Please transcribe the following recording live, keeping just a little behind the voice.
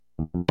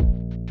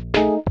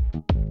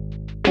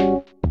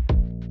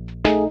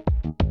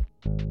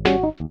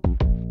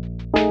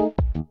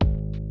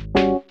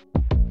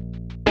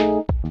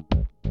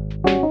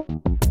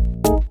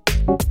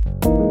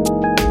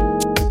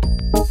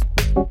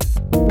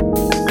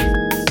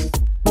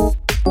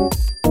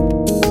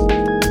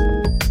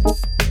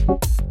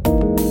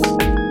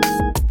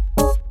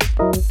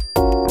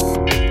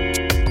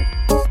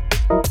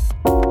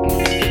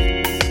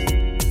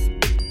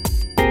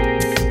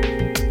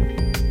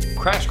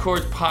Crash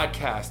Course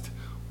Podcast.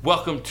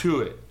 Welcome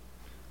to it.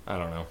 I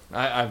don't know.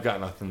 I've got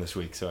nothing this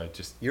week, so I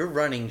just... You're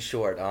running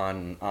short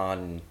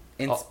on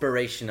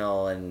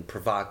inspirational and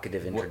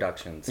provocative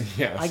introductions.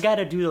 Yes. I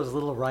gotta do those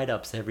little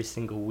write-ups every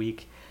single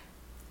week.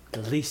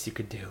 The least you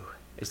could do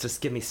is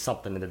just give me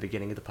something in the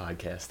beginning of the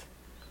podcast.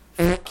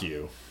 Fuck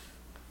you.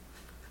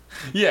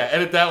 Yeah,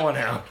 edit that one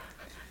out.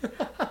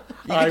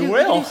 I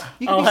will.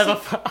 I'll have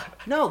a...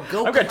 No,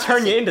 go. I'm gonna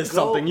turn you into Go-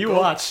 something. You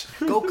watch.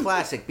 Go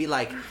classic. Be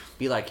like,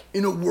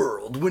 in a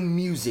world when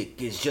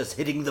music is just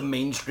hitting the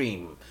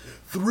mainstream,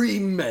 three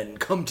men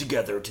come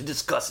together to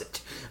discuss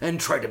it and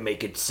try to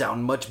make it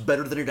sound much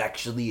better than it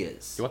actually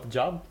is. You want the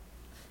job?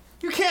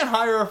 You can't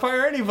hire or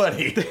fire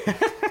anybody.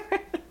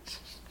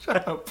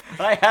 Shut up.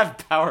 I have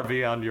power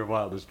beyond your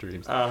wildest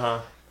dreams.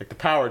 Uh-huh. Like the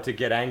power to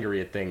get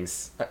angry at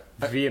things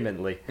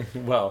vehemently.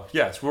 Well,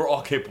 yes, we're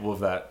all capable of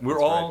that. We're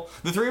That's all...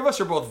 The three of us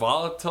are both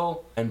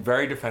volatile and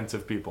very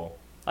defensive people.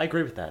 I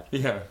agree with that.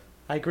 Yeah.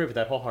 I agree with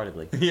that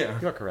wholeheartedly. Yeah.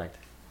 You're correct.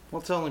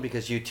 Well, it's only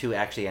because you two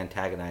actually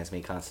antagonize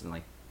me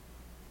constantly.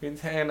 We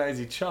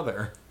antagonize each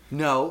other.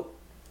 No.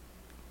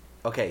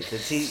 Okay,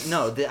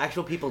 the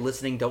actual people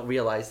listening don't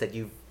realize that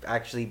you've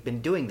actually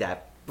been doing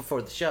that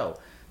before the show.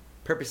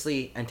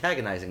 Purposely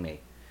antagonizing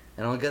me.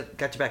 And I only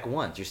got you back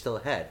once. You're still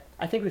ahead.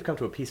 I think we've come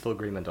to a peaceful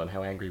agreement on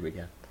how angry we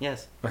get.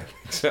 Yes. I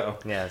think so.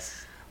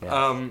 Yes.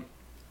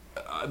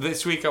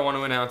 This week I want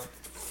to announce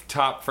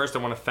first I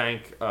want to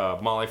thank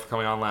Molly for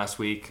coming on last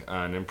week.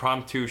 An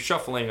impromptu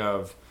shuffling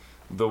of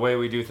the way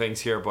we do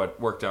things here, but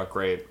worked out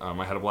great. I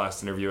had a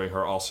blast interviewing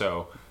her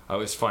also. It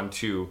was fun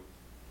to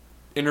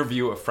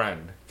interview a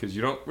friend, because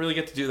you don't really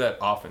get to do that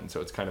often, so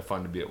it's kind of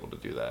fun to be able to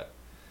do that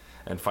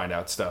and find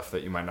out stuff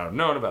that you might not have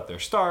known about their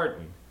start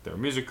and their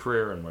music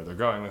career and where they're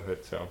going with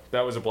it. So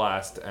that was a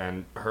blast,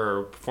 and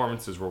her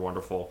performances were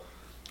wonderful.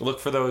 Look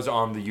for those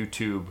on the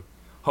YouTube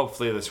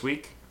hopefully this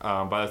week.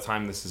 By the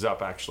time this is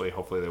up, actually,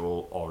 hopefully they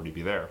will already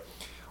be there.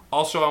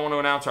 Also, I want to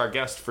announce our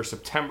guest for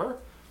September.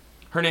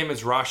 Her name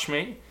is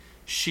Rashmi.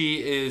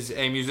 She is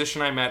a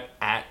musician I met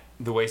at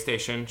the Way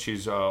Station.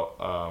 She's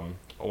a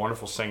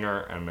wonderful singer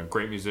and a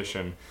great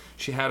musician.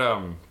 She had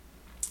a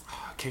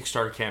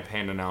Kickstarter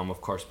campaign, and now I'm, of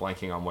course,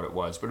 blanking on what it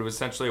was, but it was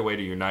essentially a way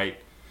to unite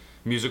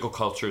musical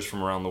cultures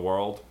from around the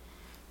world.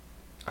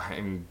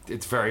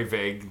 It's very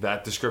vague,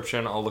 that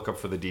description. I'll look up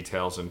for the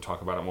details and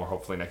talk about it more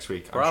hopefully next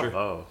week.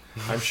 Bravo.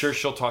 I'm sure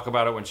she'll talk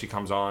about it when she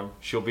comes on.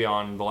 She'll be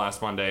on the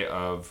last Monday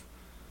of,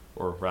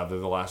 or rather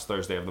the last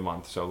Thursday of the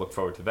month, so look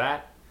forward to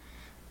that.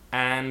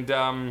 And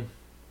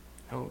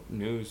no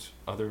news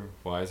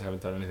otherwise. I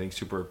haven't done anything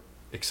super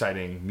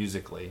exciting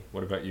musically.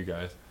 What about you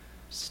guys?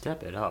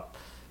 Step it up.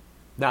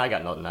 No, I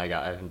got nothing. I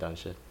haven't done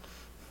shit.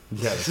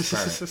 Yeah,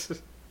 that's fair.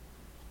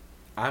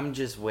 I'm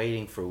just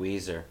waiting for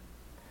Weezer.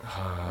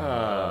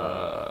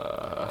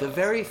 The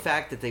very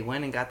fact that they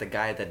went and got the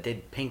guy that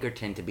did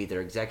Pinkerton to be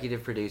their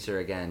executive producer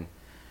again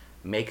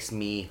makes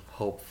me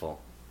hopeful.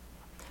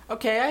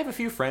 Okay, I have a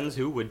few friends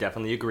who would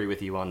definitely agree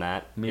with you on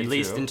that. Me At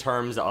least too. in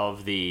terms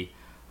of the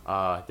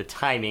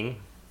timing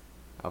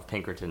of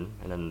Pinkerton,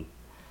 and then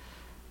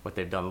what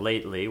they've done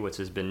lately, which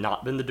has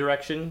not been the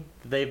direction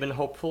they've been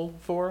hopeful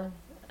for,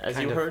 as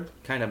you heard.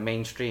 Kind of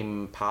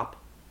mainstream pop.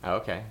 Oh,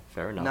 okay,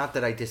 fair enough. Not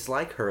that I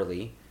dislike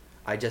Hurley,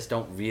 I just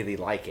don't really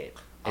like it.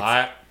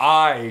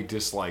 I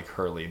dislike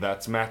Hurley.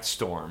 That's Matt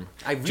Storm.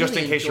 I really Just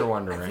in case enjoy- you're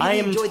wondering. I I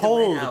am enjoyed the Red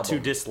told album. to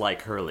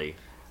dislike Hurley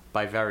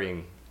by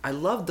varying. I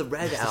love the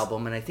Red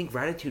album, and I think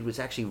Raditude was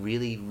actually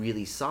really,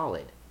 really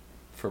solid.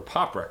 For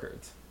pop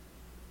records.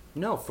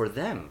 No, for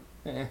them.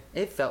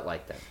 It felt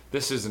like that.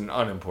 This is an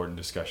unimportant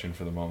discussion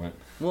for the moment.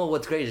 Well,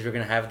 what's great is we're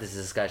going to have this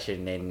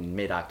discussion in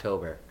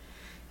mid-October.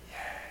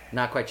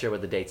 Not quite sure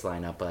what the dates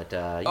line up, but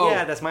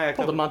yeah, that's my Pull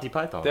October. the Monty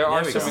Python. There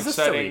are we some go. This is a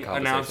silly exciting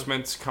conversation.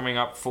 announcements coming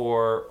up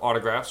for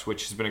autographs,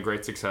 which has been a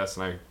great success,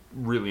 and I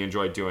really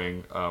enjoyed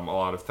doing. A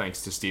lot of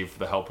thanks to Steve for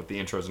the help with the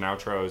intros and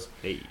outros,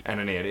 Hey.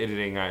 and any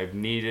editing I've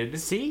needed.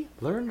 See?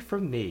 Learn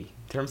from me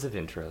in terms of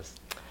intros.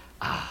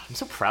 I'm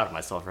so proud of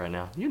myself right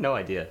now. You have no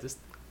idea. Just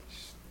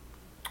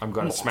I'm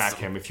going to Awesome. smack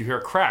him. If you hear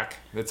a crack,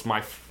 that's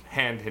my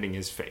hand hitting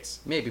his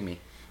face. Maybe me.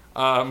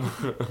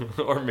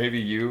 Or maybe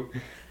you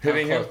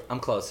hitting him. I'm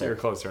closer. You're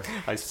closer.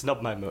 I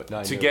snubbed my moat.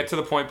 To get to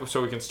the point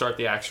so we can start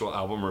the actual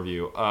album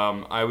review,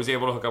 I was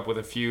able to hook up with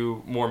a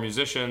few more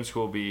musicians who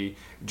will be,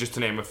 just to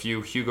name a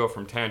few, Hugo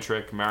from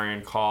Tantric,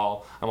 Marion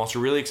Call. I'm also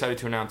really excited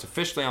to announce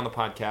officially on the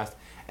podcast,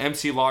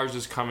 MC Lars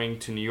is coming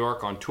to New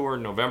York on tour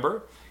in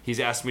November. He's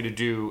asked me to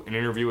do an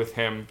interview with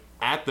him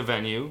at the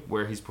venue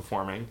where he's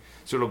performing.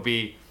 So it'll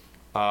be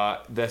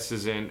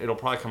It'll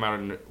probably come out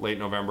in late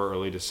November,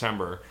 early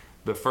December.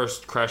 The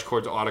first Crash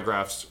Chords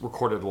autographs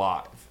recorded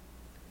live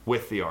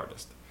with the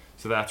artist.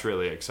 So that's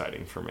really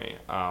exciting for me.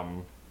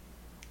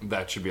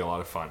 That should be a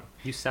lot of fun.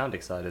 You sound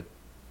excited.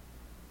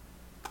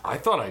 I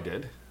thought I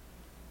did.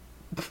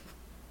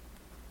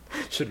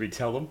 Should we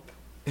tell them?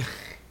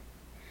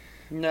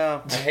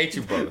 No. I hate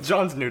you both.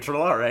 John's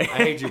neutral, alright. I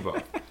hate you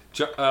both.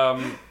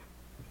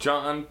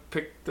 John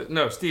picked...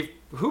 No, Steve,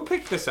 who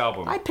picked this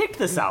album? I picked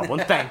this album,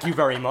 thank you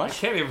very I much.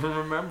 can't even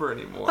remember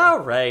anymore.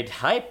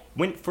 Alright, I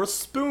went for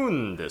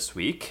Spoon this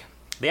week.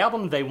 The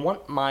album They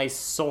Want My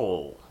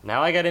Soul.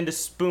 Now, I got into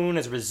Spoon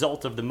as a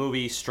result of the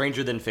movie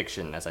Stranger Than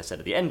Fiction, as I said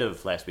at the end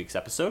of last week's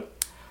episode.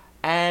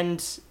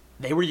 And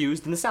they were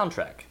used in the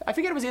soundtrack. I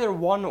forget it was either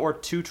 1 or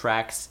 2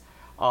 tracks.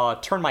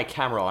 Turn My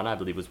Camera On, I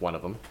believe, was one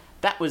of them.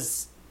 That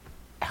was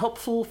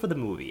helpful for the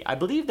movie. I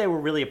believe they were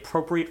really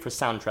appropriate for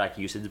soundtrack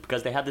usage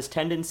because they have this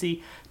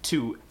tendency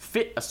to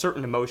fit a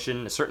certain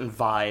emotion, a certain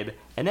vibe,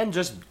 and then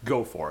just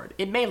go for it.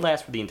 It may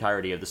last for the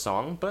entirety of the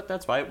song, but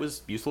that's why it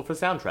was useful for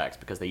soundtracks,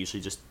 because they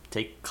usually just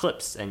take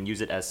clips and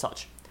use it as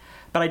such.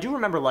 But I do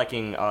remember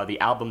liking the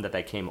album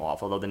that came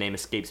off, although the name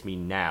escapes me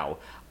now.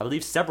 I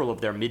believe several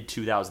of their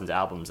mid-2000s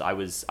albums I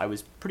was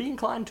pretty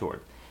inclined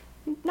toward.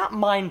 Not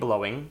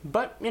mind-blowing,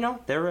 but,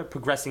 they're a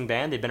progressing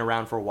band. They've been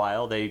around for a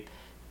while. They're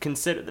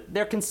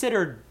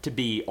considered to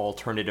be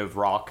alternative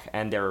rock,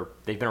 and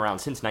they've been around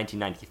since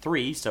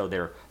 1993, so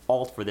they're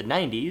alt for the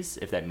 90s,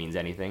 if that means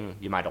anything.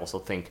 You might also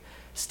think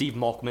Steve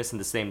Malkmus in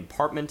the same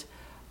department.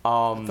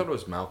 I thought it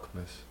was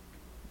Malkmus.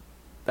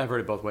 I've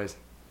heard it both ways.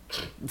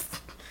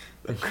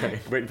 Okay.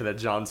 Waiting for that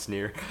John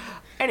sneer.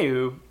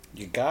 Anywho.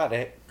 You got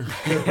it.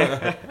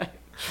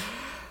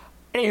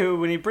 Anywho,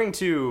 when you bring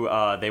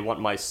to They Want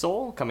My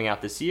Soul, coming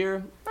out this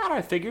year,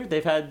 I figured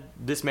they've had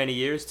this many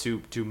years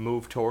to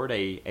move toward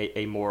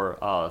a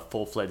more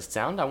full-fledged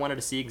sound. I wanted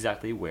to see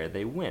exactly where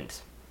they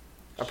went.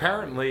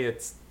 Apparently,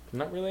 it's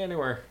not really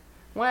anywhere.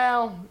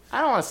 Well, I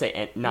don't want to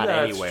say not Yeah,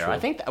 that's anywhere. true. I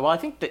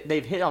think that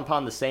they've hit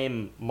upon the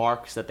same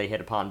marks that they hit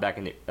upon back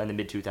in the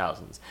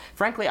mid-2000s.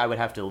 Frankly, I would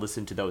have to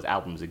listen to those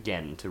albums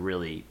again to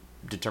really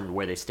determine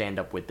where they stand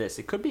up with this.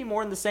 It could be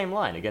more in the same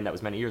line. Again, that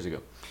was many years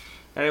ago.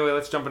 Anyway,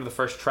 let's jump into the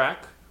first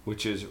track,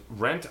 which is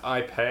Rent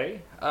I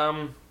Pay.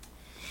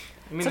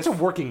 Such a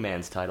working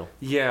man's title.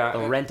 Yeah.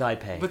 The Rent I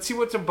Pay. But see,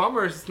 what's a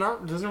bummer is it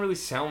doesn't really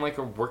sound like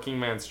a working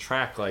man's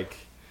track. Like,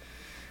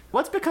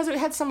 Well, it's because it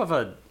had some of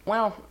a...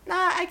 Well,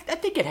 I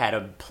think it had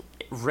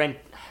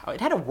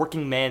It had a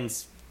working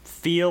man's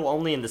feel,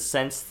 only in the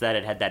sense that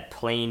it had that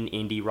plain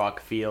indie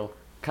rock feel.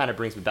 Kind of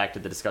brings me back to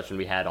the discussion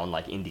we had on,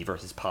 like, indie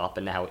versus pop,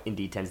 and how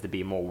indie tends to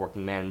be more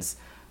working man's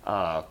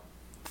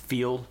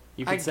feel,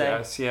 you could say. I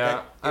guess,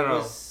 yeah. I don't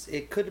know.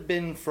 It could have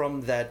been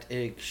from that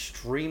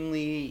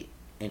extremely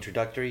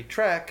introductory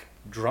track,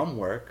 Drum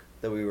Work,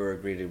 that we were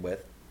greeted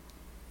with.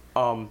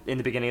 In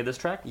the beginning of this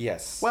track?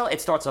 Yes. Well,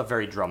 it starts off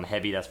very drum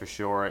heavy, that's for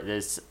sure.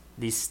 There's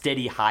these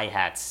steady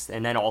hi-hats,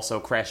 and then also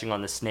crashing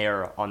on the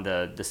snare on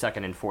the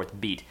second and fourth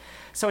beat.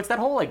 So it's that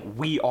whole, like,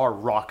 we are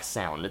rock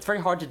sound. It's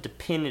very hard to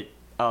pin it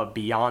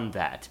beyond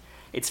that.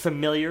 It's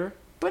familiar,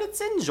 but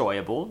it's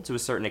enjoyable to a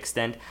certain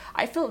extent.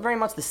 I feel very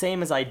much the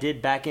same as I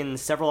did back in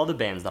several other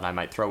bands that I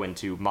might throw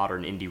into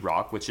modern indie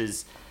rock, which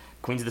is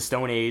Queens of the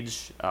Stone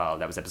Age,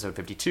 that was episode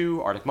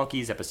 52, Arctic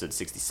Monkeys, episode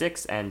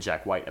 66, and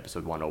Jack White,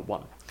 episode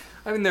 101.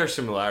 I mean, there are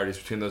similarities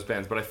between those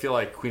bands, but I feel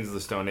like Queens of the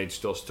Stone Age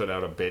still stood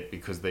out a bit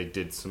because they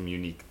did some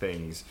unique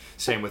things.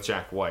 Same with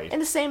Jack White. In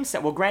the same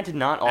sense, well, granted,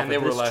 not off of they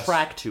were this less-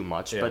 track too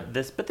much, Yeah. but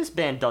this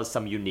band does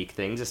some unique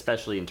things,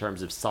 especially in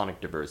terms of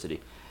sonic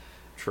diversity.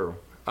 True.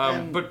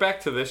 But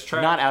back to this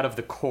track. Not out of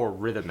the core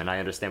rhythm, and I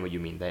understand what you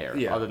mean there.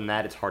 Yeah. Other than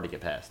that, it's hard to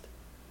get past.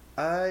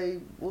 I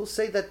will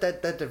say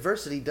that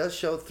diversity does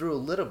show through a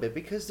little bit,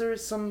 because there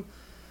is some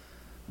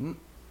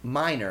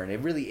minor, and it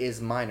really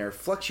is minor,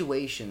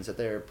 fluctuations that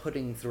they're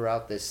putting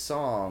throughout this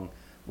song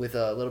with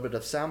a little bit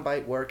of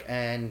soundbite work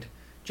and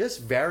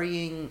just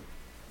varying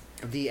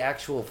the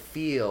actual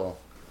feel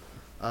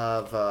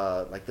of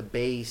like the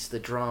bass, the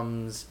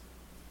drums.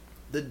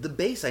 The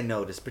bass, I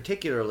noticed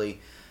particularly,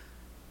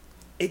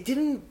 it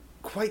didn't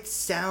quite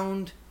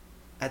sound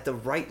at the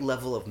right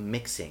level of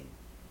mixing.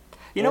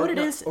 You know Or what it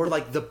not- is? Or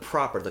like the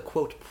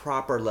quote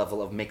proper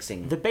level of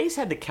mixing. The bass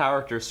had the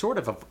character sort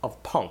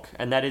of punk,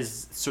 and that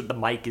is sort of the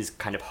mic is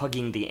kind of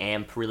hugging the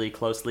amp really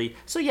closely.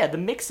 So yeah, the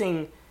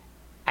mixing,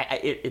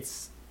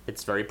 it's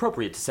very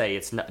appropriate to say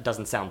it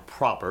doesn't sound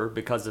proper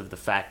because of the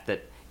fact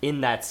that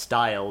in that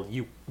style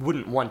you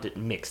wouldn't want it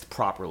mixed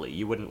properly.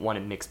 You wouldn't want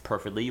it mixed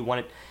perfectly. You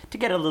want it to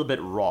get a little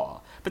bit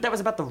raw. But that was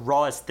about the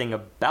rawest thing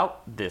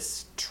about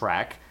this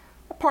track,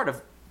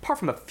 apart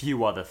from a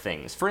few other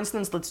things. For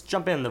instance, let's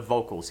jump in the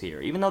vocals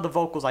here. Even though the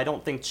vocals I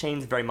don't think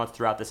changed very much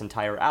throughout this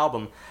entire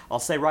album, I'll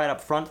say right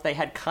up front they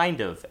had kind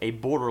of a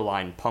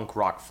borderline punk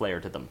rock flair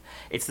to them.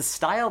 It's the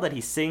style that he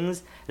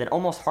sings that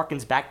almost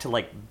harkens back to,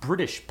 like,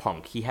 British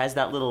punk. He has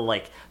that little,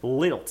 like,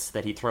 lilt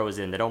that he throws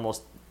in that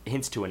almost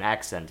hints to an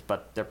accent,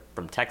 but they're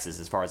from Texas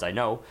as far as I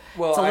know.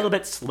 Well, it's a little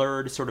bit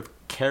slurred, sort of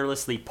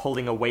carelessly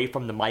pulling away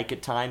from the mic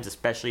at times,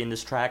 especially in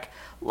this track.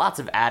 Lots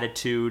of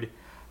attitude,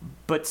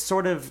 but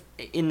sort of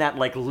in that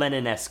like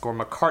Lennon-esque or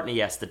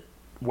McCartney-esque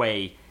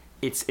way.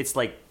 It's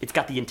like it's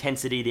got the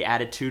intensity, the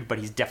attitude, but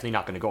he's definitely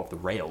not going to go off the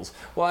rails.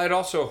 Well, I'd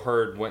also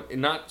heard when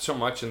not so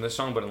much in this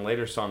song, but in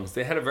later songs,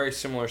 they had a very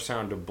similar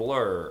sound to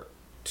Blur,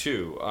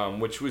 too,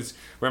 which was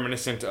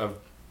reminiscent of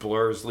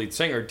Blur's lead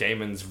singer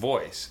Damon's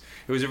voice.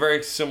 It was a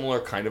very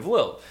similar kind of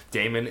lilt.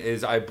 Damon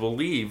is, I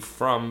believe,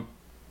 from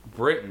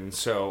Britain,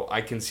 so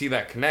I can see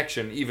that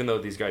connection, even though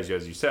these guys,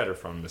 as you said, are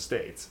from the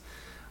States.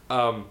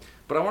 But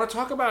I want to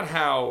talk about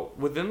how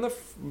within the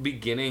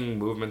beginning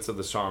movements of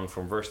the song,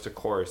 from verse to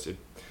chorus,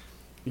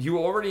 you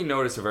already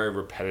notice a very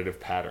repetitive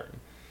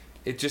pattern.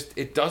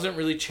 It doesn't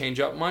really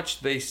change up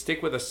much. They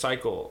stick with a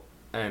cycle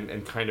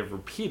and kind of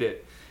repeat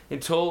it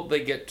until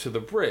they get to the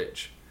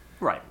bridge.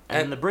 Right,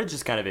 and the bridge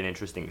is kind of an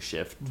interesting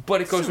shift, but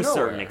it goes to a nowhere.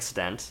 certain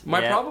extent.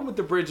 My problem with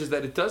the bridge is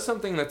that it does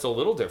something that's a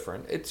little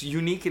different. It's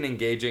unique and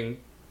engaging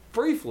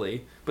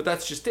briefly, but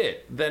that's just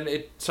it. Then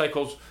it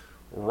cycles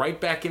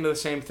right back into the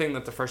same thing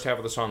that the first half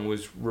of the song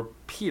was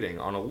repeating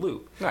on a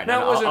loop. Right.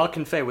 Now, I'll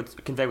convey what's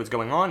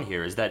going on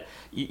here is that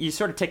you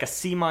sort of take a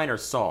C minor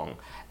song,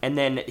 and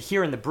then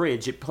here in the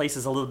bridge it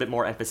places a little bit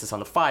more emphasis on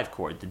the 5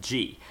 chord, the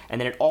G, and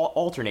then it all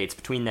alternates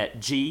between that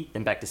G,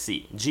 then back to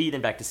C, G,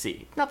 then back to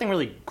C. Nothing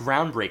really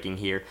groundbreaking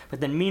here, but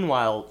then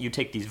meanwhile you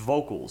take these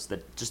vocals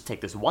that just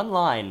take this one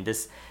line,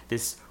 this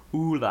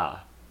ooh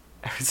la,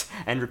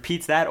 and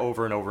repeats that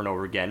over and over and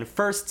over again.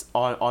 First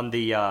on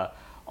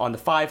the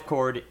 5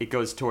 chord, it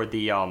goes toward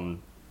the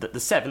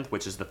 7th,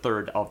 which is the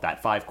 3rd of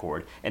that 5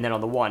 chord, and then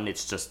on the 1,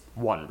 it's just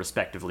 1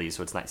 respectively,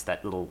 so it's nice,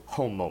 that little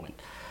home moment.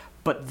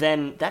 But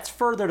then that's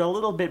furthered a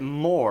little bit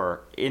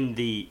more in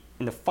the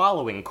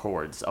following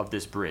chords of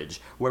this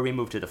bridge, where we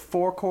move to the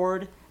 4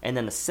 chord, and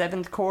then the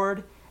 7th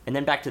chord, and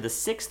then back to the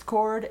 6th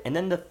chord, and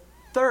then the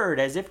 3rd,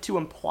 as if to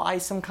imply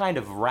some kind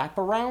of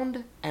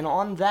wraparound, and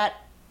on that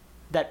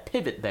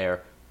pivot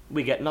there,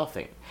 we get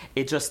nothing.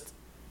 It just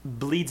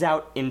bleeds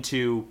out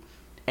into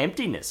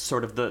emptiness,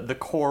 sort of the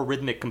core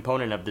rhythmic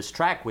component of this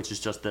track, which is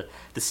just the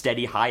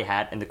steady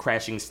hi-hat and the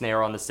crashing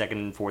snare on the 2nd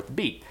and 4th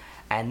beat.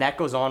 And that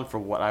goes on for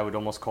what I would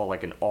almost call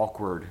like an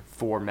awkward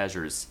 4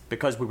 measures,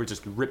 because we were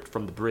just ripped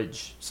from the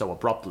bridge so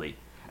abruptly.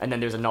 And then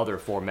there's another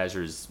 4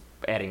 measures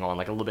adding on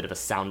like a little bit of a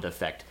sound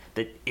effect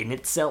that in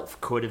itself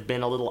could have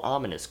been a little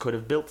ominous, could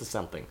have built to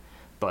something.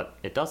 But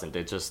it doesn't.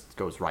 It just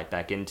goes right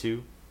back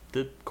into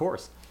the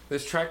chorus.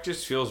 This track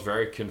just feels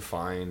very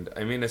confined.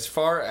 I mean, as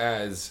far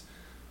as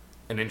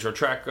an intro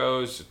track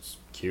goes, it's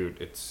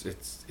cute.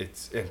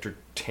 It's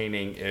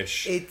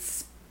entertaining-ish.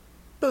 It's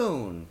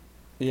Spoon.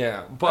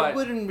 Yeah, but I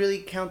wouldn't really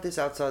count this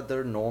outside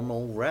their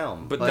normal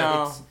realm. But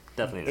no, it's,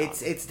 definitely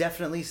not. It's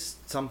definitely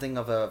something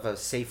of a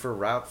safer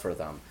route for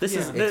them.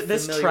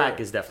 This track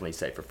is definitely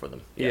safer for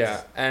them.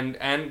 Yes. Yeah,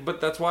 and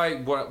but that's why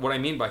what I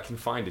mean by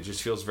confined, it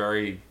just feels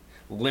very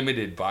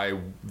limited by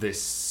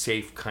this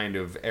safe kind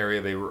of area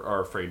they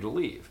are afraid to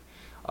leave.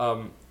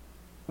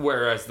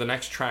 Whereas the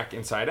next track,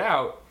 Inside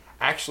Out,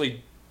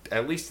 actually,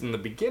 at least in the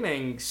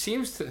beginning,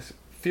 seems to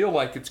feel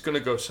like it's going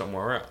to go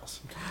somewhere else.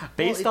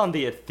 Based on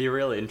the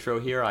ethereal intro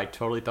here, I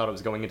totally thought it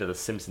was going into the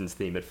Simpsons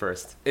theme at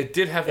first. It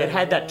did have It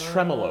had that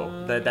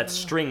tremolo, that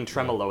string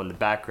tremolo in the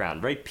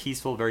background. Very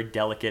peaceful, very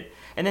delicate,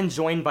 and then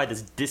joined by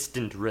this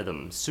distant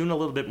rhythm. Soon a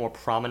little bit more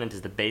prominent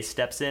as the bass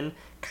steps in.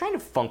 Kind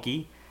of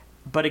funky,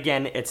 but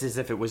again, it's as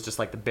if it was just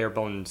like the bare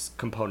bones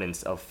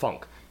components of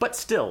funk. But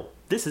still,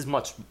 this is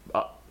much...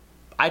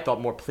 I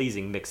thought more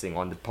pleasing mixing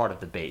on the part of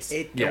the bass.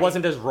 It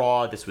wasn't as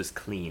raw, this was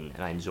clean,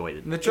 and I enjoyed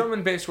it. The drum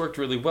and bass worked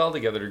really well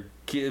together to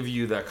give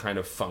you that kind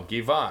of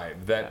funky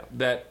vibe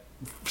that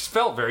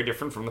felt very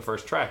different from the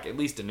first track, at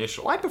least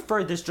initially. Well, I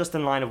prefer this just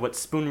in line of what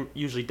Spoon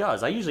usually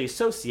does. I usually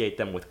associate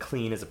them with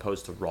clean as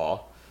opposed to raw.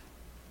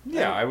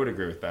 Yeah, I would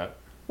agree with that.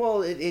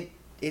 Well,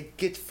 it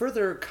gets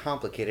further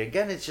complicated.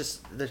 Again, it's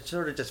just they're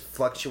sort of just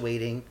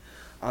fluctuating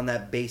on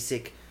that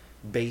basic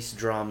bass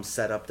drum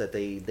setup that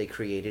they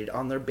created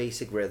on their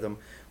basic rhythm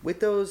with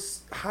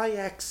those high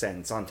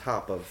accents on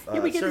top of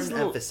we get certain these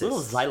emphasis.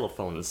 little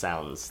xylophone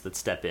sounds that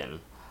step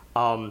in.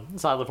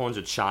 Xylophones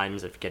or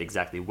chimes, I forget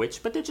exactly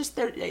which, but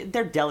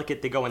they're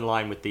delicate. They go in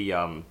line with the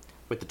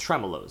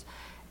tremolos,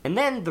 and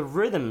then the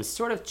rhythms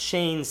sort of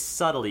change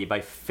subtly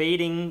by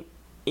fading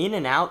in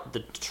and out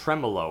the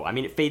tremolo. I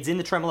mean, it fades in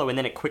the tremolo and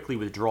then it quickly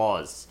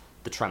withdraws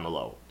the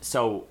tremolo.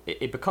 So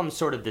it becomes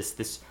sort of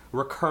this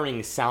recurring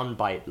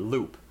soundbite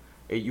loop.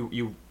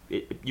 You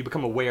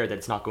become aware that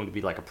it's not going to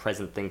be like a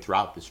present thing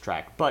throughout this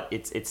track, but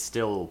it's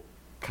still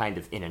kind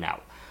of in and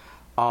out.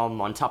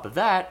 On top of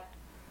that,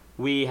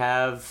 we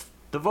have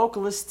the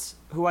vocalists,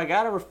 who I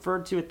gotta refer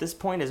to at this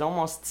point as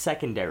almost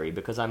secondary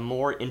because I'm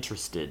more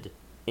interested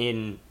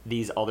in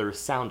these other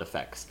sound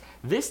effects.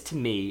 This to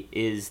me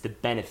is the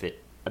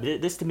benefit.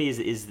 This to me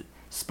is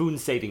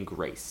Spoon's saving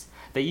grace.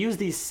 They use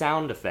these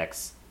sound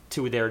effects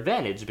to their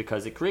advantage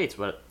because it creates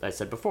what I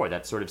said before,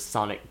 that sort of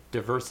sonic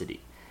diversity.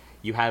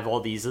 you have all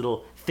these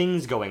little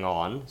things going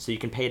on, so you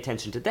can pay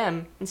attention to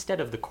them instead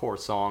of the core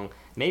song,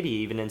 maybe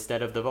even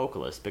instead of the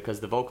vocalist, because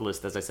the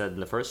vocalist, as I said in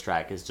the first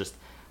track, is just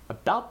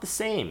about the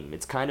same.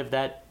 It's kind of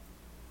that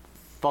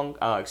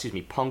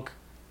punk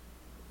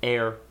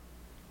air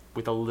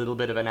with a little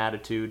bit of an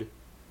attitude,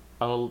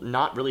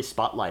 not really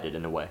spotlighted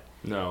in a way.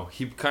 No,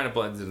 he kind of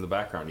blends into the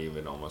background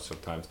even almost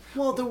sometimes.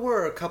 Well, there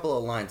were a couple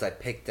of lines I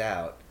picked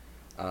out.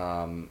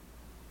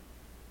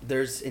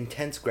 There's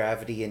intense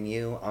gravity in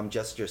you. I'm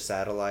just your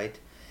satellite.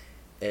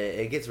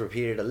 It gets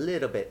repeated a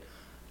little bit.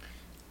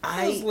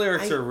 Those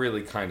lyrics are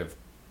really kind of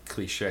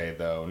cliche,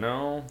 though,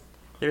 no?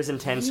 There's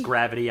intense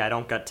gravity. I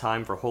don't got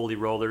time for holy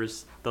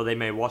rollers, though they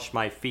may wash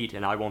my feet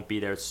and I won't be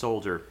their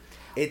soldier.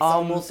 It's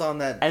almost on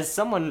that... As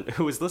someone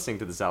who was listening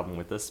to this album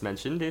with us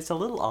mentioned, it's a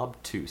little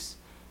obtuse.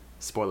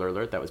 Spoiler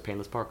alert, that was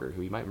Painless Parker,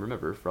 who you might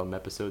remember from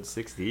episode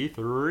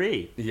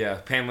 63. Yeah,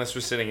 Painless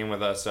was sitting in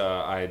with us.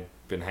 I'd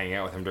been hanging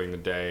out with him during the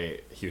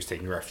day. He was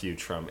taking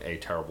refuge from a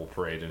terrible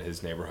parade in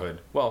his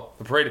neighborhood. Well,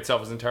 the parade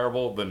itself isn't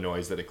terrible. The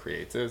noise that it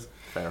creates is.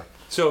 Fair.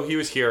 So he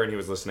was here and he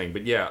was listening.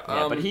 But yeah.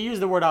 But he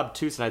used the word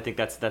obtuse, and I think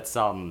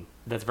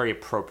that's very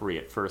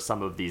appropriate for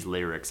some of these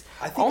lyrics.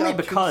 I think only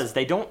obtuse... because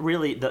they don't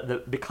really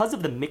because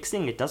of the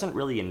mixing, it doesn't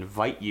really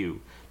invite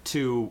you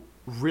to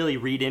really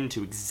read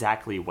into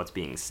exactly what's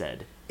being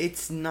said.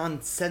 It's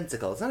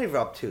nonsensical. It's not even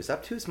obtuse.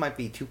 Obtuse might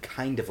be too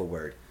kind of a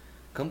word.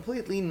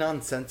 Completely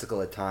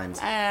nonsensical at times.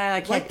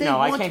 I can't go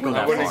I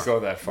that wouldn't far. go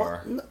that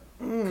far.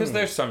 Because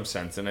there's some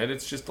sense in it.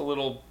 It's just a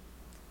little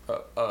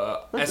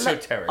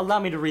esoteric. Allow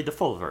me to read the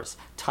full verse.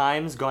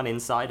 Time's gone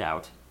inside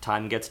out.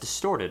 Time gets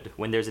distorted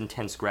when there's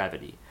intense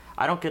gravity.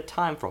 I don't get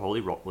time for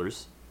holy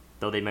rollers,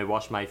 though they may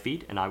wash my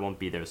feet and I won't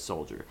be their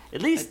soldier.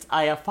 At least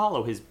I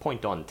follow his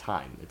point on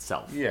time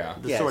itself. Yeah.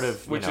 Yes. Sort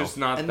of, Which is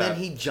not and that... then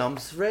he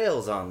jumps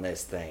rails on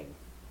this thing.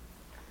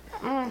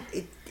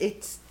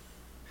 It's...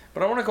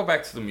 But I want to go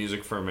back to the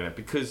music for a minute,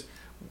 because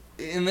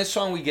in this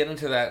song we get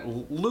into that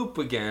loop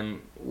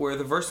again where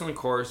the verse and the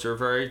chorus are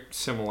very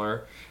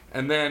similar,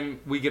 and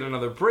then we get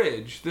another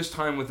bridge, this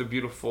time with a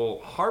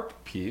beautiful harp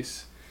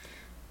piece.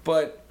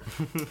 But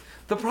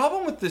the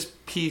problem with this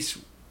piece,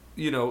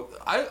 you know,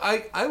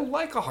 I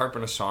like a harp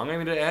in a song. I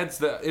mean,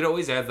 it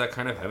always adds that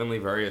kind of heavenly,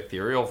 very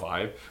ethereal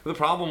vibe. But the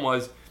problem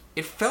was,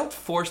 it felt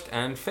forced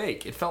and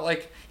fake. It felt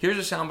like, here's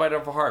a soundbite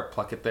of a harp,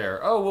 pluck it there.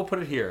 Oh, we'll put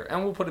it here,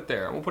 and we'll put it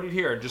there, and we'll put it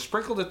here, and just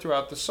sprinkled it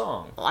throughout the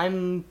song.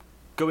 I'm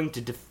going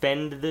to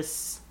defend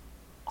this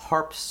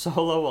harp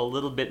solo a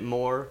little bit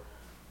more,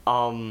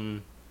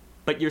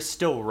 but you're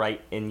still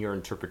right in your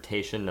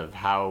interpretation of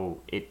how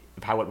it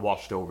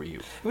washed over you.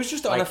 It was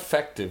just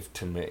ineffective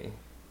to me.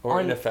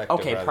 Or ineffective,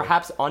 okay, rather.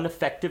 Perhaps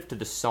ineffective to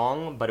the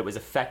song, but it was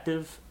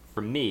effective,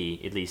 for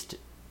me, at least,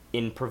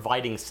 in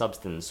providing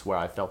substance where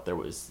I felt it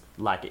was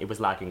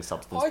lacking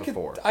substance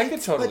before. I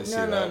could totally see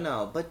that.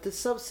 No. But the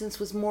substance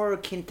was more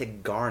akin to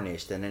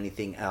garnish than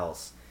anything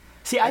else.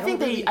 See, I think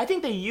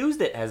they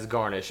used it as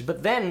garnish,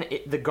 but then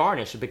the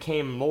garnish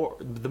became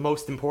the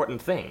most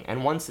important thing.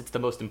 And once it's the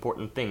most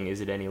important thing,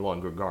 is it any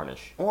longer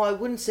garnish? Well, I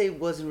wouldn't say it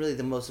wasn't really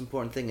the most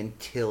important thing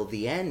until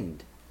the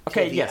end.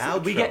 Okay, the yes,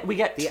 outro. we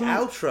get the two...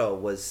 outro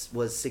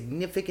was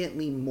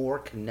significantly more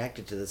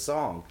connected to the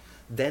song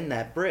than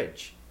that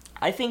bridge.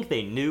 I think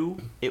they knew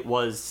it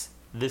was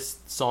this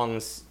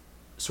song's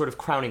sort of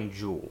crowning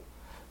jewel.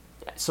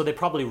 So they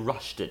probably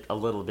rushed it a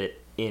little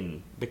bit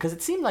in, because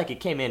it seemed like it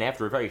came in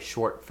after a very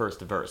short first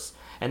verse,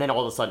 and then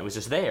all of a sudden it was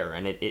just there,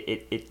 and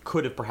it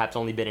could have perhaps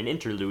only been an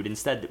interlude.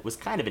 Instead, it was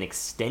kind of an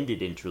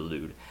extended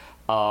interlude,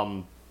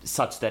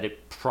 such that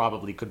it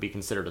probably could be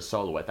considered a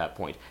solo at that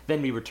point.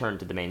 Then we returned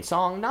to the main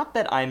song. Not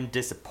that I'm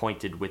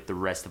disappointed with the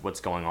rest of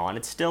what's going on.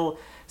 It's still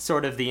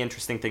sort of the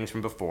interesting things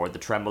from before, the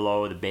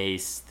tremolo, the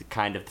bass, the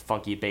kind of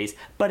funky bass,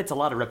 but it's a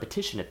lot of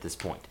repetition at this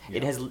point.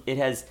 Yeah. It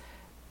has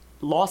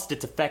lost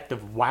its effect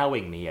of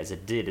wowing me as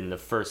it did in the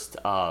first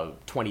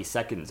 20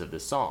 seconds of the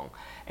song.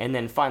 And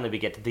then finally we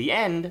get to the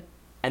end,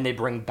 and they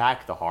bring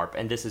back the harp,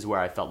 and this is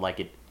where I felt like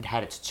it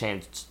had its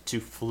chance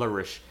to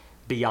flourish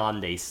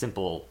beyond a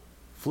simple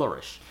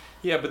flourish.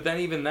 Yeah, but then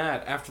even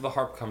that, after the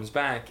harp comes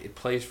back, it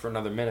plays for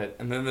another minute,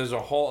 and then there's a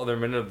whole other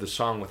minute of the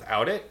song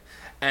without it,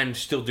 and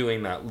still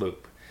doing that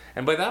loop.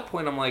 And by that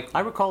point, I'm like...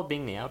 I recall it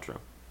being the outro.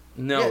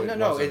 No,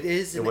 no, it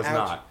is. It was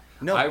not.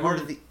 No,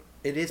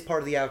 it is part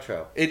of the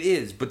outro. It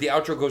is, but the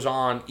outro goes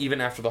on even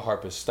after the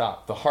harp is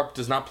stopped. The harp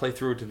does not play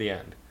through to the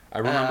end. I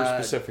remember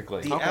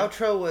specifically. The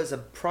outro was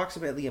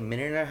approximately a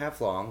minute and a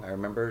half long. I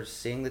remember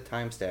seeing the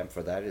timestamp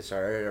for that. It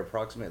started at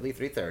approximately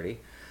 3:30.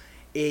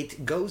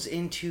 It goes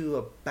into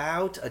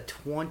about a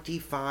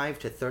 25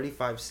 to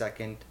 35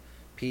 second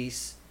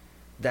piece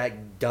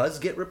that does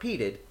get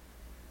repeated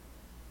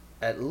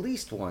at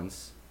least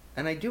once.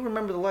 And I do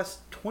remember the last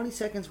 20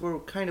 seconds were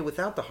kind of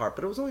without the harp,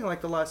 but it was only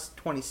like the last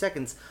 20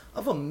 seconds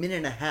of a minute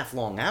and a half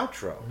long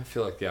outro. I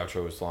feel like the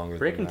outro was longer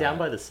Breaking than that. down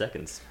by the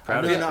seconds.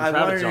 I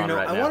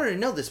wanted to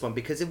know this one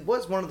because it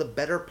was one of the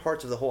better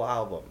parts of the whole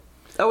album.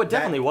 Oh, it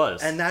definitely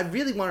was. And I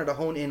really wanted to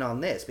hone in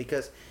on this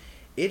because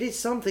it is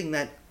something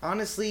that,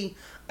 honestly,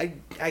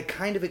 I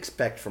kind of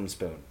expect from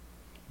Spoon.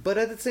 But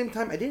at the same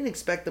time, I didn't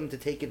expect them to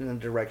take it in the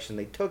direction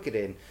they took it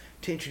in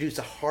to introduce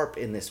a harp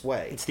in this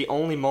way. It's the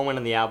only moment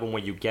on the album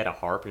where you get a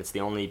harp, and it's the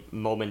only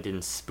moment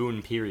in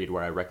Spoon period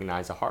where I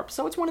recognize a harp.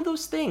 So it's one of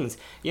those things.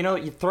 You know,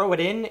 you throw it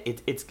in,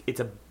 it's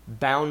a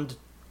bound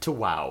to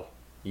wow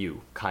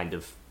you kind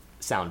of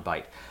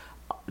soundbite.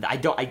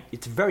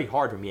 It's very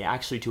hard for me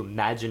actually to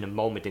imagine a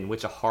moment in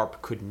which a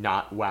harp could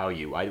not wow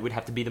you. It would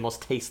have to be the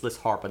most tasteless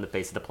harp on the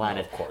face of the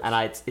planet. Of course. And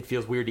it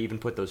feels weird to even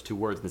put those two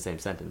words in the same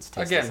sentence.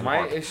 Tasteless Again, and my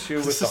harp. issue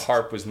with the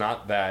harp was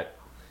not that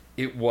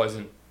it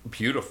wasn't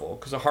beautiful,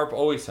 because a harp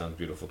always sounds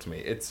beautiful to me.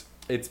 Its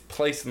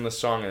place in the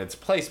song and its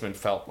placement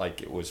felt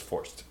like it was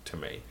forced to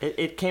me.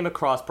 It came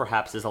across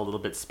perhaps as a little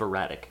bit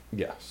sporadic.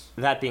 Yes.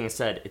 That being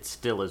said, it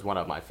still is one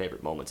of my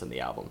favorite moments in the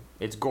album.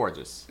 It's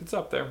gorgeous. It's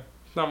up there.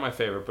 It's not my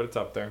favorite, but it's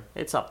up there.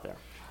 It's up there.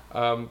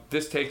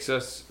 This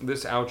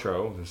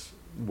outro,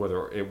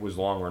 whether it was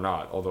long or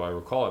not, although I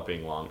recall it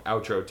being long,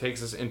 outro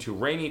takes us into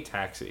Rainy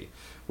Taxi,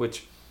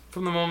 which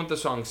from the moment the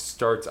song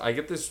starts, I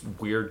get this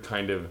weird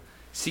kind of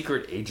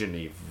secret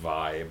agent-y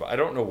vibe. I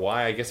don't know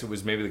why. I guess it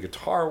was maybe the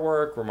guitar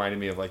work reminded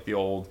me of like the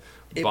old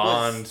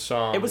Bond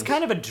song. It was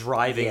kind of a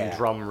driving Yeah.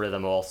 drum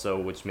rhythm also,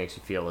 which makes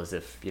you feel as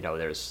if, you know,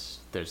 there's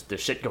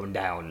shit going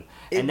down.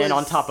 It And then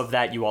on was- top of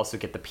that, you also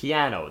get the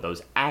piano,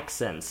 those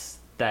accents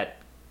that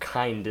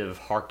kind of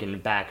harken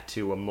back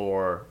to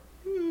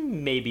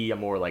maybe a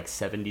more like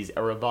 70s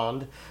era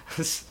Bond.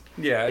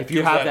 Yeah, it if you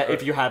gives have that-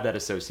 if you have that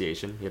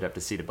association, you'd have to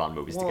see the Bond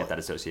movies to Well, get that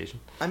association.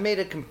 I made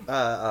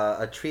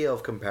a trio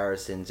of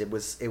comparisons. It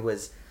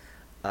was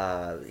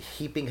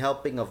heaping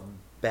helping of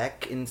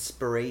Beck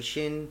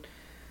inspiration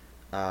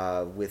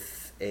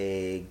with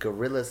a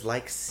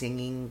Gorillaz-like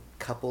singing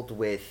coupled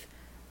with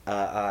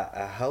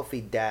a healthy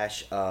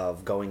dash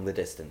of Going the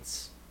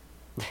Distance.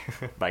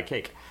 By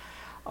Cake.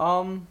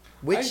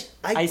 Which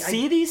I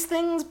see these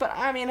things, but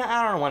I mean,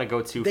 I don't want to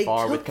go too They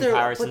far with took their-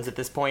 comparisons but- at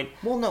this point.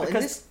 Well, no,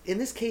 because in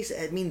this case,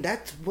 I mean,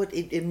 that's what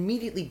it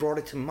immediately brought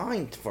it to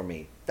mind for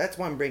me. That's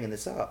why I'm bringing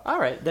this up. all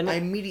right, then I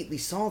immediately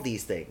saw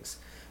these things,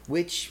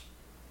 which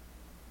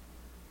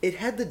it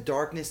had the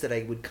darkness that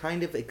I would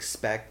kind of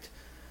expect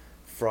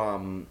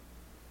from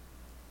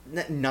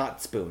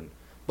not Spoon,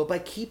 but by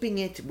keeping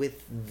it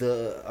with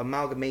the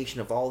amalgamation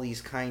of all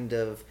these kind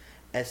of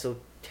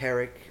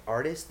esoteric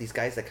artists, these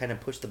guys that kind of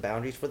push the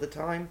boundaries for the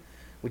time,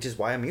 which is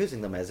why I'm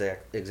using them as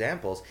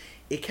examples,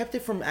 it kept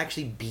it from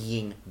actually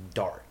being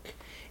dark.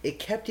 It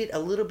kept it a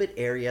little bit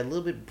airy, a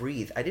little bit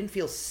breathed. I didn't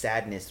feel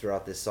sadness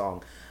throughout this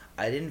song.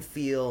 I didn't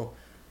feel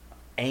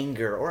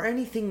anger or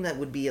anything that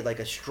would be like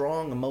a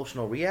strong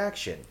emotional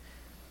reaction.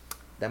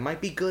 That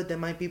might be good, that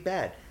might be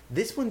bad.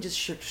 This one just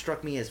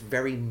struck me as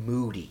very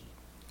moody.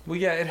 Well,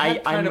 yeah, it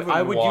had kind of a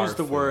I would noir use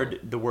feel.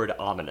 the word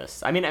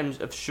ominous. I mean,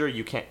 I'm sure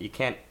you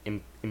can't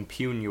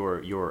impugn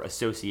your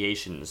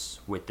associations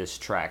with this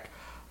track,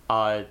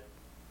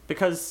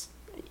 because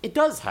it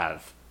does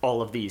have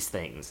all of these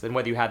things, and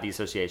whether you have the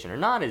association or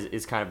not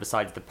is kind of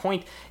besides the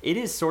point. It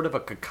is sort of a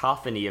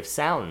cacophony of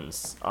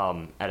sounds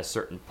at a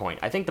certain point.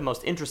 I think the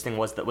most interesting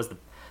was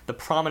the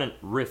prominent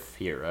riff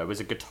here. It was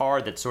a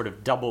guitar that sort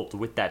of doubled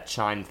with that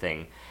chime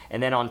thing,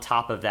 and then on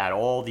top of that,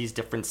 all these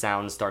different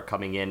sounds start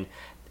coming in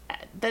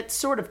that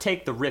sort of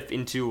take the riff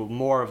into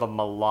more of a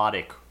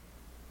melodic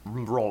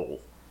role.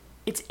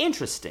 It's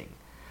interesting.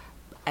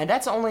 And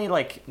that's only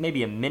like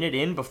maybe a minute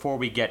in before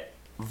we get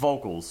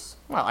vocals.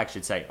 Well, I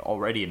should say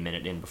already a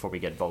minute in before we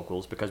get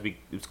vocals, because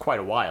it's quite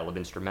a while of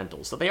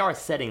instrumentals. So they are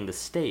setting the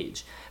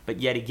stage.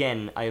 But yet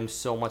again, I am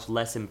so much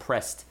less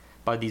impressed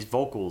by these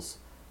vocals,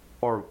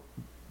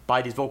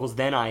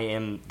 than I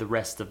am the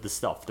rest of the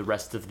stuff, the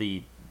rest of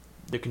the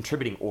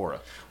contributing aura.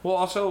 Well,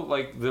 also,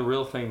 like, the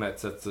real thing that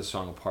sets this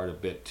song apart a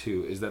bit,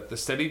 too, is that the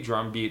steady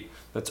drum beat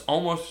that's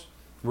almost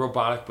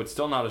robotic, but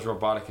still not as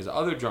robotic as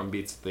other drum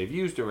beats that they've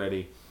used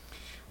already,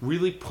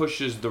 really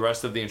pushes the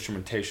rest of the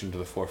instrumentation to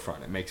the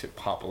forefront. It makes it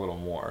pop a little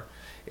more.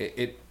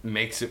 It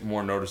makes it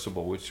more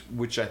noticeable,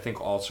 which I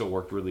think also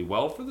worked really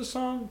well for the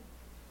song.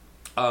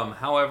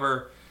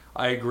 However,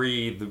 I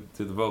agree,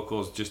 the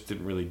vocals just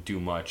didn't really do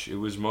much. It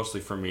was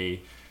mostly, for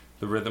me,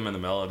 the rhythm and the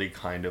melody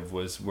kind of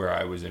was where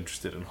I was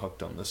interested and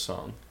hooked on this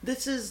song.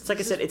 It's like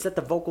I said, it's that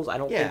the vocals I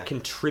don't think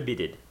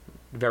contributed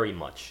very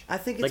much. I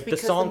think it's like the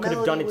because song the could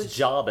have done melody its was-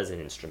 job as an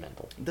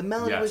instrumental. The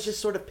melody was Yes. just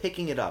sort of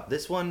picking it up.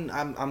 This one,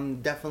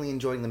 I'm definitely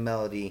enjoying the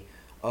melody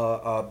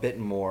a bit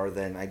more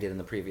than I did in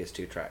the previous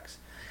two tracks.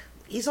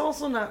 He's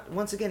also not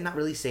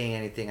really saying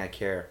anything I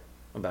care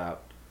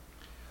about.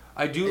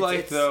 I do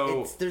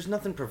there's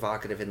nothing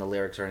provocative in the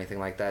lyrics or anything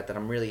like that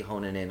I'm really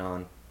honing in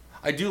on.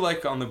 I do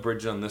like on the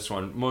bridge on this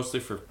one, mostly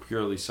for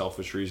purely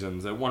selfish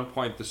reasons. At one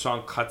point, the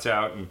song cuts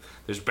out and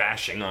there's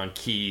bashing on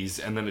keys,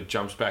 and then it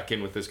jumps back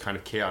in with this kind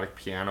of chaotic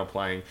piano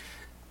playing.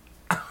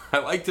 I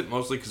liked it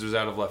mostly because it was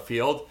out of left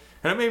field,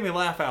 and it made me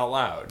laugh out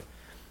loud.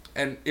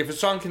 And if a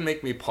song can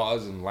make me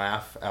pause and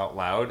laugh out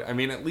loud, I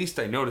mean, at least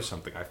I noticed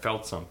something. I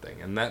felt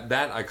something, and that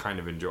I kind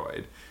of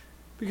enjoyed.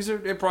 because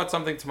it brought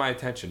something to my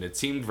attention. It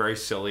seemed very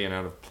silly and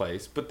out of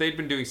place, but they'd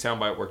been doing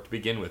soundbite work to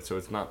begin with, so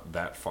it's not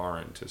that far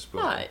into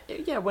Spoon.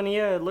 Yeah, when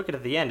you look at it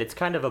at the end, it's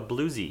kind of a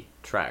bluesy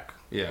track.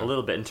 Yeah. A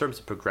little bit. In terms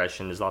of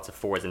progression, there's lots of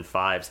 4s and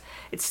 5s.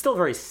 It's still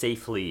very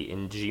safely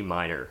in G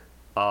minor.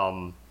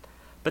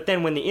 But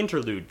then when the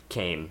interlude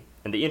came,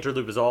 and the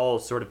interlude was all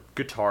sort of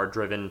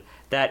guitar-driven,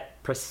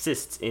 that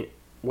persists in...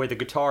 where the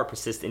guitar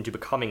persists into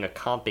becoming a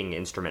comping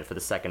instrument for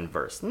the second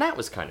verse. And that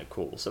was kind of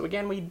cool. So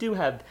again, we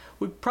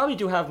probably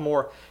do have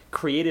more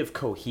creative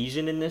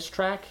cohesion in this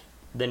track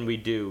than we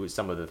do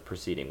some of the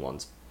preceding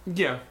ones.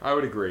 Yeah, I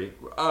would agree.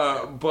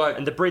 But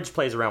And the bridge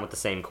plays around with the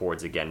same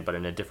chords again, but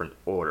in a different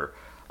order.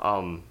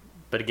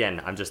 But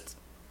again, I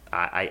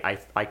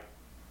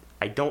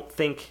don't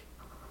think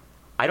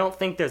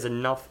there's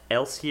enough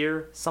else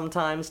here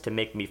sometimes to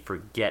make me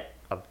forget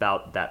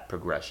about that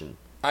progression.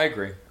 I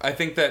agree. I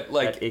think that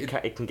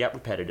It can get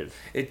repetitive.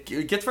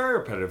 It gets very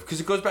repetitive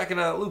because it goes back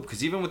into that loop.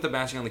 Because even with the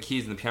bashing on the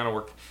keys and the piano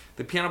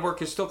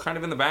work is still kind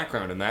of in the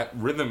background, and that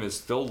rhythm is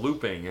still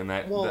looping, and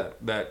that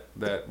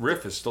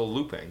riff is still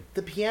looping.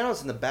 The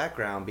piano's in the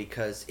background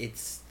because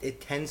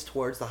it tends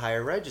towards the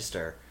higher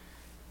register,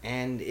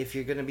 and if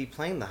you're going to be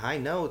playing the high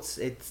notes,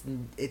 it's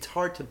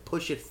hard to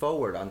push it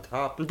forward on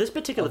top. This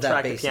particular of that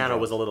track, the bass piano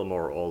and was drums. a little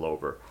more all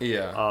over.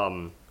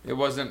 Yeah. It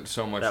wasn't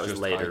so much That was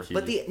just later. high key.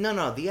 But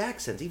the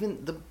accents,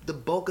 even the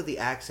bulk of the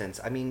accents,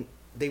 I mean,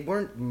 they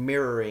weren't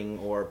mirroring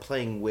or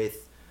playing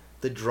with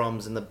the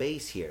drums and the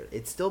bass here.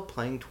 It's still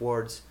playing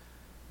towards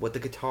what the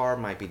guitar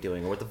might be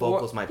doing or what the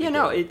vocals might be Yeah,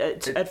 doing. no.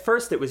 At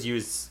first, it was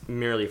used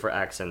merely for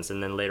accents,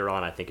 and then later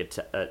on, I think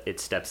it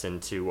steps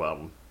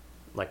into,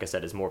 like I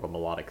said, is more of a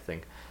melodic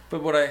thing.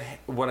 But what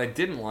I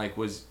didn't like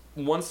was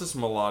once this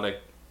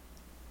melodic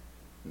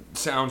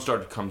sound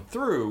started to come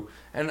through,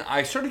 and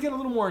I started to get a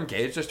little more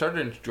engaged. I started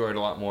to enjoy it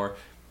a lot more.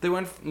 They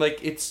went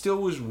it still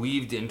was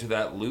weaved into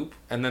that loop,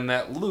 and then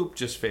that loop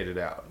just faded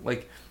out.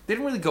 Like they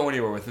didn't really go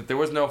anywhere with it. There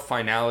was no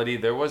finality.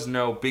 There was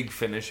no big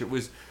finish. It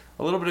was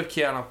a little bit of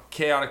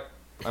chaotic.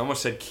 I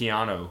almost said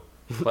Keanu,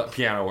 but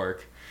piano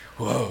work.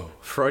 Whoa.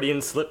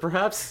 Freudian slip,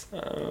 perhaps?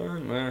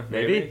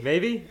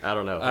 Maybe? I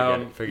don't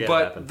know. Forget it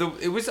happened.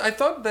 But I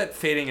thought that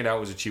fading it out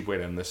was a cheap way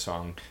to end this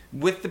song.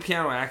 With the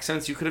piano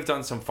accents, you could have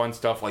done some fun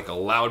stuff like a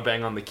loud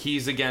bang on the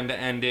keys again to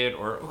end it,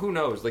 or who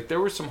knows. Like there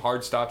were some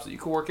hard stops that you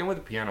could work in with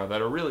the piano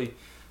that are really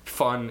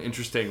fun,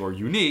 interesting, or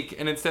unique,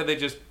 and instead they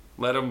just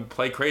let them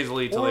play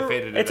crazily till they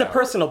faded it out. It's a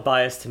personal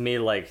bias to me.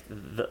 Like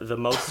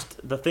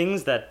the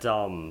things that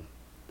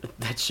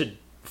that should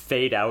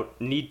fade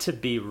out need to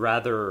be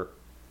rather,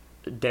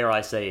 dare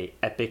I say,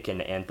 epic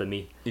and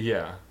anthemy.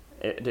 Yeah.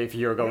 If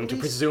you're going to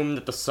presume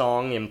that the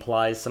song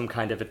implies some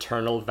kind of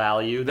eternal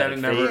value that it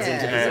never fades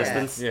into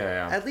existence.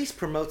 Yeah. At least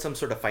promote some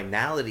sort of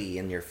finality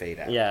in your fade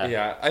out. Yeah.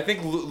 Yeah, I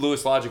think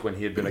Louis Logic, when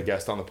he had been a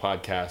guest on the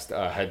podcast,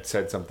 had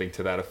said something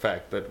to that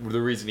effect. That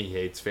the reason he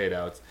hates fade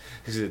outs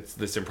is it's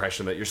this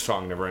impression that your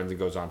song never ends and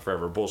goes on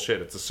forever.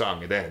 Bullshit. It's a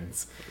song. It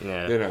ends.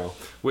 Yeah. You know,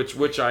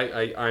 which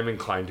I'm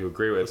inclined to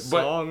agree with.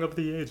 Song of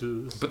the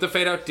ages. But the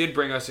fade out did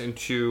bring us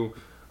into.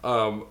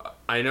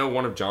 I know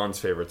one of John's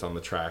favorites on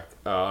the track,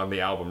 on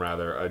the album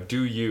rather,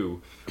 Do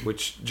You,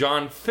 which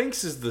John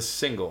thinks is the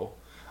single,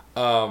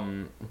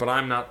 but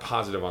I'm not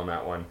positive on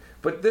that one.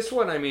 But this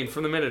one, I mean,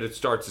 from the minute it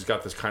starts, it's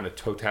got this kind of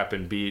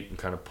toe-tapping beat and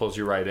kind of pulls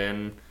you right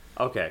in.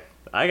 Okay,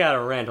 I got a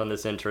rant on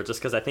this intro just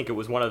because I think it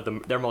was one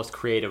of their most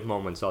creative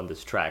moments on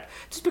this track.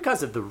 Just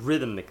because of the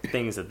rhythmic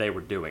things that they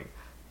were doing.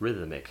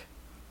 Rhythmic.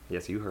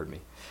 Yes, you heard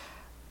me.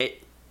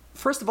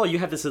 First of all, you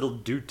have this little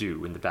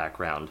doo-doo in the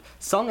background,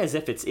 sung as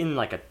if it's in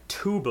like a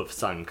tube of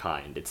some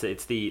kind.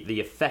 It's the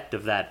effect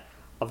of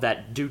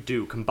that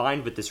doo-doo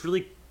combined with this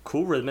really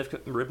cool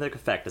rhythmic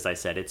effect, as I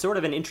said. It's sort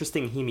of an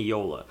interesting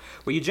hemiola,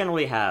 where you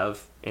generally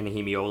have, in a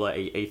hemiola,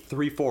 a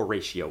 3-4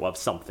 ratio of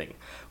something.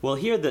 Well,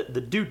 here the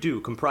doo-doo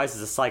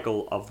comprises a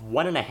cycle of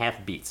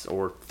 1.5 beats,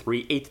 or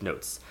 3/8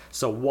 notes.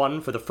 So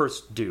 1 for the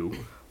first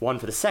do, 1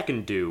 for the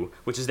second do,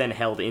 which is then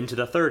held into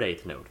the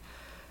 3/8 note.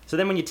 So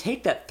then when you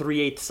take that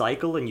 3/8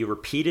 cycle and you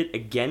repeat it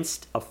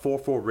against a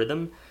 4/4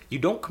 rhythm, you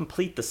don't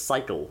complete the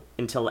cycle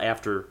until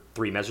after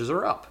 3 measures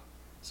are up.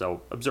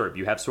 So observe,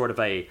 you have sort of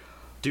a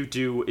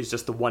do is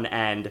just the 1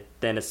 and,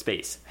 then a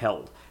space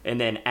held,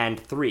 and then and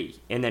 3,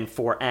 and then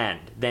 4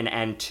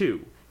 and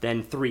 2,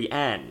 then 3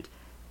 and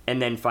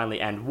then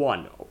finally and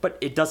 1. But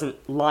it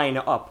doesn't line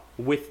up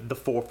with the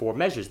 4/4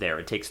 measures there.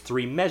 It takes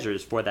 3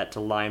 measures for that to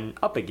line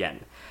up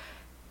again.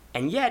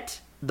 And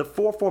yet, the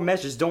 4/4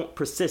 measures don't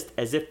persist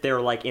as if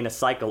they're like in a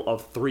cycle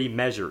of 3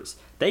 measures.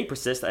 They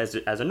persist as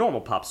a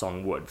normal pop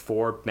song would,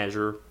 4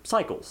 measure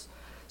cycles.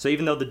 So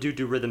even though the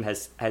do rhythm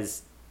has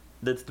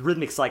the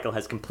rhythmic cycle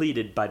has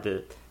completed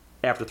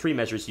after 3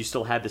 measures, you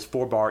still have this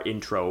 4-bar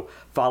intro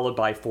followed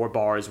by 4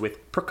 bars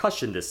with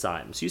percussion this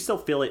time. So you still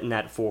feel it in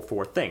that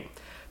 4/4 thing.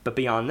 But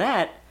beyond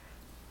that,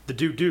 the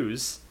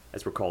do-dos,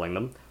 as we're calling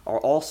them, are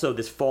also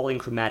this falling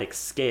chromatic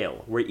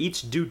scale, where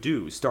each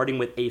do, starting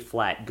with A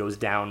flat, goes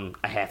down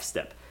a half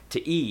step,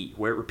 to E,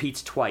 where it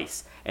repeats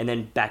twice, and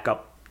then back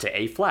up to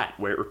A flat,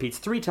 where it repeats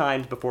 3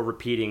 times before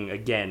repeating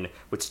again,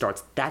 which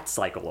starts that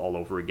cycle all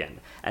over again.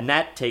 And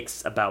that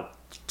takes about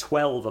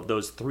 12 of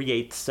those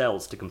 3/8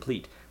 cells to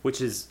complete,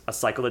 which is a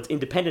cycle that's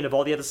independent of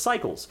all the other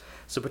cycles.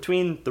 So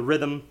between the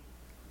rhythm,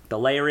 the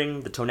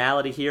layering, the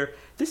tonality here,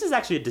 this is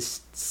actually a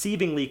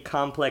deceivingly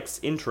complex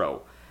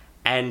intro.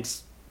 And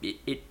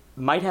it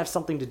might have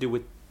something to do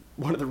with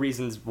one of the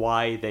reasons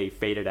why they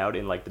faded out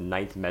in like the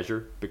 9th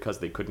measure, because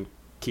they couldn't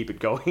keep it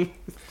going.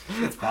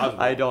 It's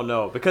possible. I don't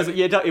know, because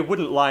it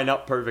wouldn't line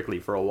up perfectly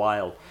for a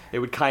while. It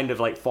would kind of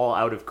like fall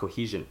out of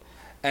cohesion.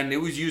 And it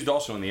was used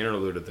also in the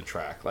interlude of the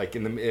track, like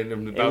in about It the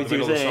was middle used of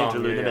in the an song.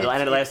 interlude in the middle,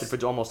 and it lasted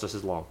for almost just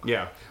as long.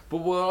 Yeah, but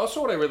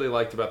what I really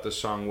liked about this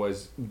song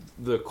was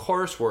the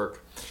chorus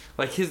work.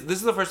 Like this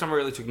is the first time I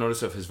really took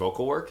notice of his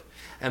vocal work,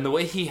 and the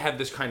way he had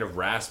this kind of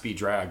raspy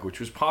drag, which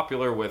was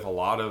popular with a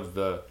lot of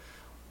the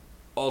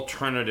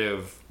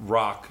alternative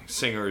rock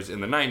singers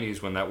in the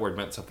 '90s when that word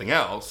meant something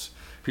else.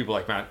 People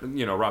like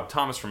Rob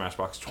Thomas from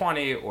Matchbox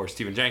 20 or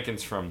Stephen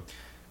Jenkins from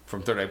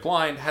Third Eye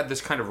Blind had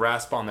this kind of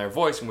rasp on their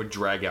voice and would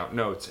drag out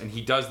notes, and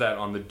he does that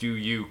on the Do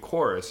You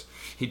chorus.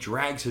 He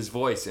drags his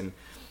voice, and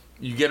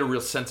you get a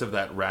real sense of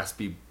that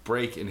raspy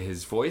break in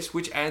his voice,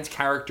 which adds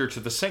character to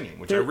the singing,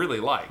 which I really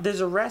like.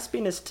 There's a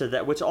raspiness to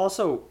that, which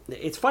also,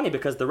 it's funny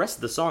because the rest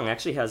of the song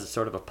actually has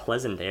sort of a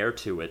pleasant air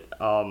to it.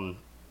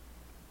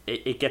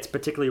 It gets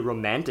particularly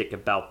romantic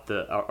about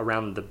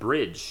around the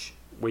bridge,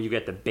 where you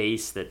get the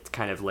bass that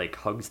kind of like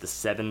hugs the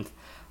 7th.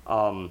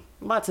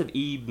 Lots of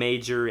E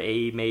major,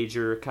 A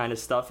major kind of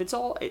stuff.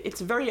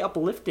 It's very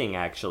uplifting,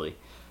 actually.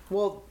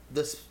 Well,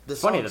 the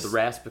Funny that the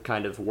rasp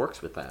kind of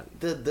works with that.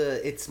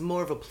 It's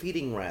more of a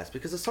pleading rasp,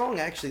 because the song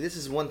actually, this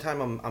is one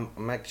time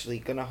I'm actually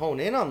gonna hone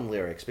in on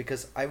lyrics,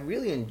 because I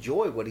really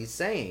enjoy what he's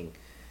saying,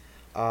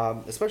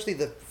 especially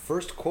the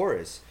first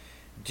chorus.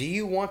 Do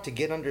you want to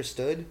get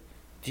understood?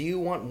 Do you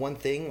want one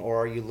thing,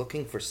 or are you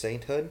looking for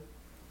sainthood?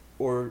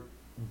 Or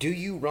do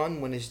you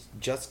run when it's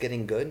just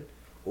getting good?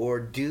 Or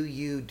do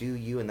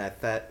you, and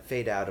that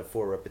fade out of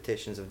 4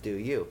 repetitions of do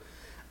you.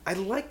 I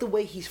like the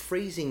way he's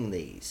phrasing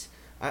these.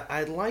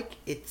 I like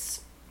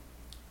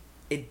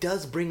it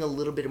does bring a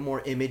little bit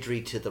more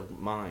imagery to the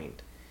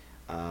mind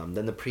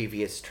than the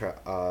previous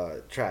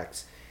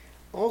tracks.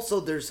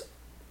 Also,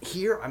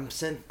 I'm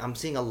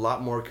seeing a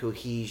lot more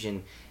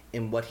cohesion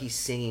in what he's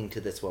singing to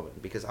this woman,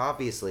 because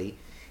obviously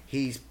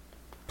he's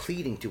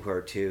pleading to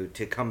her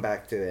to come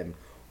back to him,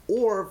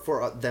 or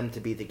for them to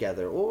be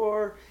together,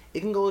 or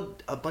it can go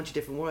a bunch of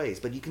different ways,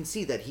 but you can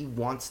see that he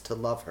wants to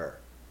love her.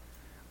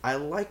 I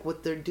like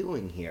what they're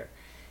doing here.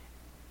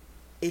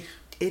 It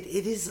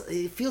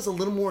feels a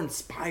little more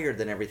inspired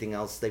than everything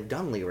else they've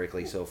done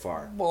lyrically so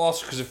far. Well,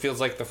 also because it feels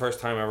like the first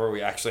time ever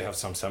we actually have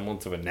some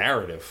semblance of a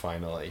narrative,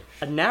 finally.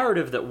 A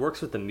narrative that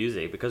works with the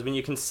music, because when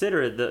you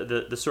consider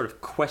the sort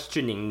of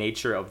questioning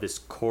nature of this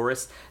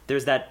chorus,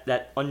 there's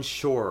that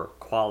unsure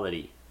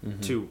quality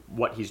to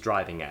what he's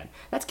driving at.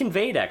 That's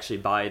conveyed actually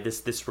by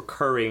this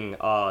recurring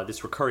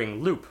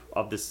loop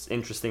of this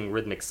interesting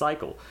rhythmic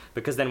cycle.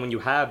 Because then when you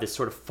have this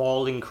sort of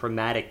falling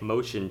chromatic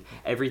motion,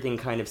 everything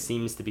kind of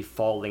seems to be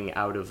falling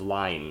out of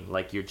line,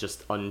 like you're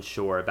just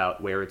unsure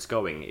about where it's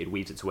going. It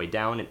weaves its way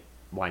down, it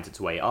winds its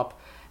way up,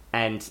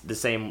 and the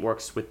same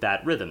works with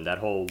that rhythm, that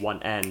whole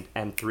 1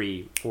 and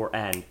 3, 4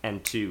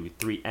 and 2,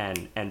 3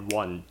 and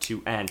 1,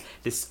 2 and,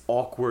 this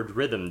awkward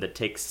rhythm that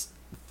takes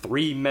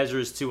 3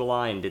 measures to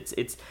aligned.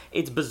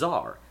 It's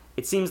bizarre.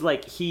 It seems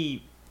like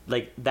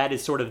that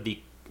is sort of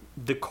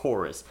the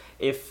chorus.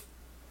 If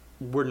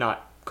we're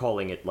not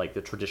calling it like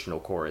the traditional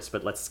chorus,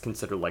 but let's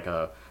consider like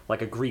a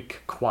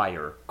Greek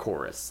choir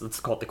chorus. Let's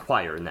call it the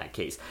choir in that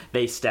case.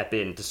 They step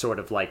in to sort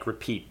of like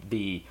repeat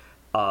the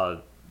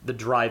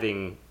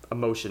driving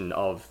emotion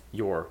of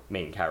your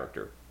main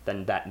character,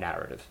 then that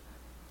narrative.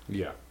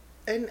 Yeah.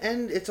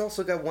 And it's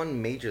also got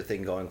one major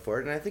thing going for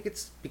it, and I think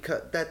it's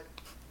because that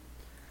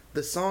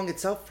the song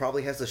itself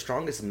probably has the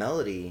strongest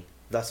melody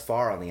thus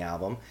far on the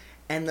album,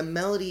 and the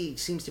melody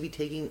seems to be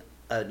taking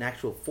an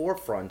actual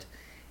forefront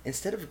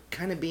instead of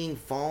kind of being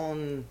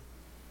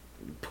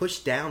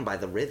pushed down by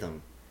the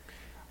rhythm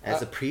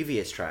as the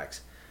previous tracks.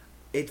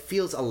 It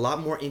feels a lot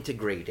more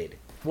integrated.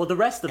 Well, the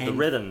rest of the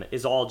rhythm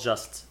is all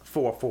just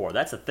 4/4.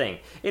 That's the thing.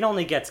 It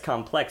only gets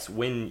complex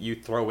when you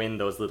throw in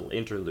those little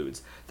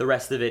interludes. The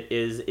rest of it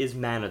is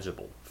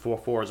manageable.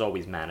 4/4 is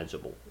always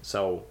manageable.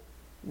 So,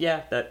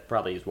 yeah, that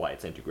probably is why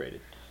it's integrated.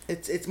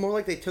 It's more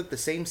like they took the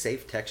same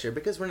safe texture,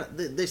 because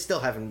they still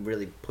haven't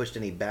really pushed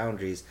any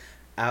boundaries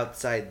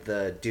outside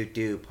the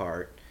do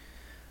part.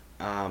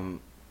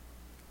 And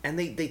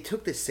they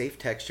took this safe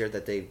texture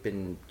that they've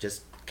been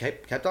just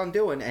kept on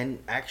doing and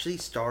actually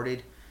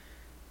started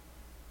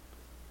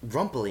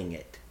rumpling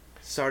it.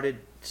 Started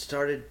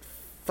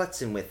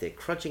futzing with it,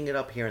 crunching it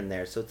up here and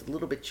there, so it's a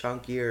little bit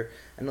chunkier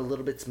and a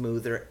little bit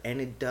smoother, and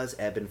it does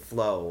ebb and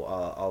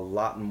flow a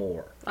lot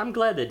more. I'm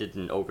glad they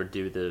didn't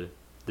overdo the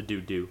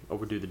do.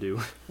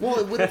 Well,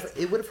 it would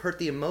have hurt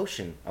the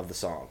emotion of the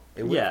song.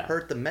 It would have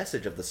hurt the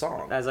message of the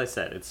song. As I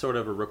said, it's sort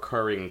of a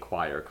recurring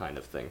choir kind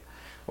of thing.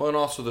 Well, and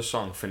also the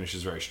song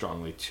finishes very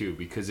strongly too,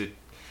 because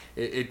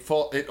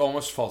it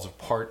almost falls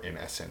apart in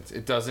essence.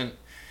 It doesn't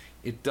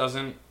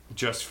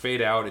just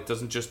fade out. It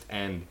doesn't just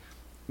end.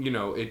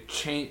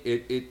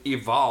 It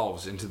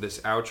evolves into this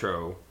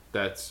outro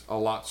that's a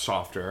lot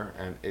softer,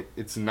 and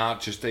it's not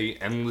just a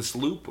endless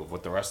loop of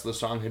what the rest of the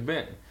song had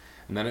been.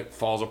 And then it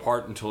falls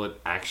apart until it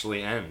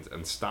actually ends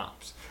and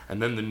stops.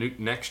 And then the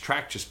next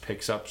track just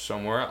picks up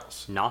somewhere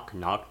else. Knock,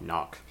 knock,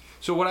 knock.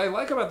 So what I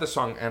like about this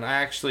song, and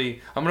I'm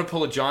going to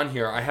pull a John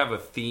here. I have a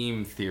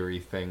theme theory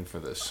thing for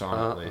this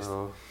song, at least.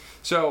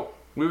 So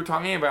we were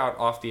talking about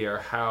off the air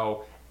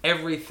how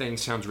everything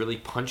sounds really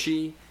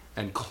punchy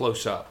and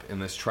close up in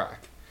this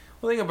track.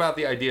 Well, think about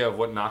the idea of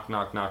what knock,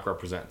 knock, knock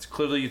represents.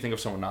 Clearly you think of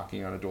someone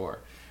knocking on a door.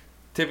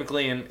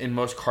 Typically in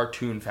most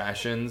cartoon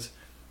fashions,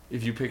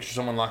 if you picture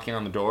someone knocking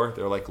on the door,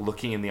 they're like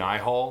looking in the eye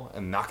hole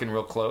and knocking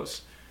real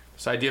close.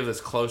 This idea of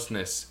this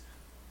closeness,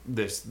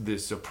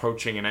 this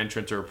approaching an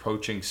entrance or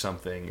approaching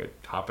something, a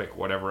topic,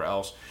 whatever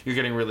else, you're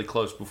getting really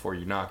close before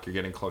you knock, you're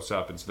getting close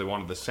up, and so they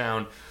wanted the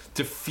sound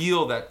to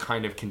feel that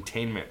kind of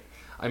containment.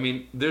 I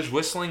mean, there's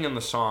whistling in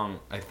the song.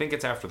 I think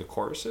it's after the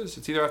choruses.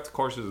 It's either after the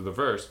choruses or the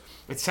verse.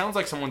 It sounds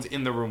like someone's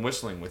in the room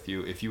whistling with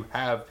you if you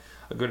have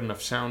a good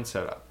enough sound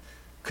setup.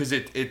 Because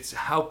it's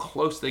how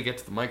close they get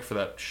to the mic for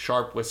that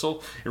sharp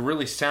whistle. It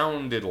really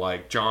sounded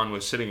like John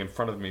was sitting in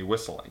front of me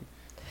whistling.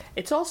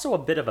 It's also a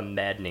bit of a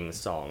maddening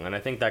song, and I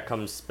think that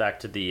comes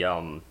back to the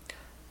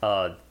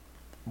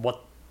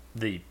what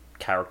the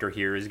character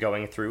here is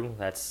going through.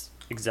 That's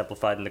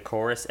exemplified in the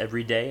chorus.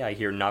 Every day I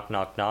hear knock,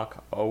 knock,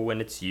 knock. Oh,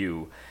 and it's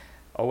you.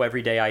 Oh,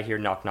 every day I hear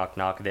knock, knock,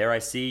 knock. There I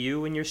see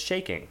you, and you're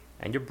shaking,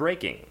 and you're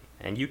breaking,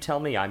 and you tell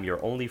me I'm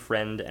your only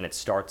friend, and it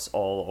starts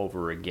all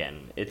over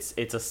again. It's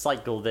a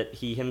cycle that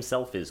he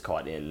himself is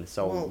caught in.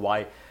 So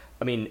why?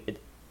 I mean,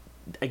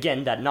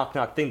 again, that knock,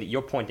 knock thing that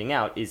you're pointing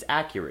out is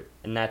accurate,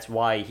 and that's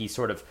why he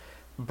sort of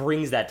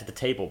brings that to the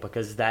table,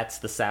 because that's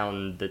the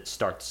sound that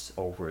starts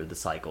over the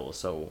cycle.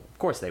 So of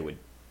course they would,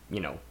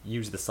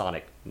 use the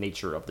sonic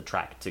nature of the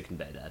track to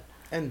convey that.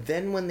 And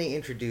then when they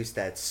introduce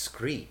that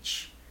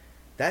screech,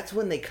 that's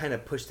when they kind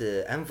of push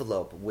the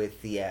envelope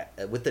with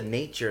the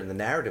nature and the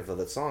narrative of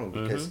the song,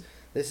 because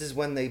this is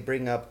when they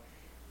bring up,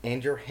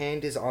 and your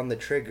hand is on the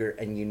trigger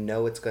and you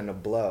know it's going to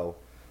blow,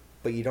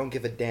 but you don't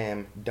give a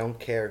damn, don't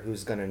care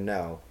who's going to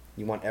know.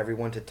 You want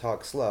everyone to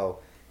talk slow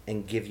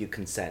and give you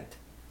consent.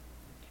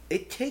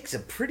 It takes a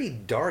pretty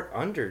dark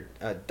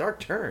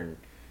turn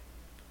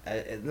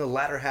in the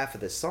latter half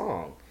of the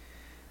song.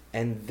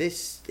 And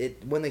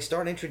when they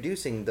start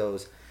introducing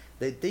those,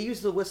 they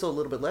use the whistle a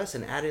little bit less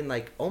and add in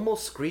like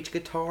almost screech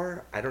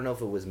guitar. I don't know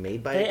if it was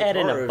made by they a guitar add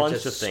in or a bunch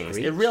just of things.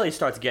 screech. It really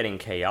starts getting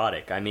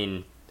chaotic. I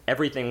mean,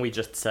 everything we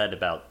just said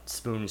about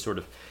Spoon sort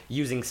of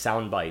using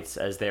sound bites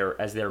as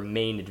their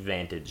main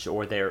advantage,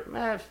 or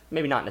their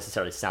maybe not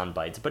necessarily sound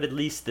bites, but at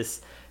least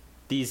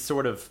these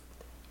sort of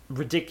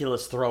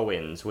ridiculous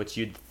throw-ins which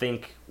you'd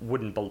think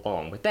wouldn't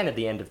belong. But then at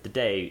the end of the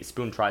day,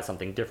 Spoon tries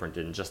something different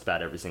in just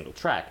about every single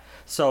track.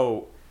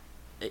 So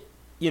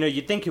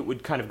you'd think it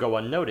would kind of go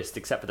unnoticed,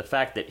 except for the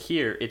fact that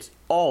here it's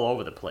all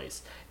over the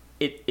place.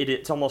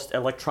 It's almost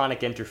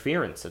electronic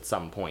interference at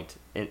some point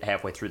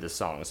halfway through the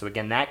song. So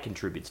again, that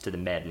contributes to the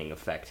maddening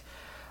effect.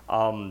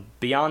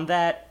 Beyond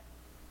that,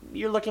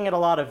 you're looking at a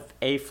lot of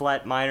A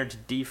flat minor to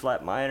D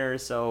flat minor.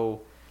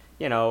 So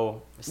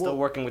still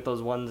working with those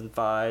 1s and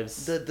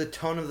 5s. The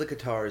tone of the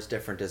guitar is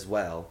different as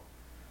well,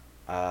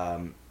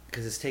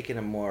 because it's taking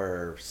a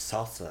more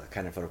salsa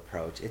kind of an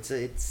approach.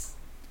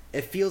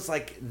 It feels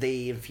like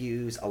they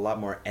infuse a lot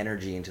more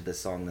energy into the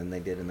song than they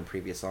did in the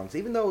previous songs,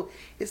 even though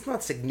it's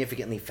not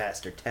significantly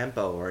faster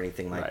tempo or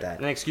anything like that.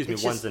 And excuse me,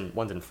 It's 1s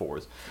and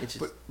 4s. It's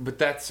just, But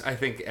that's, I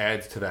think,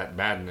 adds to that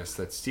madness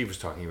that Steve was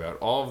talking about.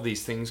 All of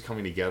these things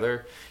coming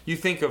together. You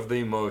think of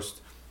the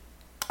most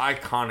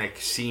iconic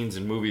scenes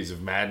in movies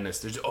of madness.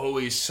 There's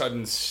always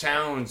sudden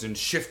sounds and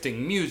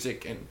shifting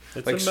music and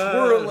It's like a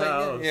swirling.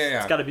 madhouse. Yeah.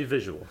 It's got to be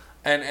visual.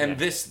 And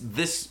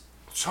this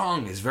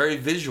song is very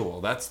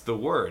visual. That's the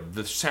word.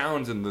 The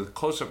sounds and the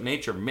close-up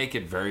nature make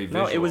it very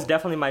visual. No, it was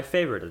definitely my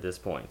favorite at this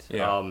point.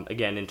 Yeah.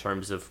 Again, in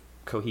terms of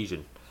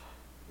cohesion.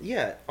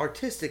 yeah,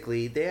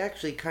 artistically, they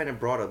actually kind of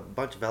brought a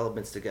bunch of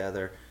elements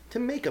together to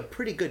make a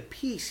pretty good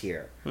piece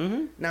here.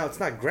 Mm-hmm. Now, it's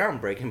not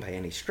groundbreaking by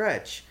any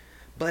stretch,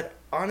 but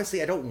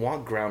honestly, I don't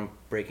want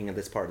groundbreaking in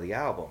this part of the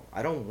album.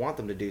 I don't want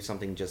them to do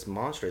something just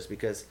monstrous,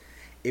 because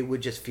it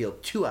would just feel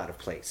too out of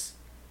place.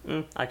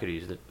 I could have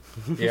used it.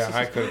 Yeah,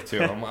 I could have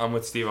too. I'm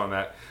with Steve on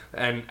that.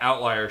 And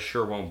Outliers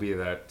sure won't be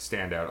that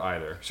standout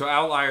either. So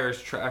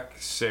Outliers, track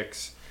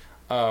 6.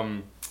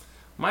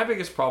 My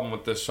biggest problem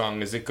with this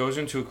song is it goes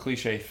into a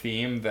cliche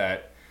theme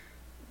that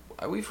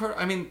we've heard.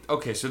 I mean,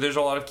 okay, so there's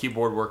a lot of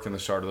keyboard work in the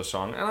start of the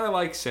song, and I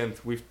like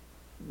synth.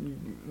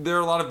 There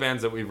are a lot of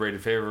bands that we've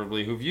rated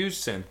favorably who've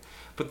used synth,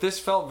 but this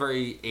felt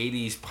very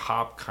 80s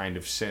pop kind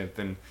of synth,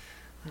 and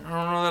I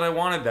don't know that I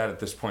wanted that at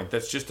this point.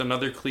 That's just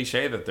another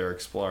cliche that they're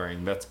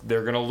exploring.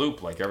 They're going to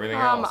loop like everything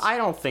else. I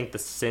don't think the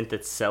synth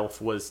itself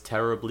was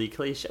terribly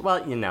cliche. Well,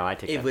 I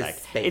take It that was back.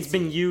 spacey. It's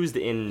been used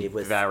in It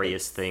was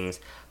various spacey. things.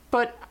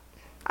 But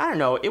I don't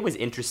know, it was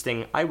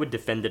interesting. I would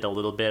defend it a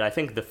little bit. I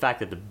think the fact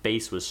that the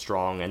bass was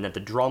strong and that the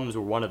drums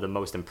were one of the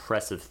most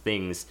impressive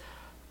things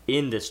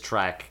in this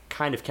track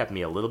kind of kept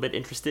me a little bit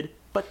interested.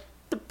 But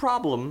the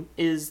problem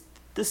is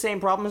the same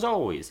problem as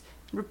always.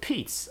 It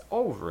repeats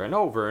over and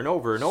over and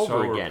over and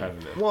over again.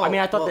 Repetitive. Well, I mean,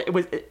 I thought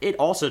that it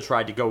also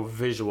tried to go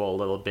visual a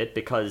little bit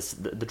because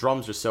the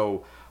drums are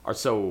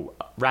so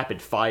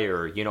rapid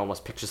fire. You know,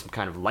 almost picture some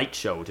kind of light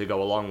show to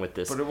go along with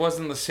this. But it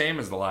wasn't the same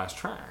as the last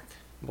track.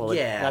 Well,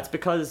 Yeah. that's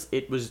because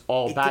it was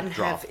all It didn't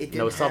backdrop, have- it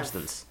no didn't have-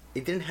 substance.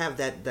 It didn't have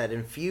that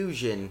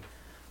infusion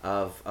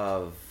of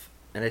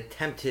an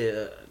attempt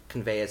to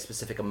convey a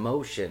specific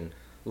emotion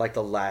like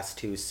the last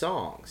two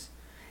songs.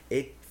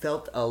 It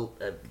felt a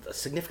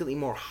significantly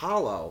more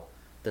hollow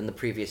than the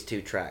previous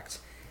two tracks.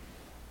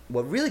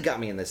 What really got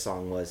me in this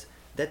song was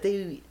that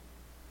the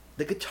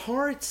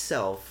guitar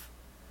itself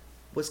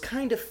was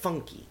kind of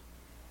funky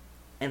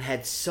and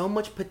had so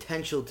much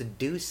potential to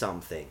do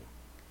something.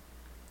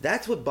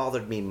 That's what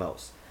bothered me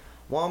most.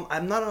 While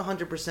I'm not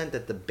 100%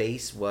 that the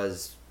bass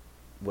was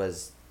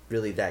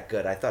really that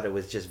good, I thought it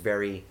was just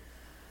very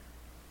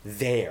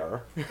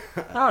there.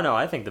 Oh no,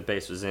 I think the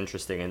bass was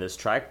interesting in this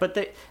track, but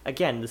I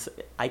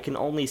can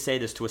only say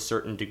this to a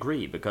certain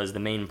degree because the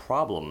main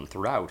problem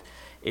throughout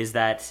is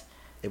that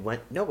It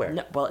went nowhere.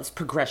 no, well, it's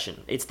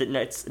progression. It's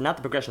not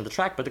the progression of the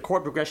track, but the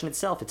chord progression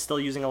itself. It's still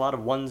using a lot of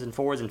 1s and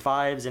 4s and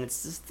 5s, and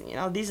it's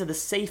just, these are the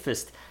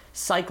safest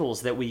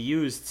cycles that we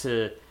use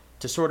to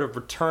sort of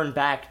return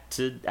back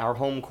to our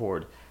home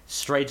chord,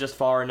 stray just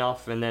far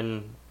enough, and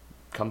then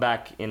come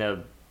back in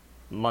a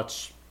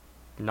much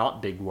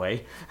not big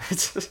way.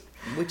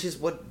 Which is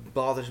what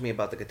bothers me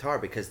about the guitar,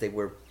 because they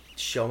were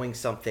showing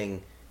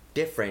something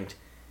different,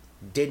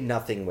 did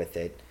nothing with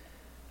it.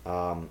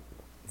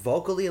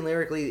 Vocally and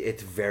lyrically,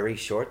 it's very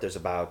short. There's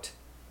about,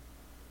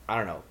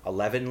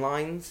 11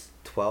 lines,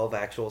 12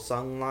 actual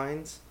sung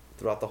lines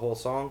throughout the whole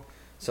song.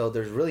 So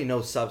there's really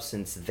no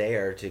substance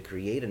there to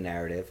create a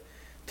narrative,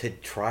 to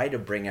try to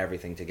bring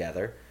everything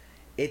together.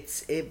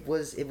 It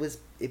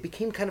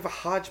became kind of a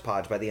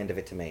hodgepodge by the end of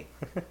it to me.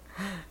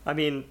 I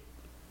mean,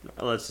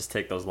 let's just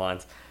take those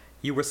lines.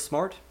 You were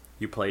smart,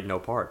 you played no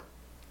part.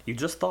 You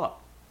just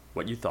thought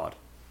what you thought.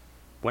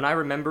 When I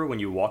remember when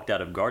you walked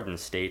out of Garden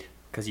State,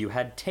 'cause you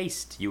had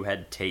taste. You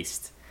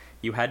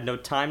had no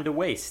time to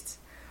waste.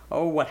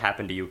 Oh, what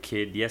happened to you,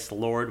 kid? Yes,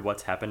 Lord,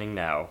 what's happening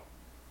now?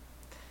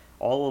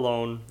 All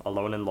alone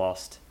and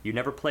lost. You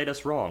never played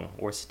us wrong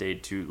or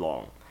stayed too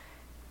long.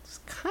 It's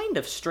kind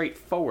of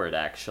straightforward,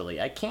 actually.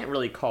 I can't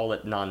really call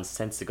it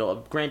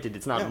nonsensical. Granted,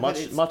 it's not Yeah,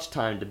 but much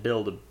time to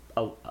build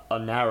a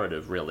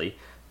narrative, really,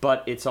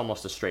 but it's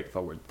almost a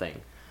straightforward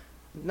thing.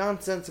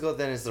 Nonsensical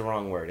then is the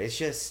wrong word. It's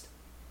just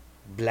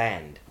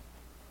bland.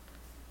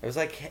 It was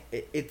like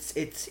it's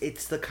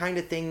the kind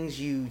of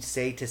things you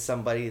say to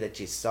somebody that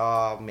you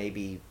saw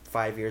maybe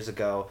 5 years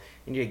ago,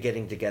 and you're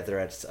getting together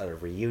at a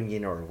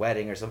reunion or a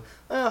wedding or something.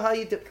 Oh, how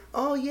you do?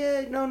 Oh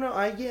yeah,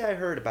 I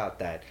heard about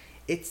that.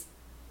 It's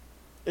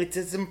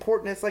as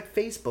important as like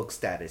Facebook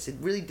status. It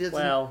really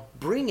doesn't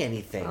bring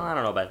anything. Well, I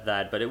don't know about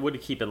that, but it would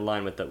keep in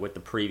line with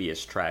the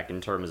previous track in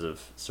terms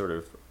of sort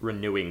of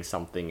renewing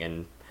something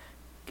and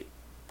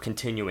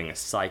continuing a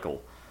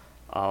cycle.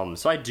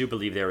 So I do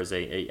believe there is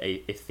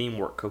a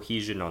theme-work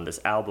cohesion on this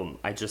album.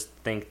 I just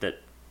think that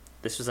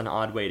this was an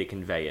odd way to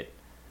convey it.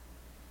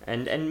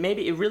 And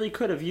maybe it really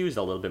could have used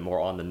a little bit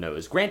more on the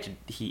nose. Granted,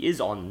 he is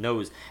on the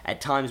nose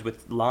at times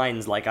with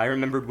lines like, I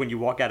remembered when you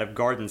walk out of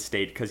Garden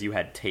State because you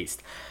had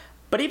taste.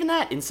 But even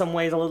that, in some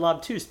ways, a little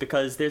obtuse,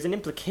 because there's an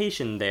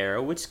implication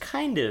there which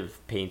kind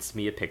of paints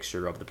me a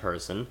picture of the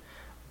person,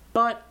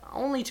 but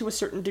only to a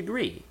certain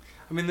degree.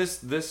 I mean,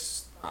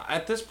 this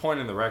at this point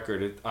in the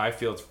record, I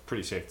feel it's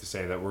pretty safe to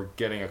say that we're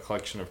getting a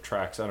collection of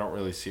tracks. I don't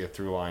really see a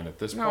through line at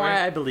this No, point.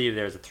 I believe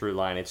there's a through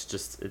line. It's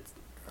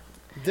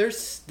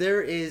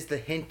There is the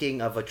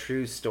hinting of a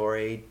true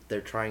story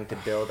they're trying to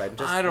build.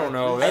 I don't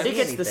know. I think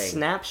it's the anything.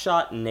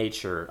 snapshot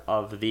nature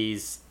of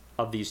these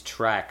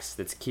tracks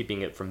that's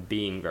keeping it from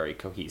being very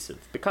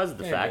cohesive, because of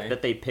the fact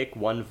that they pick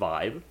one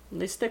vibe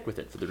and they stick with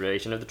it for the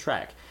duration of the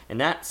track. In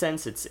that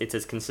sense, it's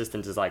as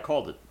consistent as I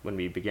called it when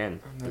we began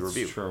the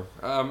review. That's true.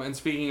 And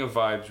speaking of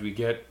vibes, we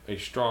get a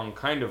strong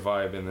kind of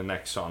vibe in the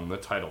next song, the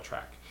title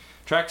track.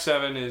 Track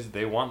 7 is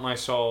They Want My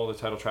Soul, the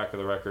title track of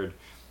the record.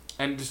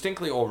 And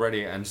distinctly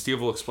already, and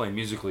Steve will explain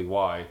musically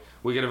why,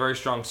 we get a very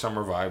strong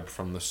summer vibe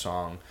from the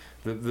song.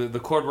 The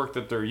chord work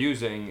that they're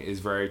using is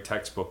very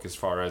textbook as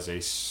far as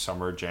a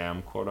summer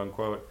jam, quote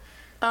unquote.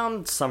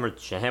 Summer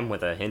jam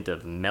with a hint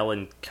of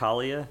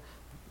melancholia.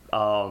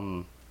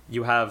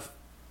 You have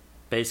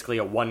basically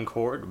a 1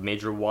 chord,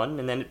 major 1,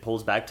 and then it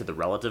pulls back to the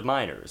relative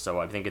minor.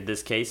 So I think in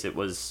this case it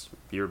was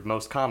your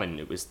most common.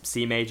 It was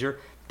C major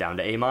down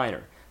to A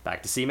minor,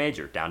 back to C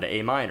major, down to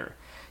A minor.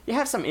 You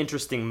have some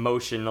interesting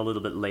motion a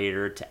little bit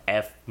later to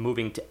F,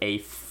 moving to A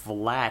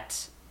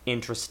flat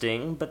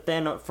interesting, but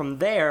then from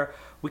there,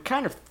 we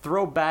kind of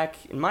throw back,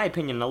 in my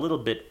opinion, a little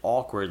bit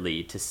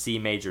awkwardly to C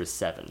major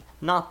 7.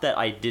 Not that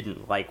I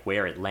didn't like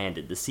where it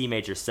landed. The C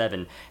major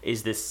 7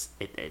 is this,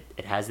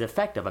 it has the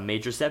effect of a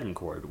major 7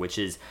 chord, which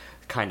is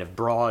kind of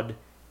broad,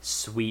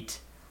 sweet,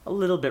 a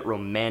little bit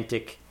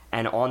romantic,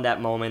 and on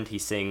that moment he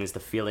sings, the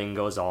feeling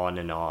goes on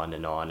and on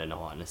and on and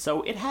on.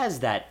 So it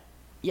has that,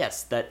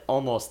 yes, that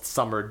almost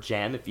summer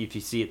jam, if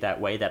you see it that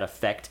way, that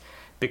effect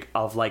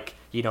of, like,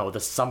 you know, the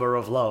summer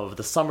of love,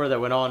 the summer that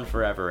went on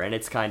forever, and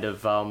it's kind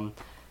of,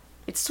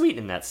 it's sweet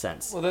in that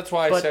sense. Well, that's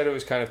why I said it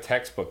was kind of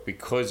textbook,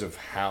 because of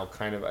how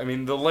kind of, I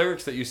mean, the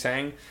lyrics that you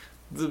sang,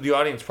 the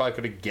audience probably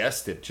could have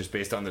guessed it just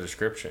based on the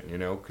description, you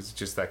know, because it's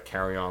just that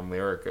carry-on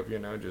lyric of, you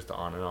know, just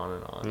on and on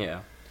and on.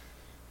 Yeah.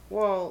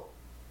 Well,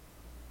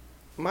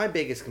 my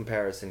biggest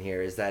comparison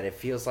here is that it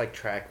feels like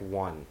track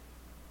 1,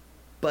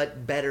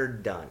 but better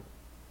done.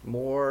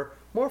 More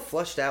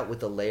flushed out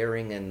with the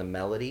layering and the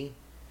melody.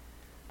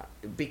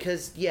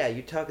 Because, yeah,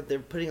 they're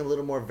putting a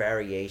little more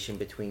variation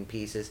between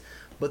pieces,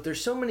 but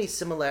there's so many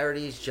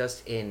similarities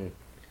just in,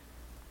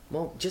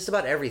 well, just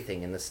about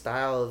everything, in the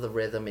style of the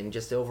rhythm and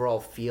just the overall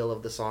feel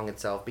of the song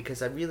itself,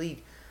 because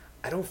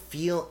I don't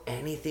feel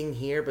anything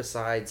here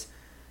besides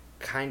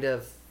kind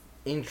of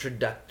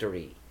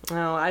introductory.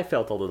 Well, I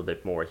felt a little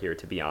bit more here,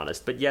 to be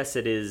honest, but yes,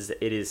 it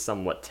is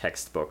somewhat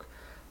textbook.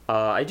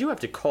 I do have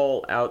to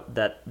call out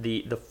that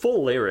the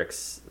full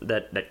lyrics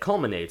that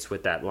culminates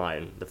with that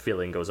line, the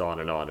feeling goes on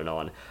and on and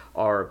on,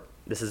 are,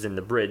 this is in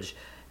the bridge,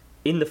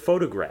 in the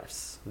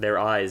photographs, their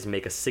eyes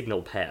make a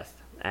signal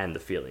path, and the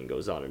feeling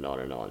goes on and on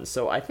and on.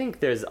 So I think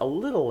there's a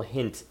little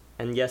hint,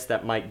 and yes,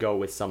 that might go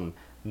with some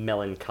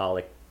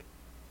melancholic,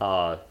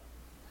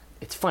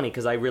 it's funny,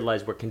 because I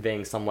realize we're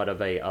conveying somewhat of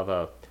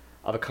a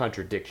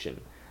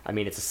contradiction. I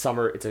mean, it's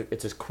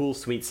a cool,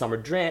 sweet summer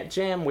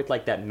jam with,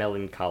 like, that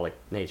melancholic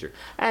nature.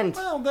 And,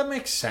 well, that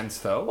makes sense,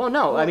 though. Well,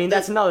 no, I mean,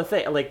 that's another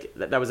thing. Like,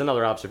 that was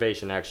another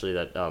observation, actually,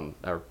 that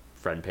our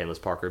friend Painless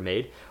Parker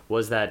made,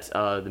 was that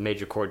the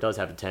major chord does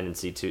have a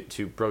tendency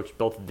to broach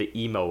both the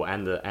emo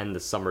and the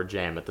summer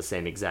jam at the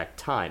same exact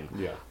time.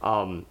 Yeah.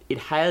 It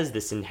has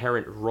this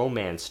inherent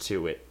romance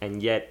to it,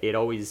 and yet it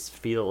always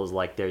feels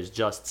like there's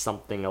just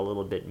something a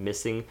little bit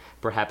missing,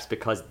 perhaps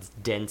because it's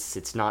dense,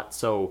 it's not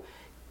so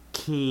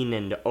keen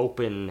and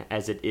open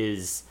as it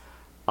is.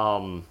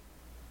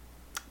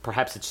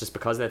 Perhaps it's just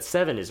because that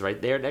 7 is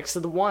right there next to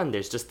the 1.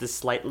 There's just this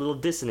slight little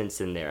dissonance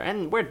in there,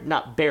 and we're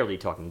not barely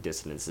talking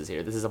dissonances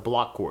here. This is a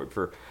block chord,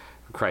 for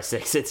Christ's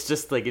sakes. It's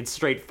just like, it's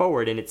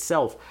straightforward in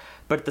itself,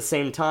 but at the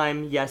same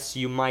time, yes,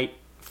 you might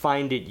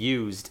find it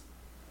used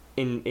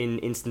in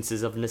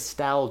instances of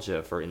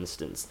nostalgia, for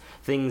instance,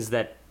 things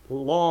that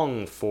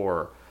long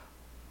for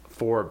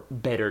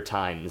better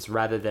times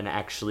rather than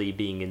actually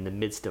being in the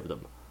midst of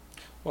them.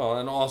 Well,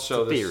 and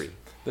also theory.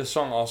 This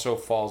song also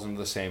falls into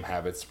the same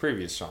habits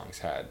previous songs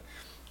had.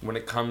 When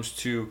it comes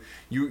to,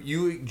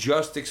 you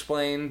just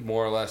explained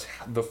more or less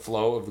the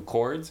flow of the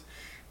chords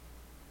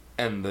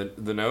and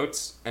the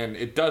notes, and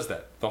it does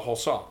that the whole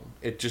song.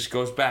 It just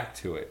goes back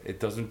to it. It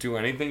doesn't do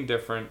anything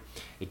different.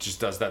 It just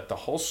does that the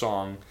whole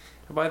song.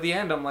 And by the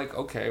end, I'm like,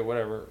 okay,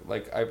 whatever.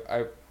 Like,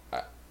 I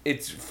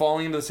it's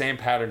falling into the same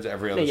patterns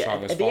every other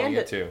song is falling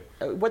into.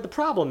 What the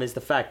problem is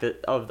the fact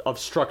that of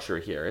structure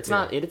here. It's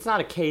not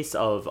a case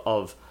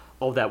of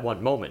that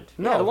one moment.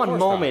 No, the of one course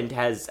moment not.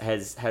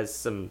 has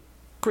some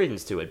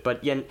credence to it,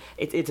 but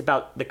it's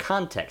about the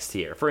context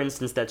here. For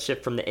instance, that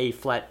shift from the A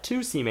flat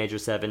to C major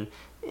 7,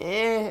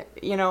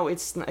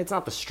 it's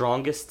not the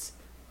strongest.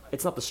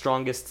 It's not the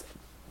strongest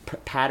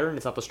pattern.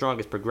 It's not the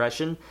strongest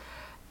progression.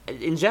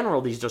 In general,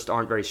 these just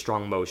aren't very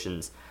strong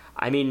motions.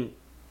 I mean,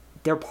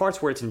 there are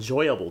parts where it's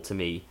enjoyable to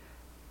me,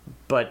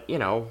 but,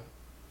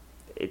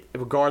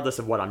 regardless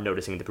of what I'm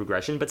noticing in the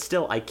progression, but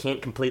still, I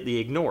can't completely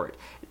ignore it,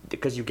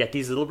 because you get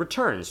these little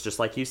returns, just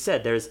like you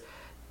said.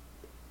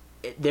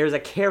 There's a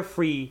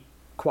carefree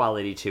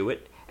quality to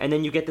it, and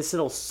then you get this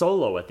little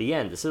solo at the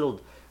end, this little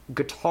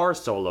guitar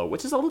solo,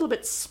 which is a little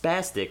bit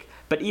spastic,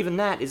 but even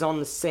that is on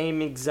the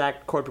same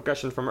exact chord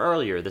progression from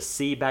earlier, the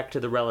C back to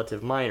the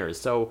relative minors,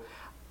 so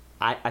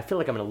I feel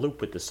like I'm in a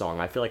loop with the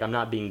song. I feel like I'm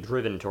not being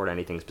driven toward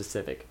anything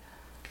specific.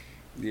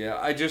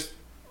 Yeah, it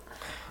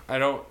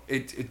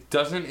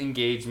doesn't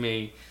engage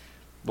me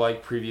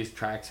like previous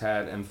tracks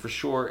had, and for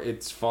sure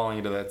it's falling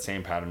into that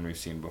same pattern we've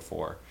seen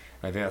before.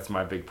 And I think that's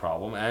my big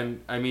problem.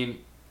 And I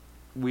mean,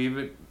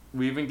 we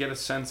even get a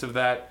sense of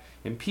that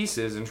in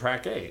Pieces in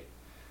track 8.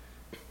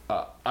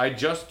 I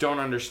just don't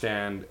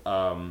understand.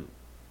 The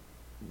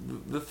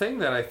thing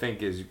that I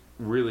think is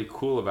really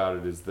cool about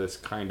it is this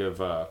kind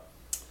of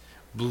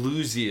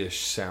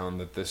bluesy-ish sound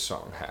that this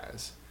song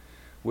has,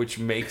 which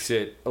makes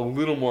it a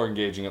little more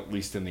engaging, at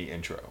least in the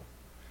intro.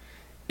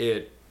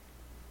 I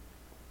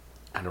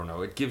don't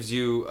know, it gives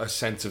you a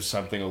sense of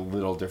something a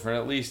little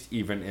different, at least,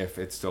 even if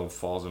it still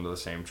falls into the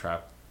same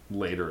trap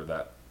later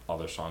that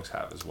other songs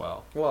have as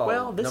well.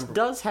 Well, this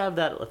does have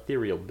that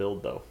ethereal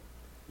build, though.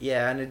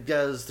 Yeah, and it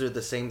goes through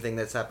the same thing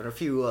that's happened a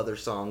few other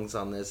songs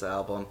on this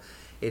album.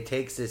 It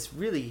takes this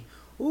really,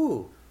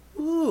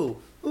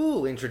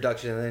 ooh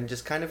introduction and then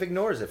just kind of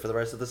ignores it for the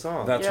rest of the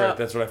song. That's Yeah. right.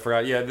 That's what I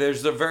forgot. Yeah,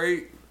 there's a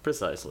very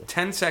Precisely.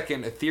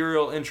 10-second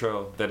ethereal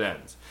intro that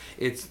ends.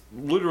 It's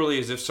literally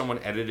as if someone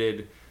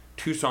edited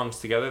 2 songs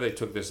together. They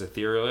took this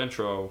ethereal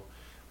intro,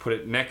 put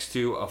it next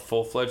to a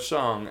full-fledged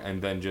song,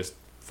 and then just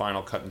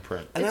final cut and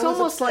print. And It's I was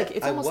almost upset. like-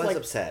 it's I almost was like-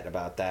 upset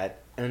about that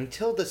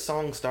until the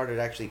song started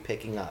actually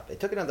picking up. It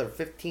took another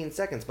 15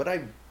 seconds, but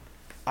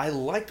I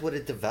liked what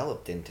it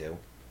developed into.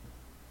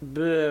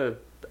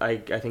 I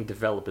think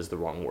develop is the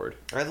wrong word.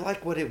 I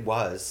like what it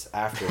was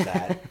after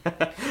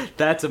that.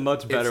 That's a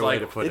much better It's way like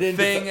to put it it. didn't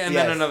thing deve- and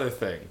yes. then another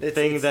thing.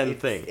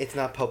 Thing. It's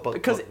not pop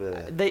Because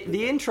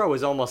the intro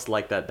is almost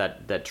like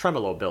that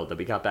tremolo build that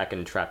we got back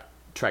in track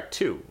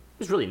 2. It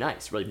was really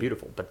nice, really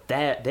beautiful. But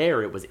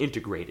there it was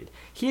integrated.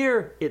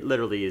 Here it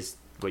literally is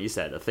what you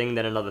said, a thing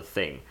then another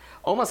thing.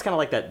 Almost kind of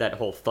like that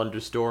whole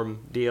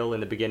thunderstorm deal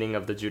in the beginning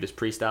of the Judas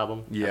Priest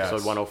album, Yes.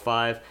 episode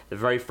 105. The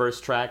very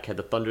first track had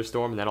the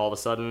thunderstorm, and then all of a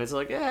sudden it's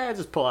like,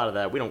 just pull out of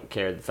that. We don't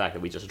care the fact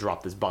that we just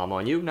dropped this bomb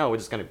on you. No, we're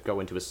just going to go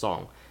into a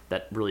song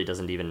that really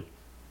doesn't even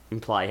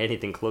imply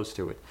anything close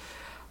to it.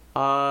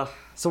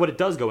 So what it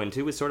does go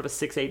into is sort of a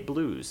 6/8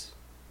 blues,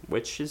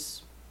 which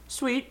is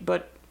sweet,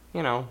 but,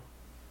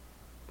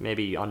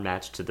 maybe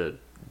unmatched to the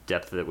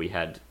depth that we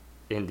had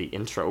in the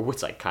intro,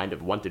 which I kind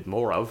of wanted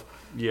more of.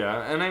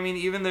 Yeah, and I mean,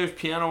 even there's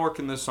piano work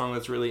in this song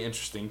that's really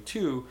interesting,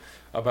 too,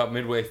 about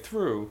midway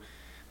through.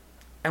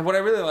 And what I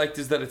really liked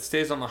is that it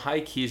stays on the high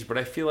keys, but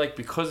I feel like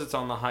because it's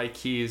on the high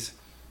keys,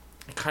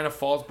 it kind of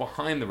falls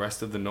behind the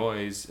rest of the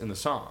noise in the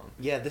song.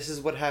 Yeah, this is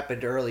what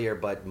happened earlier,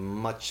 but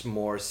much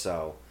more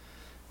so.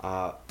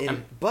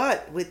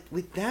 But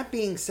with that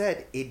being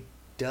said, it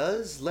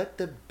does let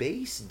the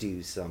bass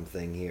do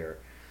something here.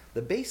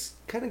 The bass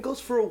kind of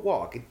goes for a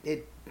walk.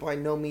 It by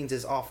no means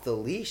is off the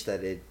leash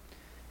that it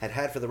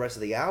had for the rest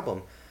of the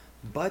album,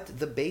 but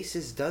the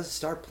bass does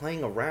start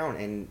playing around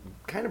and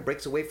kind of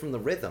breaks away from the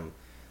rhythm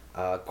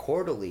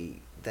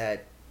chordally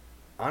that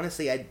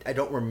honestly I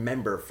don't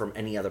remember from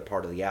any other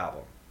part of the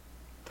album.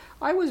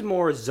 I was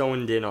more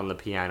zoned in on the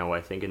piano,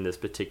 I think, in this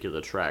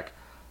particular track.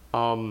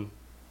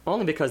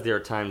 Only because there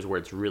are times where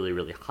it's really,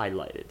 really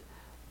highlighted.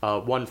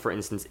 One, for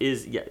instance,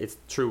 is, it's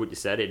true what you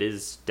said, it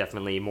is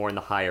definitely more in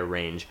the higher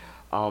range.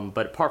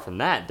 But apart from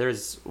that,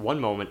 there's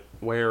one moment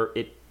where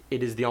it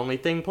is the only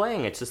thing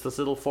playing. It's just this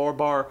little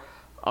 4-bar,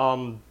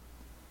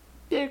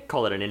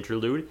 call it an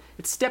interlude.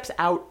 It steps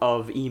out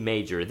of E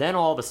major. Then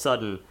all of a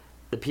sudden,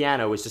 the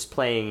piano is just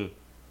playing,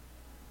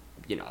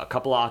 a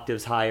couple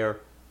octaves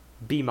higher,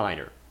 B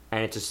minor.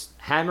 And it just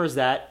hammers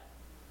that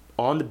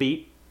on the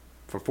beat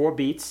for 4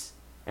 beats.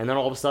 And then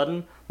all of a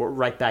sudden, we're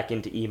right back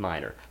into E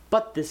minor.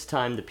 But this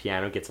time, the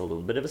piano gets a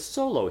little bit of a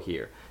solo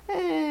here.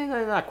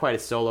 Not quite a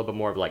solo, but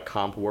more of like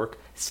comp work.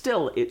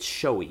 Still, it's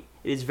showy.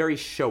 It is very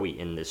showy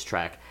in this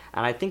track.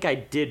 And I think I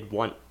did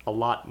want a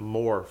lot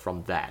more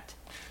from that.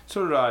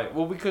 So did I.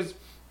 Well, because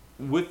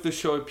with the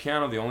showy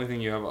piano, the only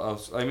thing you have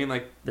else, I mean,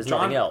 like, There's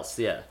nothing else,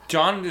 yeah.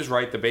 John is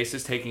right. The bass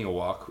is taking a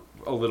walk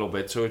a little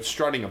bit, so it's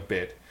strutting a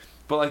bit.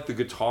 But, like, the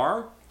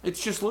guitar,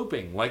 it's just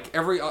looping. Like,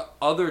 every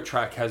other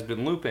track has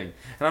been looping.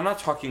 And I'm not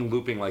talking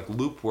looping like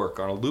loop work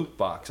on a loop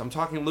box. I'm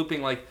talking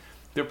looping like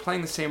they're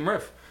playing the same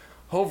riff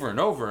over and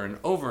over and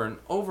over and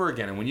over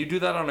again. And when you do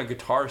that on a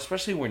guitar,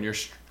 especially when you're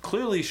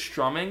clearly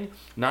strumming,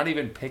 not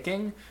even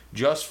picking,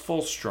 just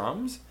full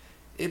strums,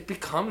 it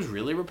becomes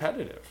really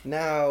repetitive.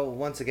 Now,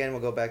 once again,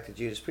 we'll go back to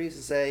Judas Priest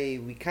and say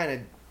we kind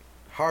of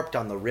harped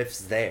on the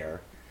riffs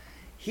there.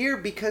 Here,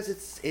 because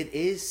it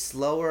is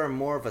slower and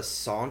more of a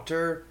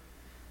saunter,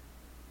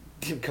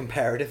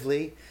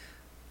 comparatively,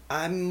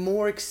 I'm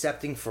more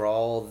accepting for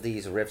all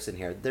these riffs in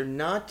here. They're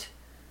not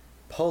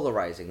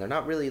polarizing. They're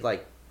not really,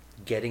 like,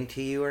 getting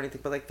to you or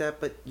anything like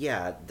that. But,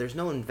 yeah, there's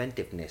no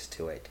inventiveness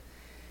to it.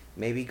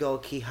 Maybe go a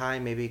key high,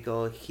 maybe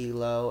go a key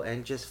low,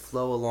 and just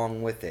flow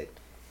along with it.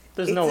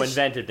 There's It's no a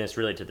inventiveness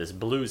really to this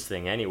blues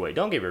thing anyway.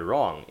 Don't get me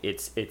wrong.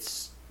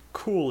 It's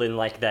cool in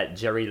like that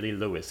Jerry Lee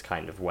Lewis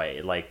kind of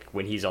way. Like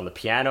when he's on the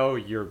piano,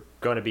 you're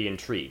going to be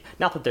intrigued.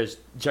 Not that there's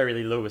Jerry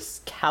Lee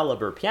Lewis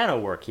caliber piano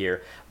work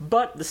here,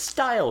 but the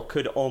style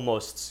could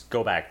almost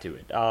go back to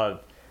it.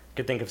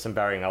 Could think of some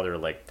varying other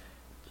like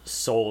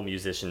soul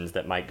musicians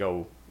that might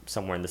go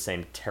somewhere in the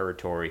same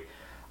territory.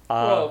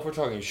 Well, if we're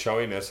talking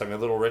showiness, I mean,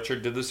 Little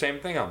Richard did the same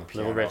thing on the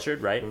piano. Little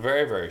Richard, right?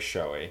 Very, very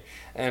showy.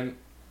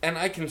 And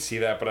I can see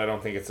that, but I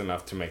don't think it's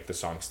enough to make the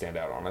song stand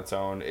out on its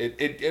own.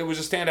 It was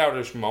a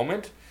standoutish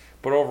moment,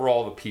 but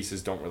overall the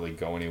pieces don't really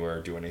go anywhere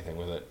or do anything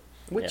with it.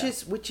 Which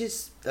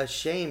is a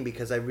shame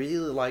because I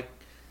really like.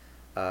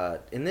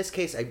 In this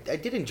case, I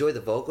did enjoy the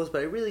vocals,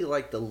 but I really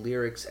liked the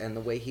lyrics and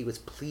the way he was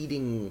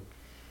pleading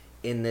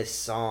in this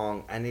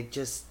song, and it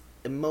just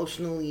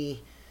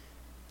emotionally,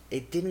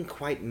 it didn't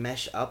quite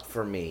mesh up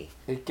for me.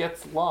 It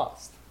gets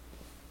lost.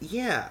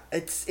 Yeah,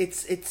 it's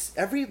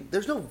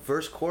there's no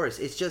verse chorus.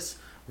 It's just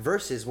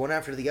verses one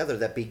after the other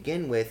that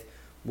begin with,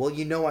 well,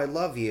 you know I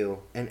love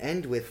you, and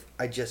end with,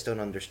 I just don't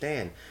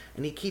understand.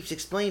 And he keeps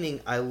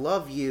explaining, I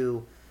love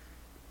you,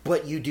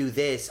 but you do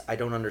this, I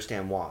don't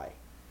understand why.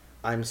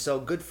 I'm so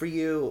good for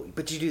you,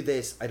 but you do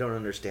this, I don't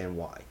understand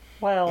why.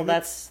 Well, And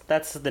that's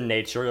the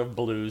nature of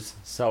blues,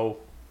 so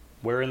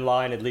we're in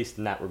line, at least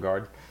in that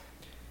regard.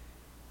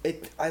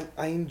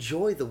 I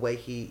enjoy the way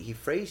he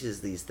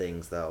phrases these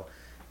things, though.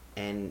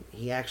 And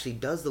he actually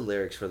does the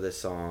lyrics for this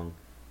song.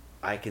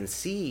 I can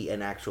see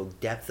an actual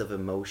depth of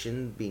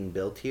emotion being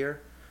built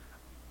here.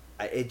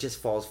 It just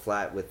falls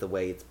flat with the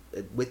way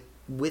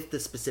with the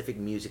specific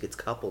music it's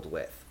coupled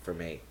with, for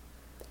me.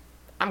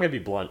 I'm gonna be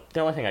blunt. The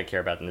only thing I care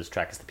about in this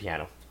track is the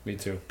piano. Me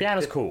too.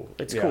 Piano's cool.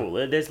 It's Yeah. cool.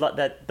 There's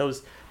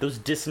those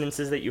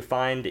dissonances that you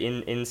find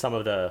in some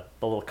of the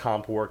little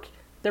comp work.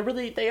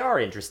 They are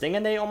interesting,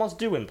 and they almost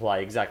do imply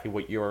exactly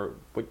what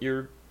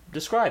you're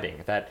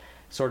describing. That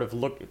sort of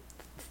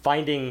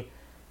finding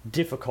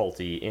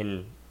difficulty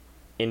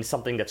in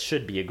something that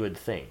should be a good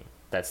thing.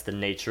 That's the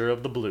nature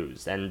of the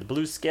blues, and the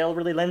blues scale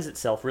really lends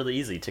itself really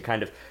easily to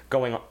kind of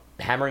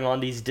hammering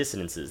on these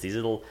dissonances, these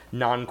little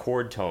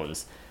non-chord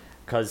tones,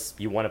 because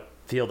you want to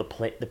feel the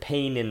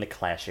pain in the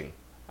clashing,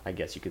 I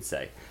guess you could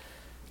say.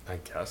 I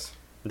guess.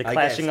 The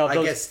clashing I of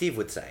those. guess Steve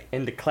would say.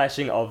 In the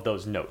clashing of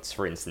those notes,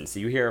 for instance,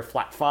 you hear a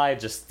flat 5,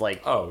 just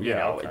like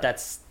okay.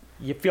 that's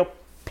you feel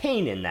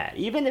pain in that,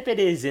 even if it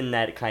is in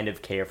that kind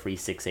of carefree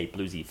 6/8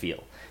 bluesy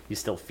feel. You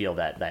still feel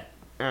that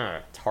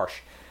it's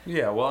harsh.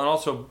 Yeah, well, and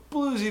also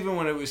blues, even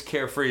when it was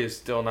carefree, is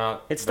still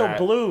not. It's still that.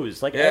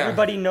 blues. Like Yeah.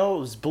 everybody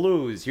knows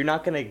blues. You're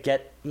not gonna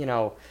get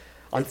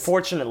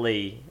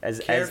unfortunately as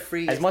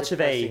Carefree as is much of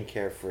depressing a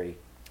carefree.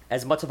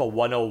 as much of a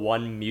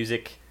 101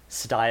 music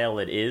style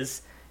it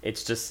is.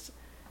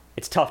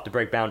 It's tough to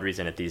break boundaries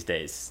in it these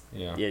days.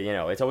 Yeah.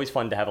 It's always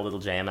fun to have a little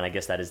jam, and I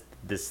guess that is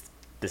this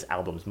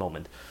album's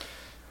moment.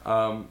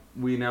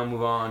 We now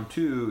move on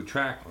to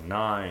track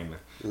 9.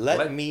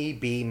 Let Me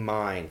Be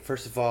Mine.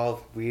 First of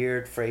all,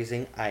 weird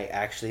phrasing. I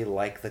actually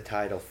like the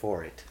title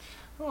for it.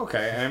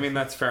 Okay, I mean,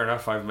 that's fair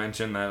enough. I've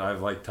mentioned that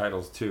I've liked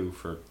titles too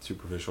for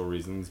superficial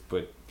reasons,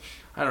 but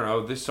I don't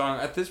know. This song,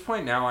 at this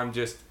point now,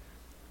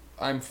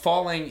 I'm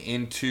falling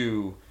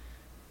into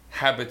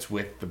habits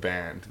with the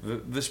band.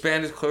 This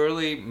band is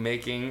clearly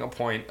making a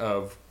point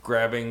of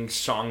grabbing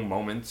song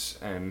moments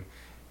and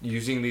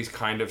using these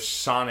kind of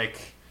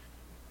sonic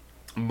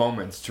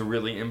moments to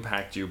really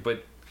impact you,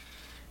 but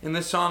in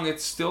this song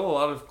it's still a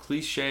lot of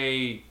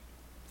cliche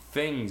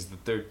things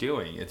that they're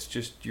doing. It's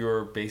just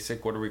your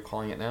basic, what are we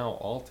calling it now,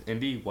 alt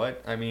indie,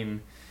 what, I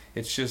mean,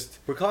 it's just,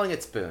 We're calling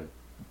it Spoon.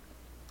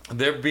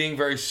 they're being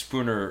very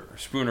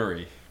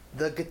spoonery.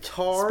 The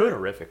guitar...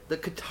 Spoonerific. The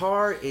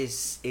guitar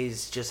is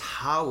just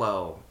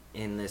hollow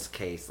in this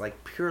case.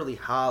 Like, purely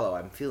hollow.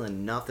 I'm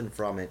feeling nothing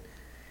from it.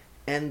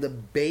 And the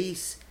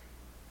bass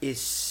is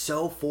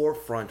so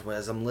forefront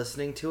as I'm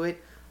listening to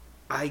it.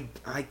 I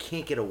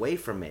can't get away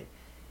from it.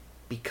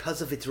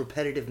 Because of its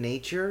repetitive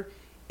nature,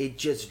 it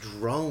just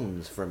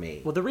drones for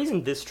me. Well, the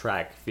reason this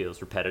track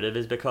feels repetitive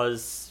is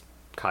because,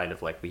 kind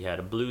of like we had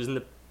a blues in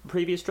the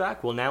previous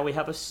track, well, now we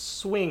have a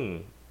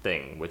swing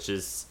thing, which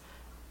is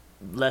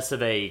less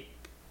of a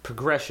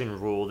progression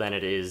rule than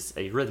it is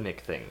a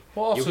rhythmic thing.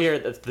 Well, also, you hear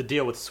that the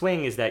deal with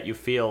swing is that you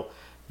feel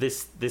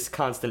this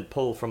constant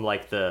pull from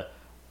like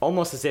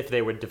almost as if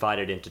they were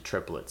divided into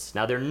triplets.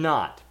 Now they're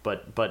not,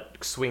 but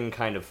swing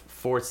kind of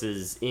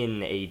forces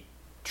in a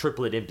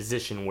triplet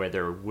imposition where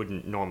there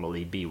wouldn't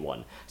normally be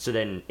one. So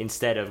then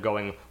instead of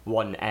going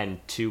 1 and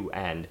 2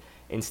 and,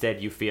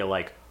 instead you feel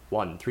like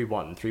 1 3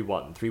 1 3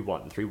 1 3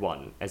 1 3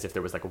 1, as if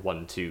there was like a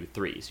 1 2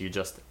 3. So you're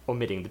just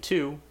omitting the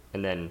 2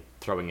 and then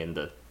throwing in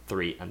the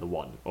 3 and the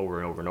 1 over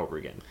and over and over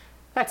again.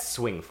 That's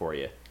swing for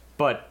you.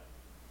 But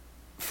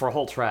for a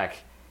whole track,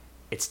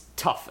 it's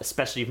tough,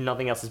 especially if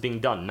nothing else is being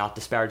done, not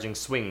disparaging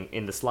swing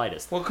in the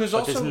slightest. Well, 'cause but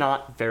also- there's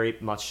not very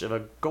much of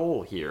a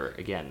goal here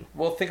again.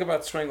 Well, think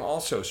about swing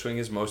also. Swing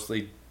is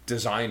mostly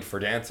designed for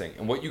dancing,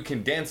 and what you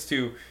can dance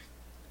to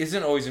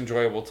isn't always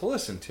enjoyable to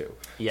listen to.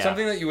 Yeah.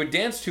 Something that you would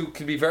dance to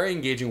can be very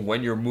engaging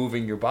when you're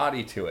moving your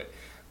body to it.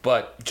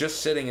 But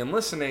just sitting and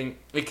listening,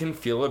 it can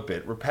feel a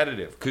bit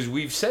repetitive. Because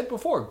we've said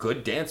before,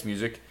 good dance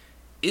music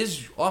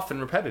is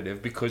often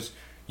repetitive because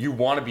you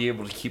want to be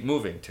able to keep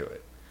moving to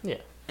it. Yeah.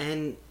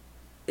 And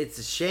it's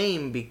a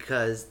shame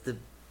because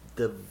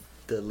the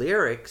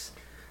lyrics,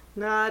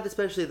 not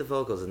especially the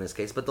vocals in this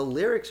case, but the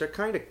lyrics are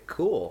kind of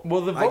cool.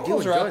 Well, the I do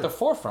vocals are enjoy at the them.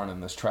 forefront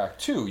in this track,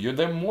 too.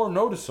 They're more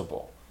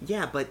noticeable.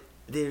 Yeah, but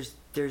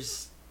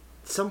there's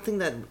something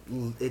that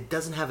it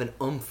doesn't have an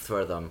oomph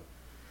for them.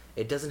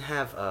 It doesn't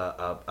have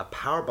a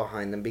power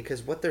behind them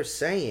because what they're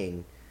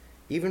saying,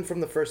 even from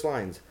the first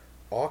lines,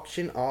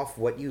 auction off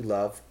what you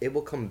love, it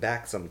will come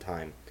back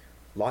sometime.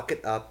 Lock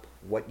it up,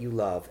 what you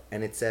love,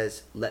 and it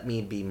says, let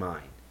me be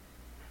mine.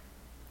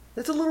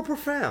 That's a little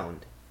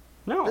profound.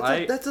 No,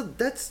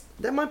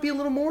 That might be a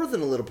little more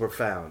than a little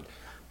profound.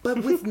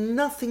 But with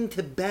nothing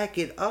to back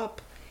it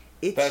up,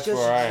 it's That's just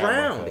where I am with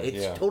drowned. it,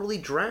 It's yeah. totally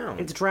drowned.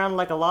 It's drowned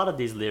like a lot of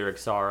these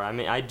lyrics are. I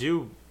mean, I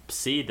do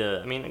see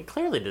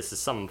clearly this is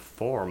some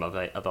form of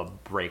a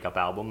breakup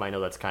album. I know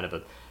that's kind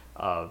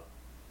of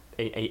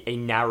a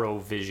narrow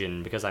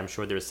vision because I'm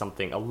sure there's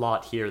a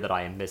lot here that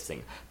I am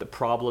missing. The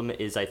problem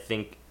is I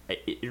think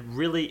it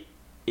really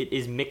it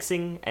is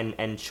mixing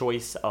and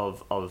choice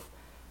of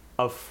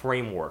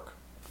framework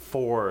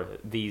for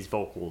these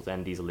vocals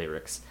and these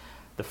lyrics.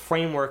 The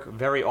framework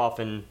very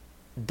often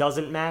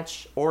doesn't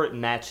match, or it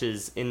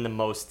matches in the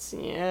most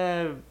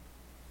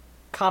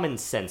common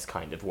sense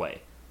kind of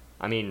way.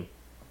 I mean,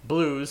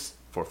 blues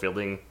for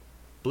feeling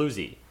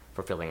bluesy,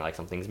 for feeling like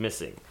something's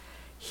missing.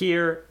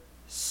 Here,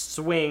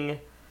 swing.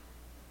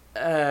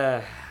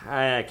 I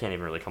can't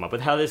even really come up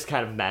with how this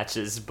kind of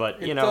matches,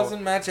 but It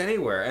doesn't match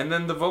anywhere. And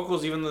then the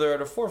vocals, even though they're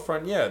at a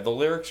forefront, the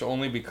lyrics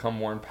only become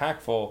more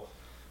impactful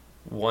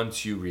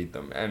once you read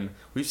them. And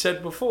we've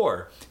said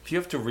before, if you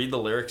have to read the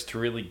lyrics to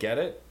really get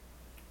it,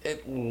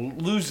 it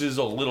loses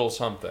a little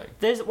something.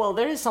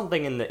 There is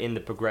something in the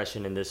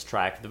progression in this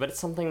track, but it's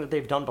something that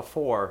they've done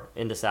before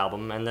in this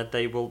album, and that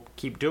they will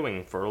keep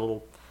doing for a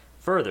little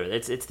further.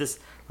 It's this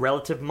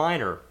relative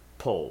minor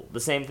pull. The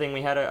same thing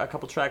we had a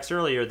couple tracks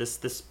earlier.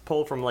 This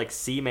pull from like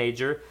C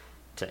major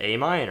to A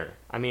minor.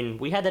 I mean,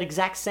 we had that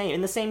exact same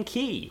in the same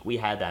key. We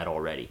had that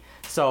already.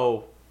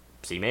 So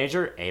C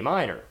major, A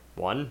minor,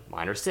 1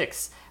 minor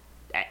 6.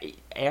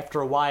 After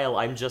a while,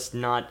 I'm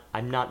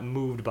not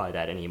moved by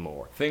that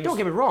anymore. Don't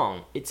get me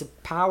wrong, it's a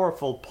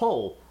powerful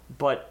pull,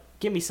 but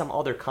give me some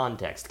other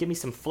context. Give me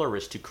some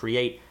flourish to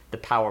create the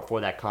power for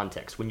that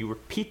context. When you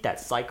repeat that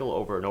cycle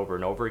over and over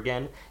and over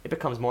again, it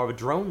becomes more of a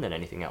drone than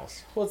anything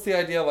else. Well, it's the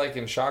idea like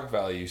in shock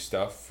value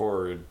stuff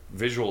for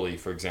visually,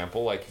 for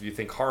example, like if you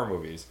think horror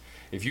movies,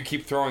 if you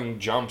keep throwing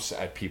jumps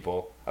at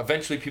people,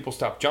 eventually people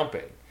stop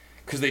jumping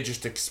because they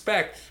just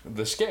expect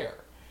the scare.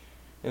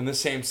 In the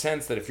same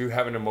sense that if you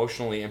have an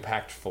emotionally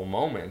impactful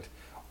moment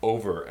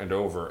over and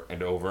over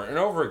and over and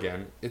over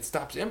again, it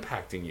stops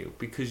impacting you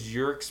because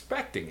you're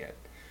expecting it.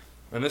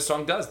 And this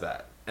song does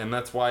that. And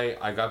that's why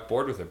I got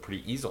bored with it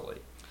pretty easily.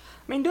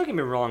 I mean, don't get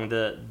me wrong,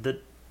 the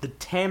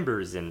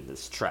timbres in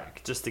this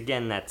track, just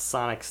again, that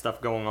sonic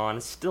stuff going on,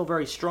 is still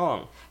very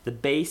strong. The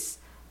bass,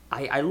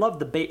 I love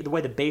the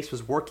way the bass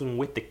was working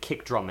with the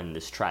kick drum in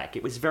this track.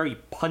 It was very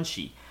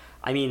punchy.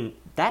 I mean,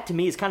 that to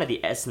me is kind of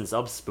the essence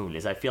of Spoon,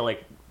 is I feel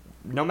like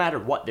no matter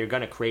what, they're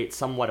going to create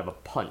somewhat of a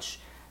punch.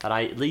 And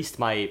at least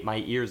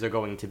my ears are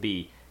going to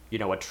be,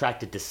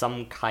 attracted to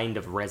some kind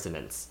of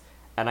resonance.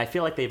 And I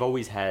feel like they've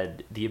always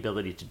had the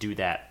ability to do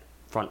that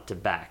front to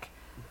back.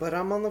 But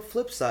I'm on the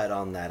flip side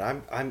on that.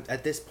 I'm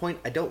at this point,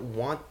 I don't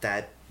want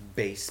that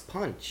bass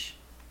punch.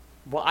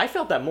 Well, I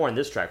felt that more in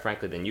this track,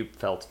 frankly, than you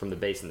felt from the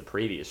bass in the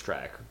previous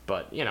track.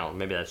 But,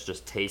 maybe that's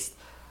just taste.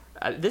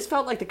 This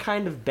felt like the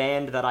kind of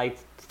band that I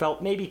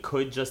felt maybe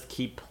could just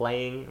keep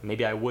playing.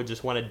 Maybe I would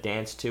just want to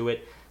dance to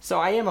it. So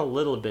I am a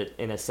little bit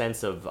in a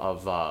sense of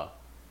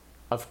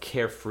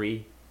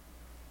carefree,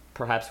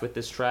 perhaps, with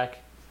this track.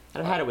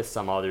 And I've had it with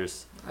some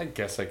others. I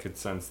guess I could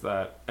sense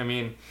that. I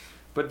mean,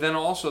 but then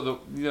also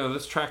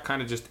this track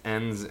kind of just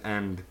ends,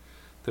 and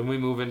then we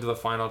move into the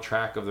final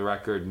track of the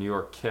record, New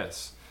York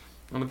Kiss.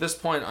 And at this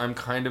point, I'm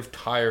kind of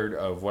tired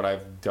of what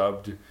I've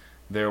dubbed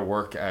their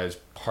work as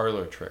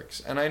parlor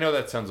tricks. And I know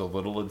that sounds a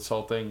little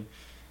insulting,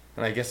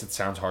 and I guess it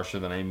sounds harsher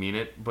than I mean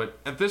it, but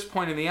at this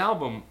point in the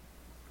album,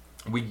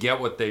 we get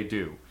what they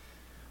do.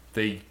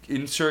 They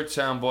insert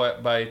sound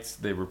bites,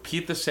 they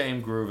repeat the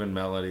same groove and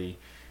melody,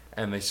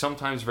 and they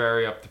sometimes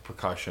vary up the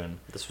percussion.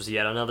 This was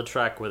yet another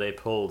track where they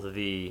pulled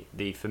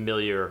the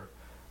familiar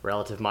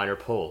relative minor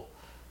pull.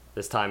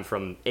 This time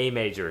from A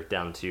major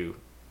down to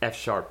F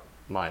sharp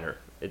minor.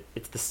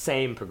 It's the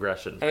same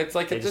progression. And it's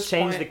like they at just this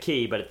change point, the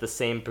key, but it's the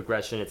same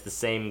progression. It's the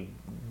same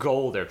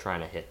goal they're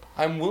trying to hit.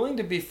 I'm willing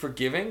to be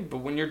forgiving, but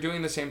when you're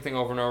doing the same thing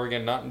over and over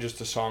again, not in just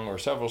a song or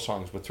several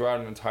songs, but throughout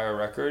an entire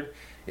record,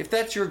 if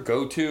that's your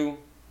go-to,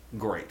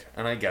 great,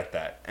 and I get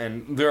that.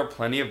 And there are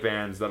plenty of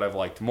bands that I've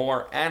liked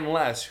more and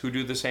less who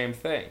do the same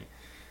thing.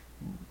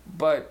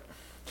 But,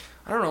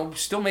 I don't know,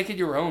 still make it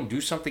your own. Do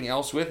something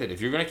else with it.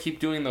 If you're going to keep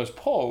doing those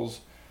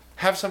pulls,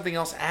 have something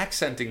else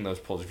accenting those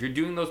pulls. If you're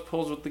doing those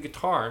pulls with the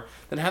guitar,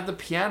 then have the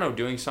piano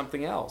doing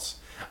something else.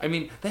 I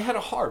mean, they had a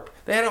harp.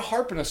 They had a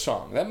harp in a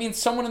song. That means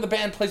someone in the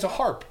band plays a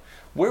harp.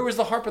 Where was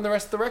the harp in the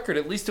rest of the record?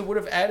 At least it would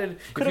have added...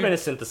 Could have been a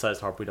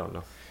synthesized harp, we don't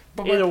know.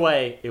 But either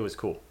way, it was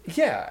cool.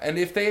 Yeah, and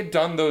if they had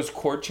done those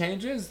chord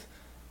changes,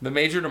 the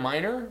major to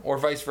minor, or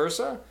vice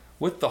versa,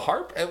 with the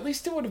harp, at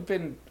least it would have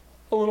been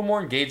a little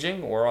more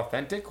engaging, or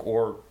authentic,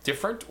 or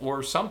different,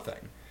 or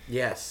something.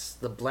 Yes,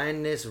 the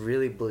blandness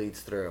really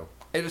bleeds through.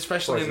 And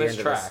especially in this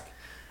track.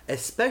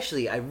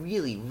 Especially, I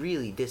really,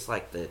 really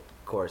dislike the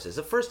choruses.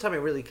 The first time I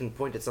really can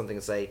point at something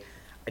and say,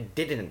 I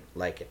didn't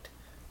like it.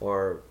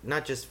 Or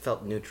not just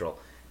felt neutral.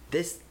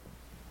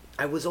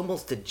 I was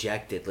almost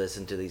dejected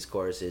listening to these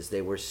choruses.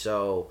 They were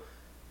so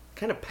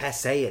kind of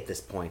passé at this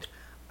point.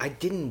 I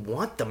didn't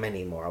want them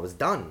anymore. I was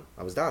done.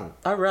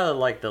 I rather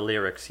like the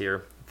lyrics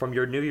here. From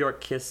your New York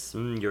kiss,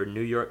 your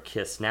New York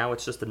kiss. Now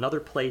it's just another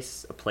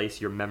place, a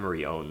place your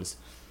memory owns.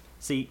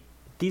 See,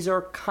 these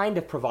are kind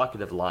of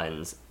provocative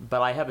lines,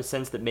 but I have a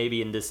sense that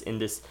maybe in this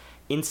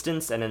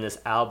instance and in this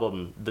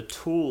album, the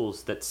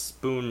tools that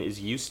Spoon is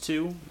used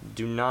to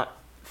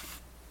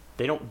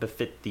they don't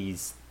befit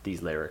these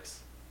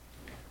lyrics.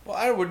 Well,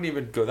 I wouldn't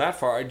even go that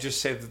far. I'd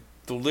just say that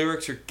the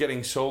lyrics are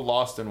getting so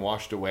lost and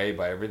washed away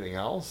by everything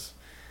else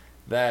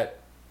that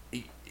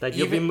Like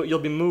you'll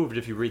be moved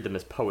if you read them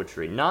as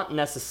poetry. Not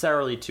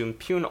necessarily to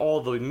impugn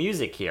all the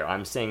music here.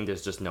 I'm saying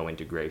there's just no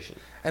integration.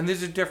 And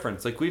there's a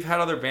difference. Like, we've had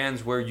other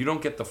bands where you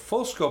don't get the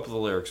full scope of the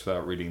lyrics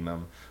without reading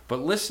them, but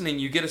listening,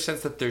 you get a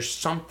sense that there's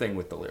something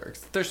with the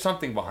lyrics, that there's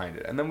something behind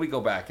it. And then we go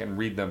back and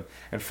read them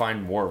and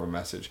find more of a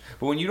message.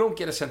 But when you don't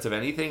get a sense of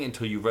anything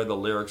until you've read the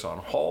lyrics on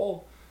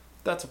whole,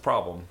 that's a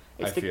problem,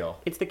 I feel.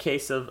 It's the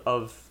case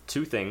of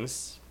two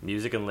things.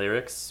 Music and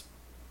lyrics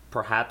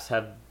perhaps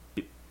have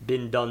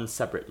been done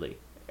separately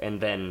and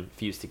then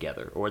fused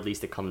together, or at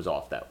least it comes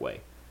off that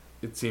way.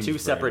 It seems two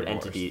separate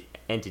very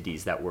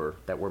entities that were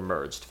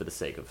merged for the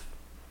sake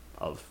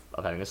of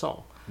having a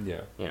song.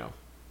 Yeah. You know,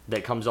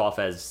 that comes off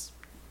as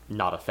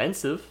not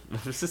offensive,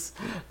 this is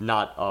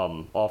not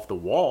off the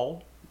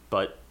wall,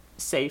 but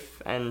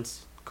safe and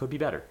could be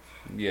better.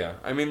 Yeah,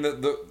 I mean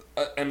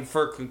and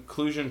for a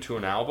conclusion to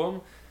an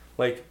album,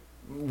 like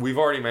we've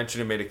already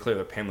mentioned and made it clear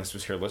that Painless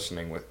was here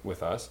listening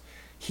with us.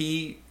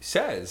 He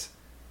says,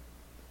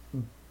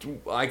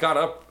 I got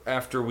up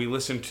after we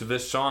listened to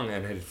this song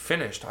and had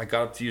finished. I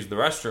got up to use the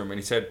restroom, and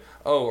he said,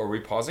 "Oh, are we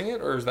pausing it,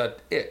 or is that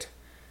it?"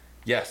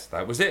 Yes,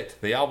 that was it.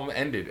 The album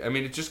ended. I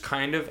mean, it just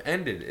kind of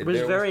ended. It was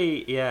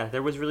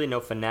there was really no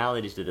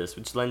finality to this,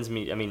 which lends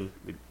me, I mean,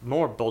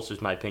 more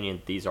bolsters my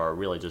opinion these are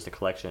really just a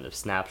collection of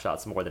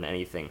snapshots more than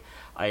anything.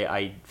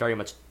 I very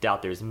much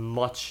doubt there's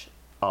much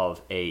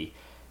of a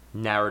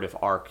narrative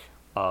arc,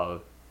 a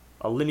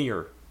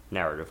linear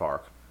narrative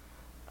arc.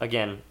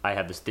 Again, I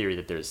have this theory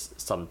that there's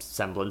some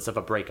semblance of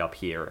a breakup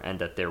here and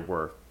that there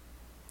were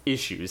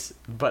issues,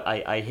 but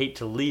I hate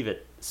to leave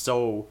it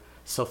so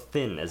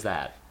thin as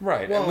that.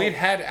 Right, well, and we'd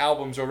had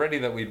albums already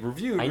that we'd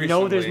reviewed recently. I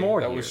know there's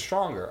more that here. Was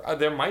stronger.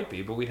 There might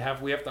be, but we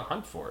have to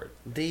hunt for it.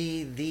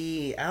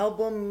 The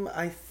album,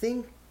 I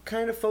think,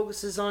 kind of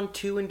focuses on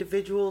two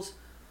individuals,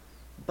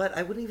 but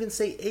I wouldn't even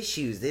say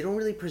issues. They don't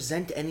really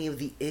present any of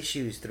the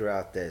issues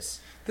throughout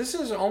this. This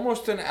is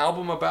almost an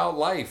album about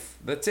life.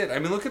 That's it. I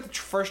mean, look at the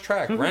first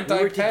track, Rent I Pay.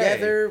 We were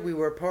together, we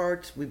were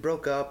apart, we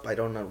broke up, I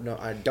don't know,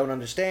 I don't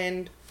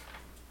understand.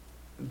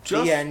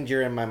 The end,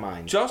 you're in my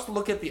mind. Just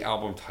look at the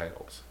album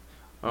titles.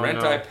 Oh, Rent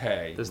no. I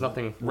Pay. There's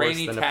nothing worse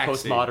Rainy than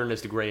Taxi. a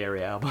postmodernist gray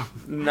area album.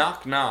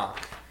 Knock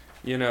Knock.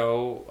 You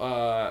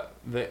know,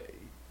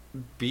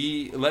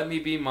 Let Me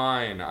Be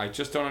Mine. I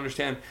just don't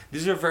understand.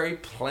 These are very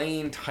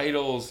plain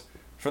titles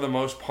for the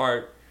most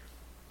part,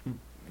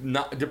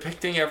 not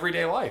depicting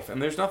everyday life,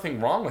 and there's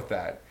nothing wrong with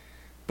that.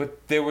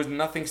 But there was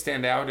nothing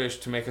standoutish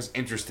to make us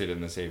interested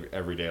in this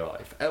everyday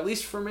life. At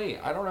least for me.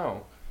 I don't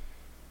know.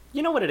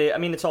 You know what it is? I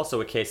mean, it's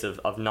also a case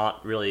of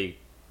not really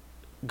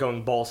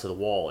going balls to the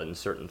wall in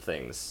certain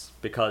things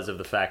because of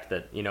the fact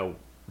that, you know,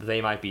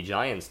 They Might Be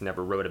Giants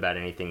never wrote about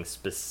anything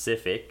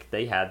specific.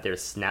 They had their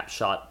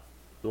snapshot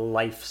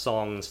life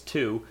songs,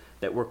 too,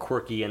 that were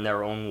quirky in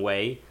their own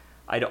way.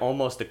 I'd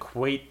almost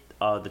equate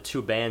the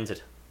two bands,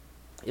 at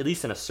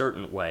least in a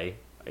certain way,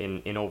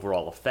 in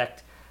overall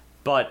effect.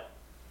 But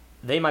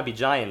They Might Be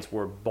Giants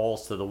were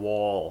balls to the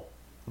wall,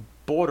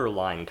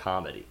 borderline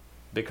comedy,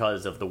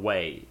 because of the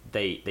way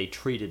they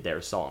treated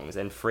their songs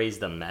and phrased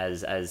them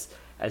as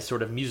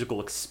sort of musical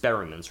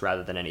experiments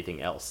rather than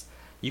anything else.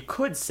 You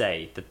could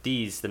say that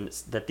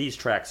these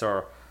tracks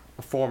are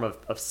a form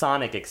of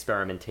sonic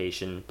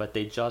experimentation, but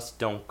they just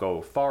don't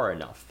go far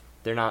enough.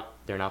 They're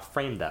not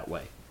framed that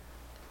way.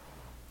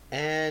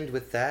 And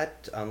with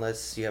that,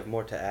 unless you have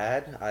more to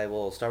add, I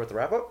will start with the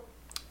wrap up.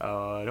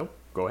 No,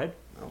 go ahead.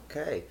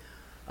 Okay.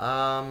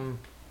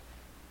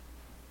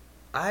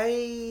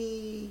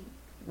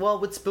 Well,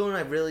 with Spoon,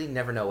 I really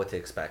never know what to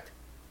expect.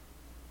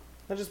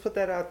 I'll just put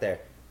that out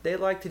there. They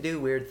like to do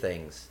weird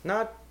things.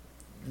 Not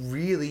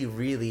really,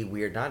 really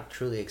weird. Not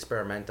truly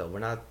experimental. We're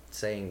not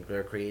saying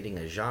they're creating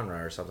a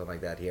genre or something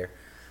like that here.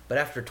 But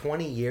after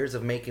 20 years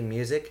of making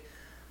music,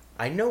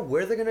 I know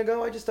where they're going to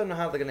go. I just don't know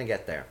how they're going to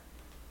get there.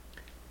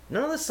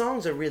 None of the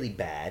songs are really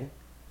bad.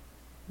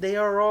 They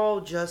are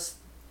all just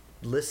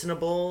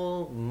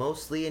listenable,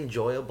 mostly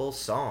enjoyable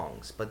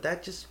songs. But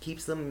that just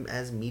keeps them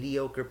as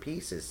mediocre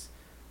pieces.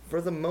 For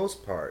the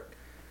most part,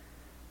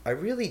 I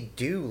really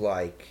do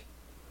like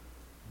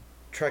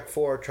track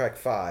 4, track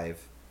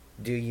 5,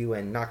 Do You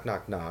and Knock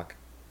Knock Knock.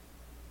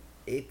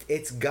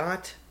 It's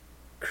got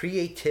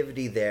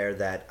creativity there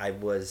that I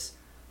was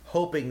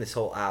hoping this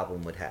whole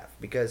album would have.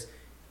 Because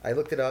I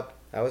looked it up,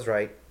 I was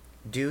right.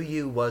 Do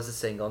You was a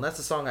single, and that's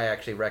a song I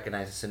actually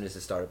recognized as soon as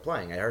it started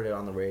playing. I heard it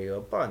on the radio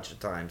a bunch of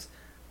times.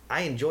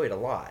 I enjoyed it a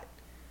lot.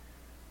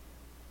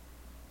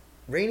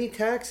 Rainy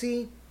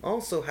Taxi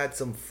also had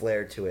some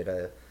flair to it,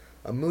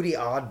 a moody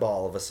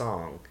oddball of a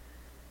song.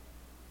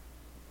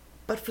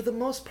 But for the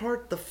most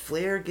part, the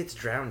flair gets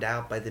drowned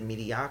out by the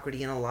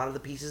mediocrity in a lot of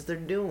the pieces they're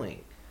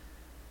doing.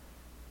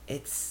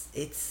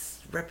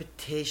 It's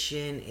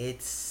repetition,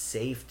 it's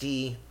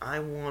safety. I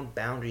want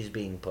boundaries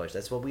being pushed.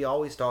 That's what we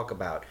always talk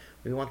about.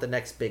 We want the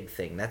next big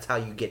thing. That's how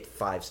you get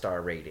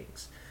 5-star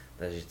ratings.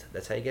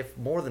 That's how you get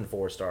more than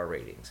 4-star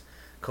ratings.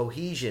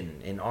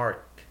 Cohesion in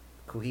art,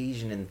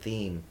 cohesion in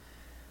theme.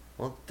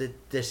 Well,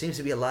 there seems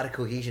to be a lot of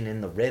cohesion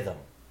in the rhythm.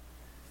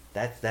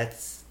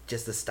 That's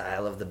just the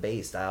style of the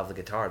bass, style of the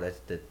guitar.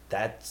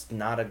 That's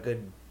not a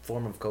good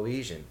form of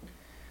cohesion.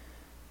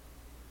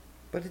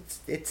 But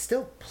it's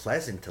still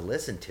pleasant to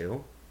listen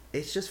to.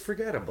 It's just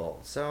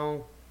forgettable.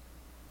 So,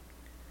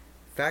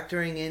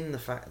 factoring in the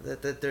fact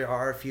that there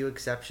are a few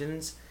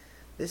exceptions,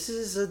 this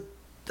is a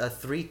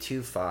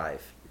 3.25.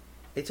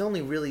 It's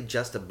only really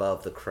just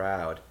above the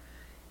crowd.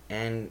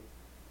 And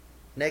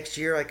next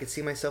year I could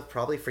see myself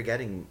probably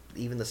forgetting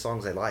even the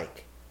songs I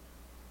like.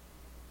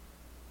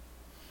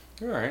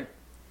 All right.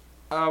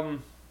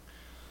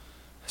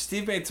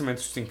 Steve made some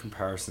interesting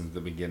comparisons at the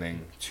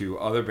beginning to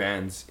other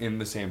bands in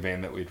the same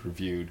vein that we'd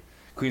reviewed.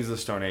 Queens of the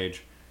Stone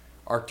Age,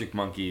 Arctic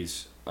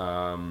Monkeys,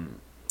 what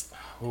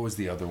was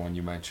the other one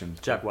you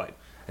mentioned? Jack White.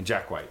 And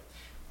Jack White.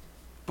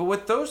 But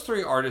with those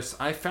three artists,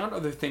 I found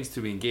other things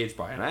to be engaged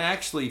by. And I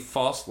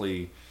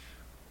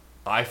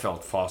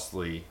felt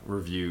falsely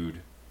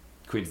reviewed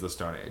Queens of the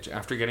Stone Age.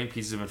 After getting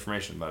pieces of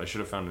information that I should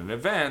have found in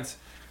advance,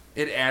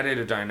 it added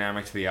a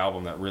dynamic to the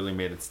album that really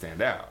made it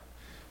stand out.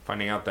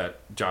 Finding out that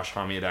Josh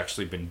Homme had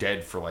actually been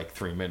dead for like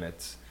 3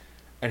 minutes,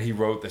 and he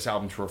wrote this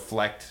album to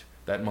reflect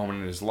that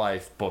moment in his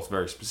life, both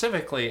very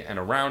specifically and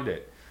around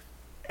it,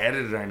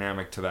 added a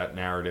dynamic to that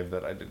narrative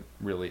that I didn't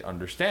really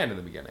understand in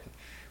the beginning.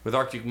 With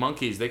Arctic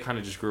Monkeys, they kind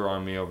of just grew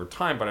on me over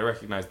time, but I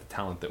recognized the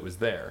talent that was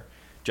there.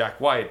 Jack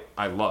White,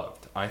 I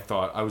loved. I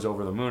thought I was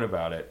over the moon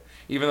about it.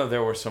 Even though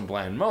there were some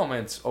bland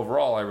moments,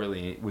 overall I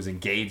really was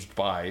engaged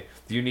by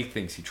the unique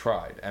things he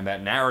tried. And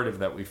that narrative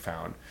that we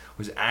found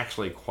was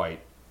actually quite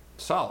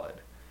solid.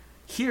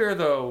 Here,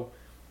 though,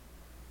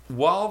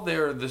 while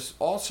they're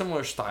all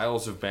similar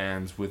styles of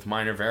bands with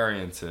minor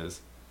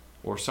variances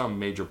or some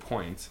major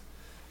points,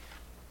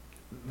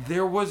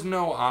 there was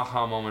no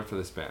aha moment for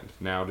this band.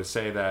 Now, to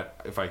say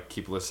that if I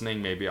keep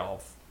listening, maybe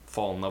I'll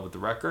fall in love with the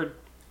record,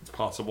 it's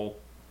possible.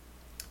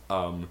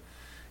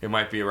 It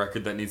might be a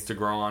record that needs to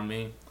grow on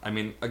me. I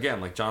mean,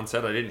 again, like John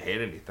said, I didn't hate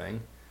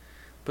anything,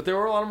 but there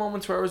were a lot of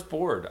moments where I was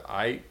bored.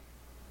 I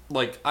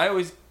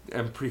always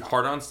am pretty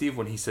hard on Steve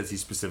when he says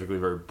he's specifically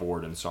very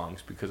bored in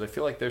songs, because I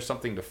feel like there's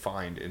something to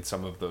find in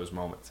some of those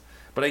moments.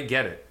 But I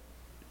get it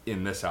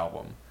in this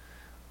album.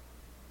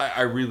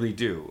 I really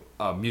do,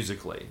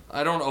 musically.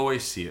 I don't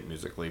always see it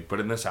musically, but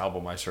in this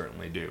album I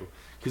certainly do.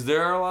 Because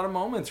there are a lot of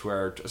moments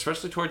where,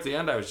 especially towards the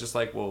end, I was just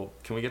like, well,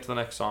 can we get to the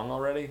next song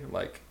already?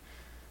 Like,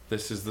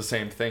 this is the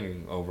same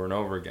thing over and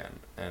over again.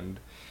 And,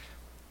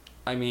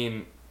 I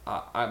mean,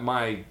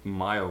 my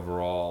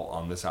overall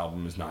on this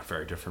album is not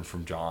very different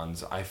from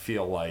John's. I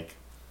feel like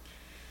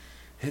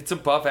it's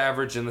above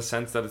average in the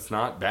sense that it's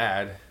not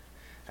bad,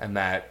 and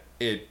that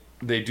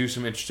they do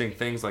some interesting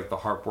things like the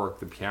harp work,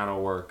 the piano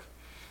work,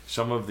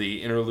 some of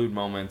the interlude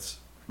moments.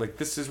 Like,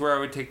 this is where I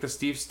would take the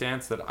Steve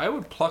stance that I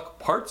would pluck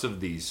parts of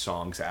these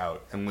songs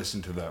out and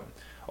listen to them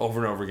over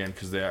and over again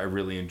because I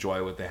really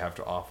enjoy what they have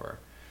to offer.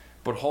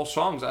 But whole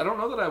songs, I don't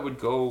know that I would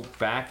go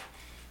back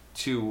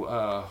to,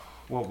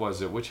 what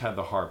was it? Which had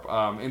the harp?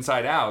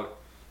 Inside Out,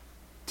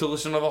 to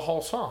listen to the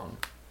whole song.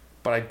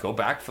 But I'd go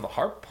back for the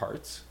harp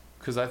parts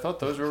because I thought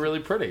those were really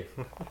pretty.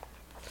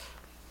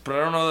 But I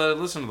don't know that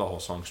I'd listen to the whole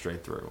song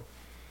straight through.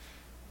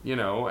 You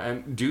know,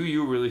 and Do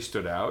You really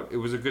stood out. It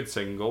was a good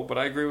single, but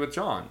I agree with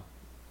John.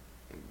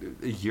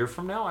 A year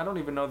from now, I don't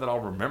even know that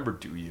I'll remember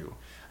Do You.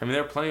 I mean,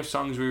 there are plenty of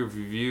songs we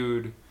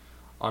reviewed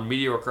on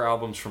mediocre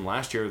albums from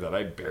last year that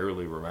I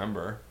barely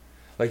remember.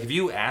 Like, if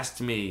you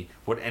asked me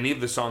what any of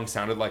the songs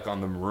sounded like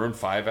on the Maroon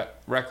 5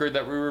 record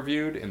that we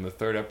reviewed in the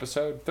third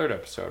episode,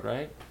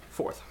 right?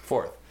 Fourth.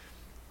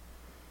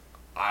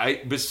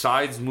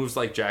 Besides Moves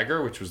Like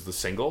Jagger, which was the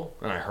single,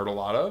 and I heard a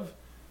lot of,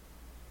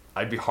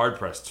 I'd be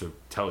hard-pressed to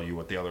tell you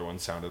what the other one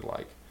sounded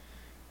like.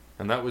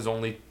 And that was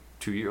only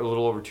a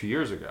little over 2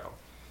 years ago.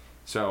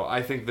 So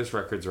I think this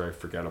record's very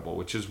forgettable,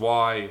 which is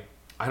why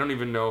I don't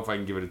even know if I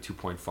can give it a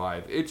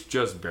 2.5. It's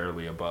just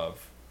barely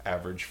above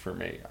average for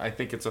me. I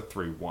think it's a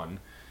 3.1.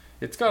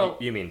 It's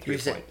got You mean 3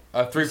 point?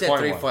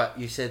 3.1.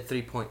 You said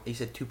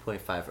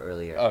 2.5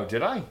 earlier. Oh,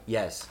 did I?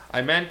 Yes.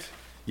 I meant,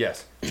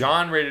 yes.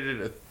 John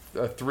rated it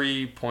a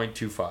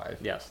 3.25.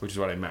 Yes. Which is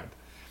what I meant.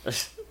 Okay.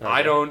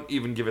 I don't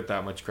even give it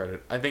that much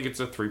credit. I think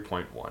it's a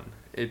 3.1.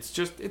 It's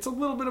a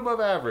little bit above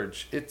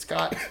average. It's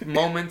got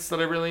moments that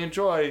I really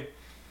enjoy,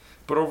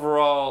 but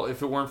overall,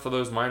 if it weren't for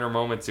those minor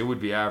moments, it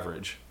would be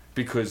average,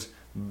 because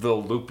the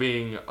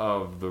looping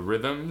of the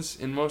rhythms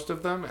in most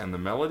of them and the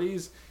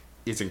melodies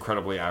is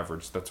incredibly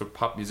average. That's what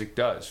pop music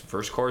does.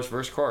 Verse, chorus,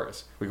 verse,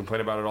 chorus. We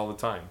complain about it all the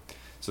time.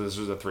 So this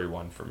was a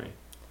 3.1 for me.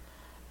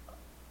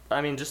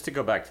 I mean, just to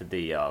go back to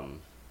the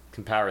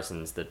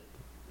comparisons that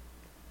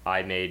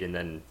I made and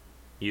then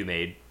you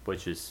made,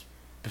 which is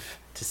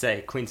to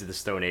say Queens of the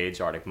Stone Age,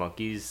 Arctic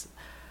Monkeys,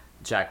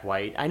 Jack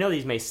White. I know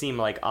these may seem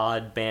like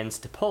odd bands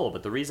to pull,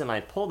 but the reason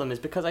I pull them is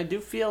because I do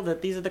feel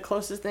that these are the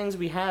closest things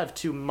we have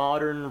to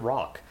modern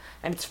rock.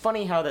 And it's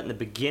funny how that in the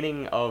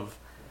beginning of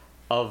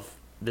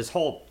this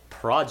whole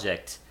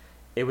project,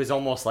 it was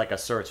almost like a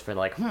search for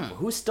like,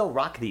 who's still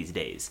rock these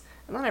days?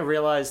 And then I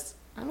realized,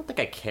 I don't think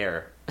I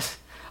care.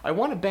 I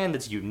want a band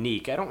that's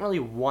unique. I don't really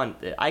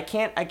want it. I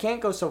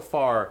can't go so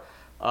far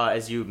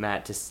as you,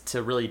 Matt,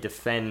 to really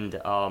defend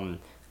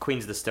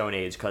Queens of the Stone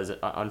Age, because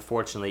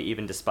unfortunately,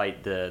 even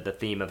despite the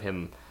theme of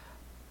him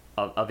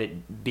of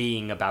it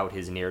being about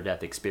his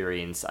near-death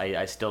experience,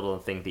 I still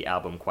don't think the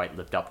album quite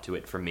lived up to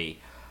it for me.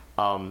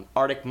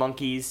 Arctic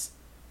Monkeys,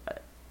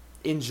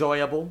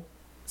 enjoyable.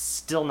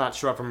 Still not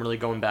sure if I'm really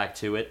going back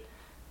to it.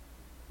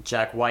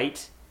 Jack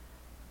White,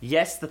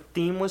 yes, the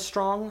theme was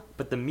strong,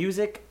 but the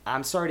music,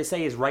 I'm sorry to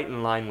say, is right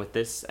in line with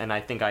this, and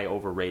I think I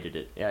overrated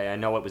it. I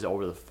know it was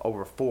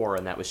over 4,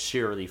 and that was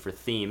sheerly for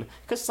theme,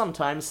 because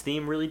sometimes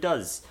theme really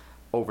does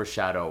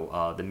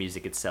overshadow the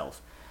music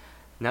itself.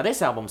 Now,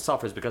 this album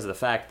suffers because of the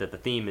fact that the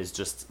theme is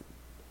just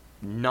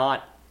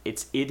not...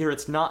 It's either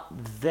it's not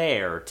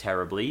there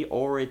terribly,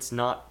 or it's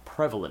not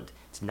prevalent.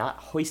 It's not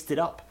hoisted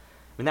up.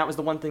 I mean, that was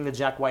the one thing the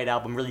Jack White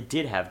album really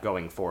did have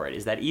going for it,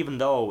 is that even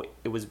though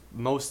it was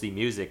mostly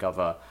music of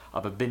a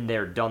been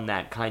there, done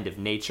that kind of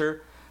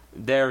nature,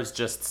 there's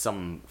just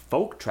some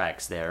folk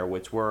tracks there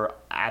which were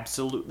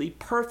absolutely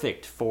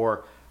perfect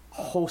for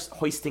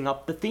hoisting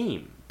up the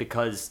theme,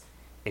 because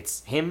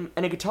it's him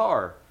and a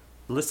guitar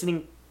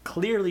listening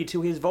clearly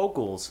to his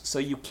vocals, so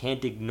you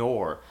can't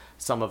ignore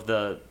some of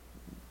the,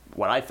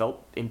 what I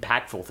felt,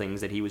 impactful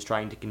things that he was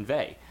trying to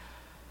convey.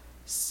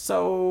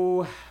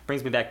 So,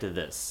 brings me back to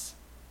this.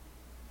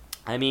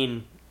 I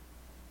mean,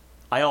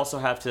 I also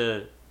have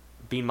to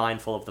be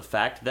mindful of the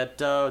fact that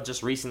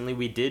just recently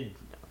we did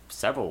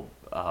several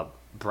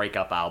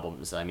breakup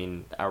albums. I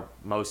mean, our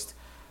most,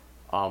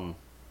 I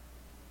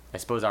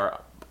suppose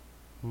our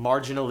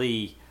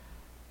marginally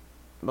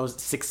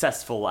most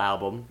successful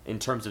album in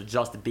terms of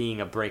just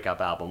being a breakup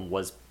album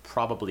was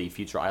probably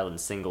Future Island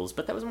Singles,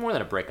 but that was more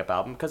than a breakup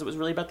album because it was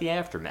really about the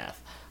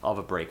aftermath of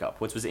a breakup,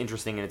 which was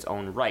interesting in its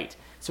own right.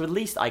 So at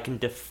least I can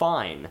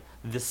define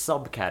the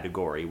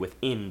subcategory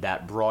within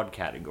that broad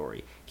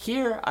category.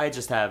 Here, I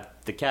just have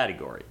the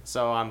category,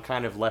 so I'm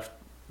kind of left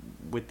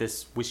with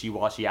this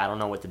wishy-washy, I don't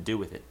know what to do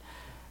with it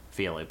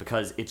feeling,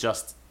 because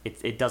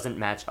it doesn't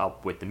match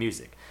up with the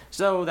music.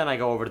 So then I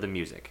go over to the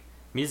music.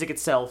 Music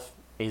itself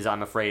is,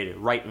 I'm afraid,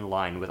 right in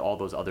line with all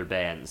those other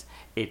bands.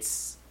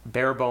 It's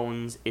bare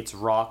bones, it's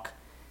rock.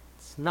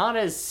 It's not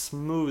as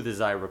smooth as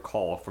I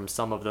recall from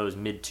some of those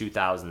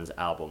mid-2000s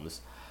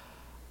albums.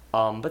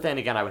 But then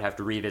again, I would have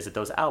to revisit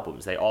those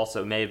albums. They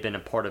also may have been a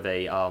part of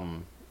a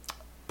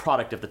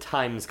product of the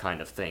times kind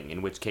of thing,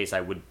 in which case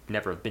I would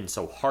never have been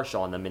so harsh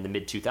on them in the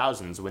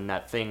mid-2000s when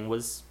that thing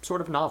was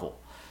sort of novel.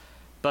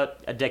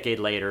 But a decade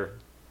later,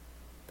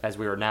 as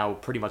we are now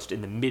pretty much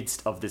in the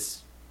midst of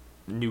this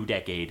new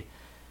decade,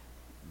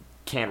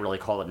 can't really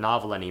call it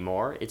novel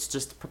anymore. It's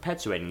just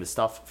perpetuating the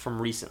stuff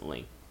from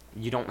recently.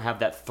 You don't have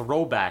that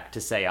throwback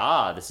to say,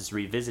 this is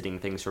revisiting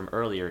things from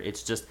earlier.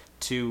 It's just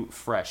too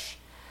fresh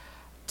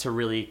to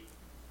really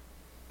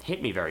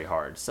hit me very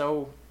hard.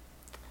 So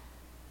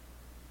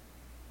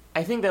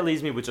I think that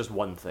leaves me with just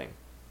one thing.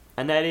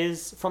 And that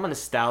is, from a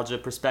nostalgia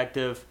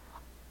perspective,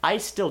 I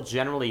still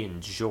generally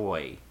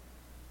enjoy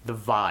the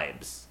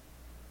vibes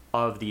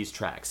of these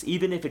tracks.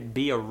 Even if it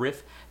be a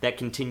riff that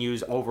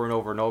continues over and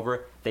over and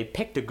over, they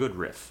picked a good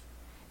riff.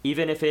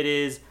 Even if it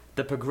is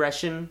the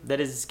progression that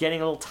is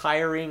getting a little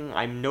tiring,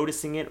 I'm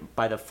noticing it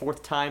by the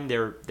 4th time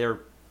they're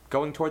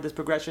going toward this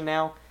progression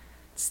now,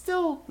 it's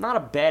still not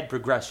a bad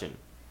progression.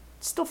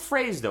 It's still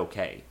phrased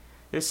okay.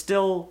 There's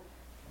still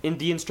in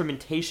the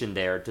instrumentation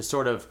there to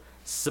sort of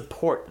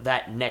support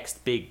that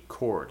next big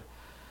chord.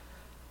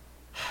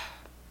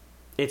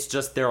 It's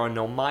just there are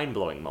no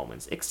mind-blowing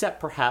moments, except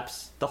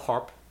perhaps the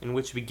harp, in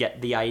which we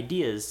get the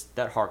ideas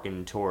that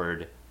harken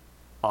toward,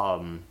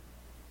 I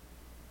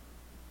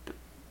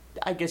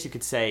guess you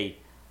could say,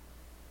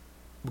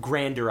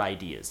 grander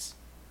ideas.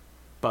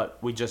 But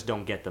we just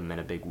don't get them in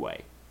a big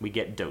way. We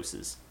get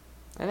doses.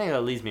 I think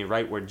that leaves me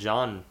right where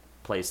John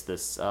placed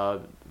this,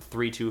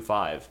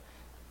 325.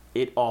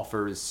 It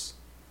offers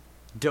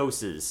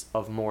doses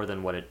of more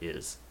than what it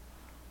is.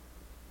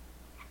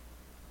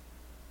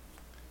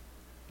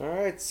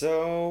 Alright,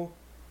 so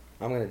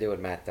I'm going to do what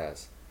Matt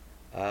does.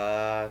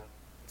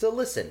 It's a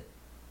listen.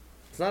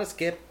 It's not a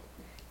skip.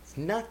 It's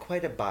not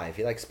quite a buy. If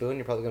you like Spoon,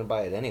 you're probably going to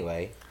buy it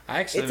anyway. I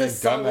actually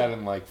haven't done that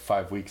in like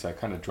 5 weeks. I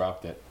kind of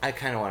dropped it. I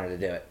kind of wanted to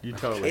do it. You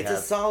totally It's have.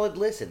 a solid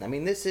listen. I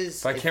mean, this is...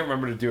 If I can't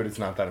remember to do it, it's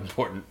not that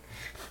important.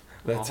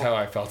 That's how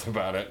I felt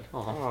about it.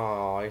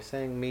 Oh, you're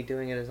saying me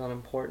doing it is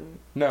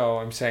unimportant? No,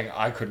 I'm saying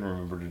I couldn't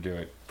remember to do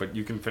it. But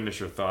you can finish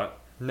your thought.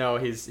 No,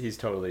 he's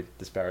totally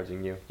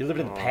disparaging you. You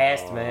lived in the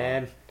past,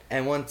 man.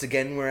 And once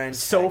again, we're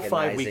antagonizing So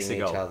 5 weeks each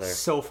ago. other.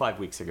 So 5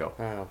 weeks ago.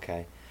 Oh,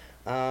 okay.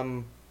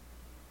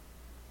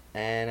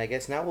 And I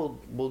guess now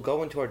we'll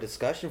go into our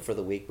discussion for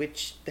the week,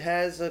 which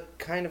has a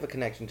kind of a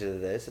connection to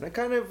this, and a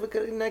kind of a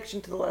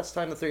connection to the last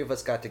time the three of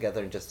us got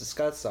together and just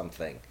discussed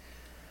something.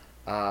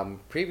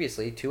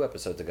 Previously, 2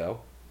 episodes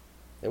ago,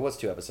 it was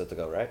 2 episodes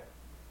ago, right?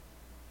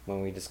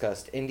 When we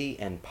discussed indie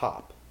and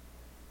pop,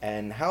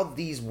 and how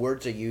these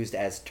words are used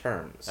as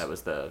terms. That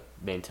was the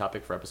main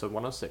topic for episode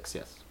 106,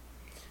 yes.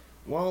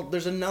 Well,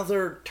 there's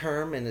another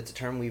term, and it's a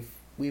term we've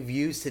we've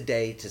used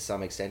today to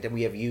some extent, and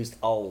we have used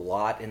a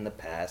lot in the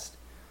past,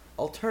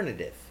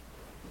 alternative.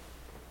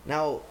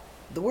 Now,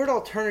 the word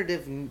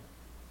alternative,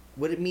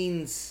 what it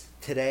means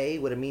today,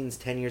 what it means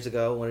 10 years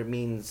ago, what it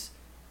means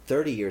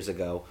 30 years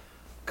ago,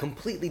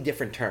 completely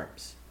different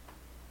terms.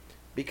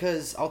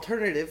 Because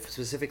alternative,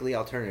 specifically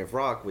alternative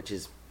rock, which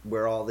is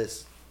where all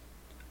this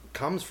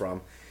comes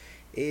from,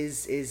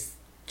 is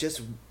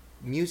just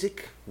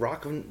music,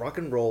 rock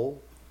and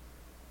roll,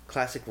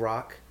 classic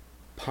rock,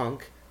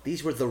 punk.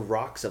 These were the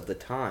rocks of the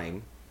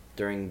time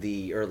during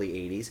the early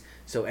 80s.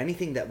 So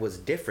anything that was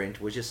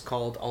different was just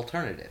called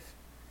alternative.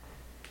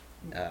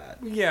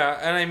 Yeah,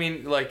 and I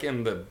mean, like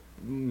in the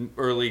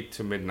early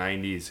to mid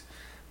 90s,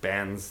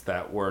 bands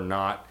that were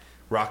not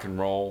rock and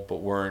roll but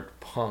weren't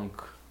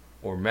punk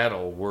or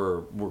metal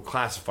were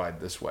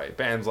classified this way.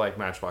 Bands like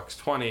Matchbox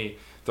 20,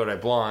 Third Eye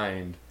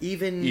Blind,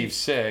 Even Eve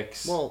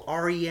 6. Well,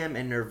 REM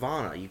and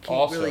Nirvana. You can't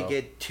Also- really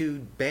get two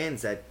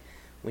bands that,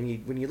 when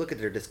you look at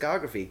their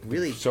discography,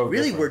 really So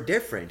really different. were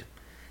different.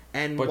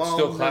 And but while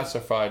still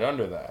classified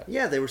under that.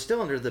 Yeah, they were still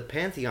under the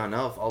pantheon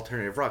of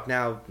alternative rock.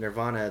 Now,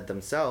 Nirvana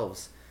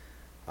themselves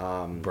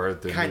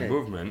Birthed a new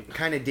movement.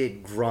 kind of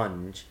did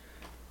grunge,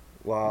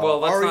 while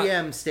Well, that's not-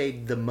 REM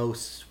stayed the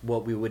most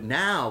what we would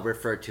now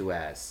refer to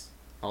as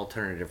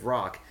alternative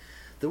rock.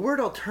 The word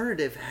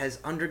alternative has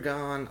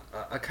undergone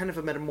a kind of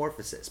a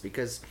metamorphosis,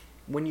 because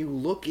when you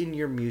look in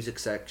your music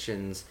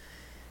sections,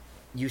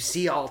 you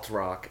see alt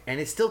rock,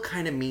 and it still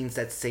kind of means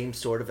that same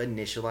sort of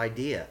initial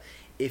idea.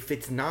 If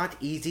it's not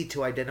easy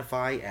to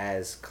identify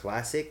as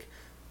classic,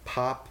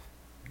 pop,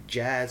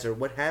 jazz, or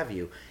what have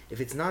you, if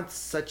it's not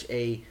such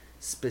a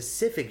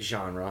specific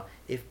genre,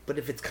 if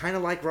it's kind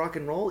of like rock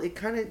and roll, it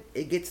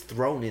gets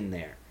thrown in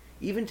there,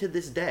 even to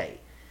this day,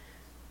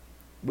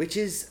 which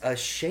is a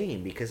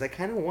shame, because I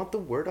kind of want the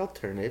word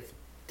alternative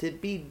to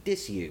be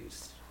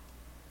disused.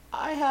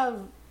 I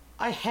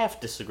half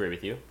disagree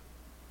with you,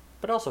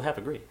 but also half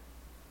agree.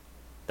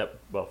 That,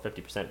 well,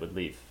 50% would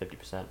leave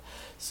 50%.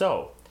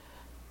 So,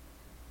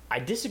 I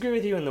disagree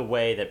with you in the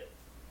way that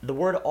the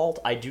word alt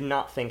I do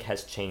not think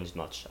has changed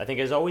much. I think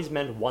it has always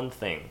meant one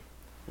thing.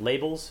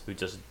 Labels who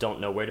just don't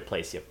know where to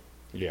place you.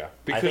 Yeah.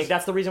 I think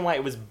that's the reason why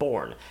it was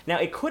born. Now,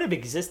 it could have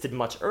existed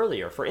much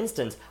earlier. For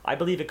instance, I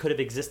believe it could have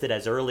existed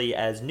as early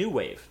as New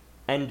Wave.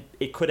 And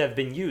it could have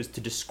been used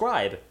to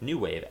describe New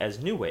Wave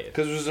as New Wave.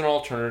 Because it was an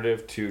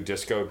alternative to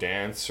disco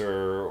dance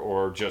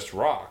or just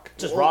rock.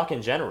 Just Well, rock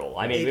in general.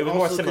 I mean, it it was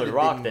more also similar could to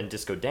have rock been- than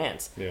disco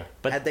dance. Yeah.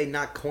 But Had they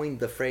not coined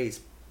the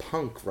phrase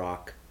punk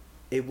rock,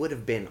 it would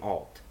have been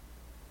alt.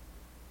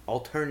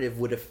 Alternative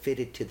would have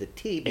fitted to the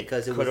T,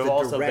 because it was could have the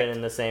also direct been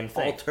in the same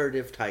thing.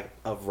 alternative type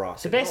of rock.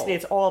 So and basically, roll.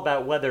 it's all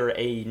about whether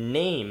a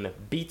name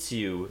beats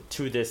you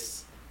to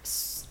this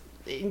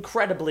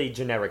incredibly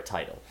generic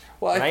title.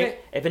 Well, I right? think-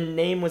 If a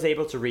name was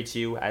able to reach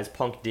you as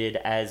punk did,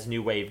 as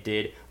new wave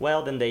did,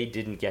 well, then they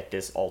didn't get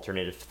this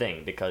alternative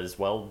thing because,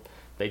 well,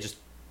 they just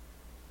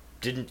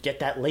didn't get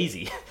that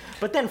lazy.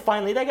 But then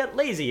finally they got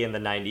lazy in the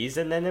 90s,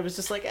 and then it was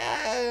just like,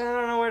 I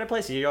don't know where to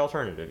place you. You're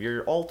alternative.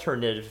 You're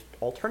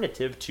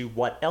alternative to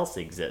what else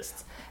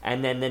exists.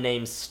 And then the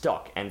name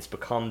stuck, and it's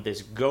become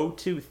this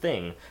go-to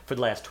thing for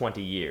the last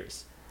 20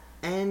 years.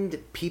 And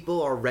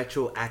people are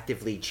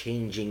retroactively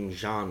changing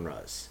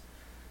genres.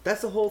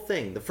 That's the whole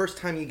thing. The first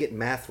time you get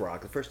math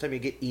rock, the first time you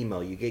get emo,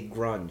 you get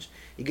grunge,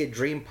 you get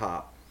dream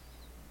pop,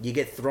 you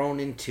get thrown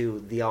into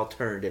the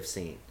alternative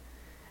scene.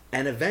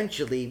 And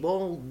eventually,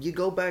 well, you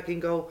go back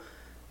and go,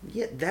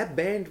 yeah, that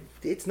band,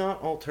 it's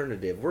not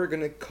alternative. We're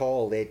going to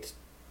call it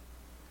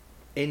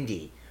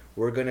indie.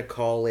 We're going to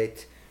call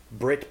it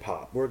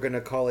Britpop. We're going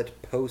to call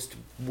it post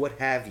what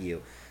have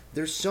you.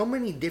 There's so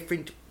many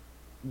different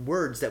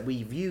words that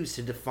we've used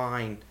to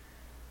define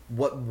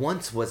what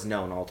once was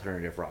known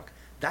alternative rock.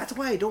 That's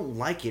why I don't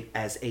like it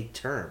as a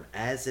term,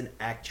 as an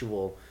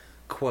actual,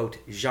 quote,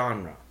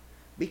 genre.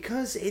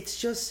 Because it's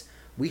just,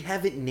 we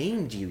haven't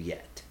named you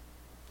yet.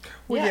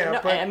 Well, yeah, yeah, no,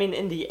 but- I mean,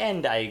 in the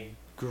end, I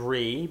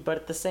agree, but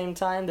at the same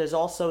time, there's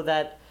also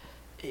that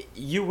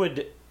you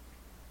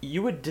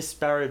would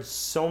disparage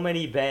so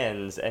many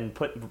bands and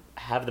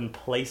have them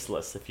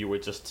placeless if you were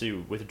just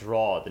to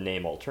withdraw the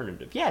name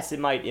alternative. Yes, it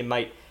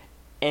might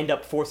end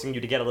up forcing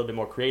you to get a little bit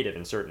more creative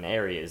in certain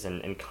areas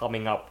and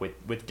coming up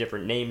with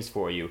different names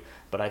for you,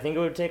 but I think it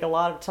would take a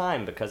lot of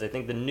time, because I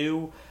think the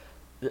new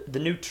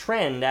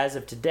trend as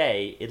of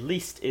today, at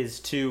least,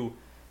 is to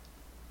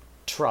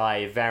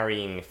try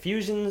varying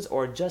fusions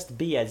or just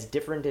be as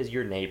different as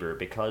your neighbor,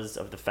 because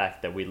of the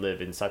fact that we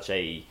live in such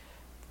a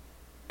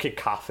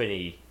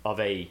cacophony of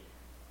a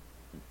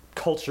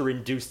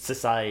culture-induced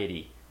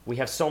society. We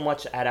have so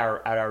much at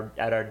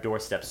our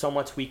doorstep, so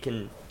much we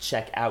can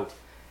check out,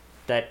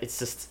 that it's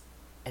just,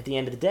 at the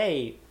end of the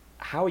day,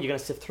 how are you going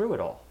to sift through it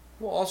all?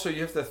 Well, also,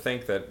 you have to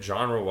think that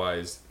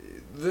genre-wise,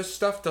 this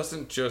stuff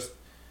doesn't just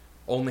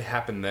only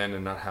happen then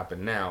and not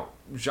happen now.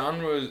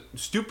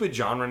 Stupid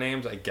genre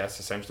names, I guess,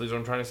 essentially is what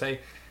I'm trying to say,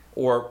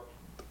 or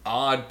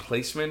odd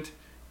placement,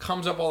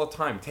 comes up all the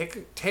time.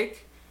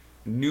 Take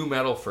new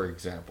metal, for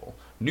example.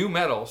 new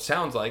metal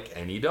sounds like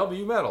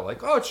NEW metal.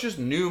 Like, oh, it's just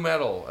new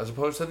metal as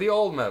opposed to the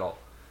old metal.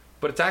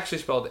 But it's actually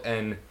spelled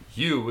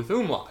N-U with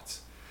umlauts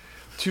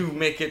to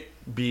make it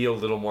be a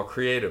little more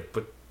creative.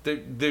 But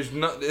there's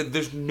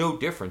no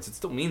difference. It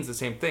still means the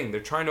same thing.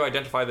 They're trying to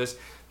identify this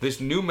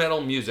new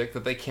metal music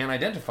that they can't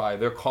identify.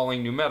 They're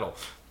calling new metal.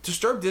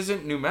 Disturbed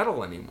isn't new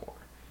metal anymore.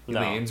 It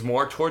leans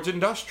more towards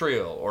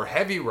industrial or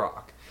heavy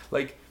rock.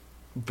 Like,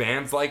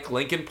 bands like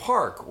Linkin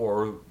Park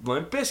or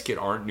Limp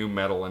Bizkit aren't new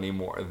metal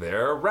anymore.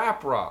 They're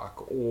rap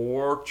rock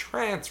or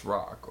trance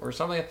rock or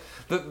something.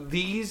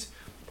 These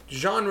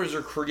genres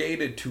are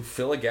created to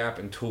fill a gap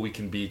until we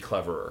can be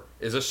cleverer,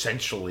 is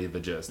essentially the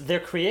gist. They're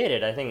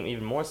created, I think,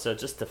 even more so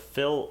just to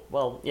fill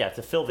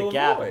the Fill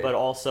gap, void. but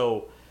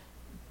also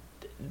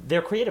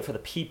they're created for the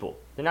people.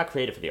 They're not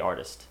created for the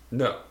artist.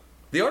 No.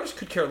 The artist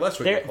could care less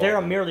what you call They're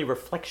them. merely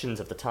reflections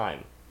of the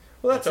time.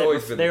 Well, that's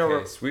always been they the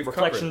are case. We've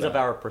reflections covered of that.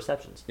 our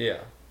perceptions. Yeah.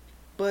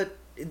 But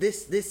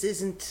this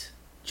isn't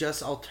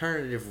just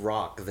alternative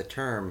rock, the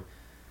term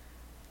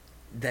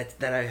that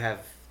I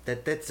have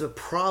that's a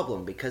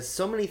problem, because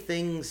so many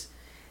things,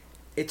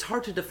 it's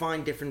hard to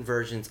define different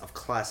versions of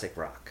classic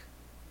rock.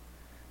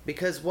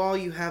 Because while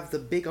you have the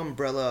big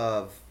umbrella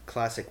of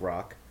classic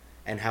rock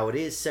and how it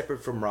is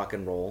separate from rock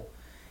and roll,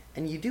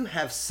 and you do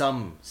have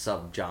some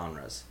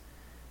subgenres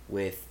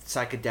with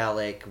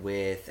psychedelic,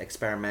 with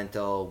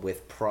experimental,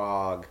 with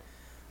prog,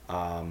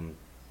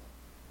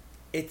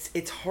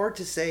 it's hard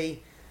to say,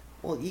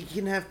 well, you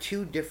can have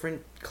two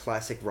different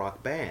classic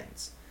rock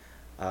bands.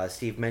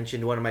 Steve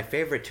mentioned one of my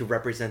favorite to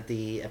represent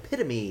the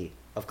epitome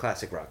of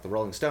classic rock, the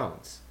Rolling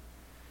Stones.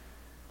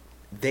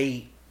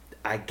 They,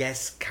 I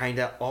guess, kind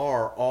of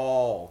are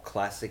all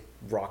classic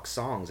rock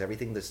songs.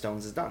 Everything the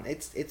Stones has done,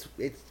 it's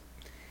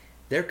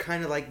they're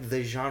kind of like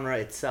the genre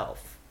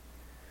itself.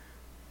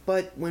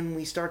 But when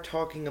we start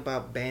talking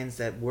about bands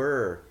that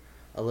were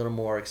a little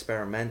more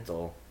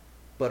experimental,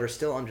 but are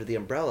still under the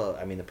umbrella,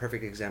 I mean, the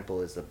perfect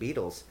example is the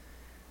Beatles.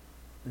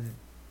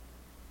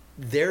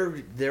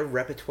 Their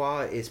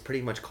repertoire is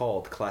pretty much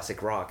called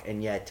classic rock,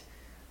 and yet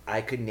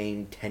I could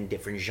name 10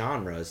 different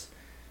genres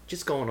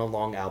just going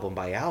along album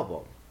by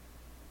album.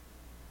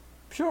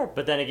 Sure,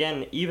 but then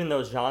again, even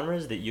those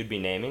genres that you'd be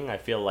naming, I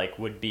feel like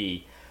would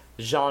be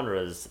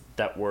genres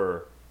that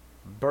were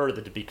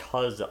birthed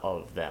because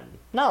of them.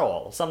 Not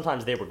all.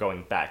 Sometimes they were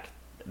going back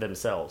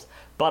themselves.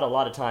 But a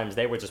lot of times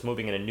they were just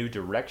moving in a new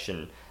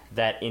direction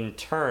that in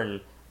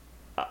turn,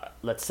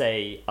 let's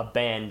say a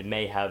band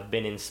may have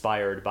been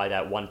inspired by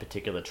that one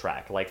particular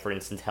track. Like, for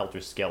instance,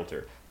 Helter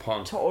Skelter.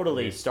 Punk.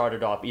 Totally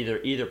started off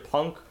either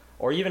punk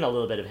or even a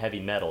little bit of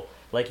heavy metal.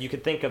 Like, you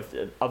could think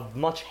of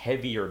much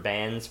heavier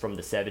bands from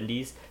the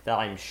 70s that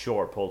I'm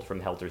sure pulled from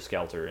Helter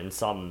Skelter in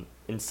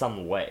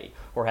some way,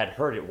 or had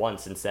heard it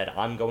once and said,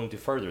 I'm going to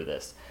further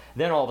this.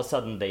 Then all of a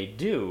sudden they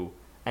do,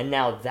 and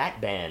now that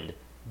band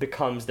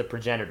becomes the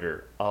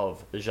progenitor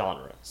of the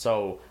genre.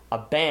 So a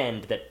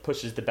band that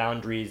pushes the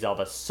boundaries of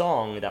a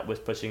song that was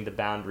pushing the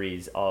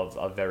boundaries of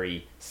a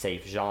very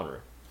safe genre.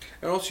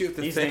 And also you have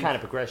to These are the think, kind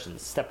of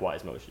progressions,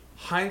 stepwise motion.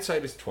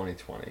 hindsight is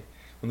 20/20.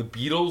 When the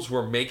Beatles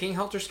were making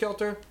Helter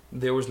Skelter,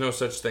 there was no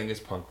such thing as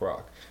punk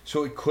rock.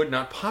 So it could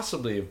not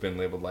possibly have been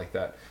labeled like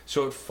that.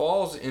 So it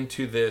falls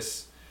into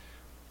this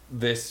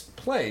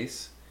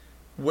place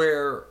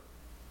where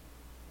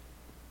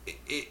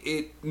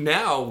it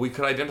now we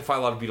could identify a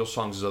lot of Beatles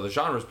songs as other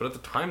genres, but at the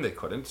time they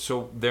couldn't.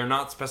 So they're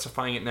not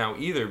specifying it now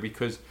either,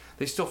 because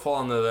they still fall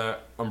under the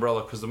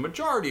umbrella, because the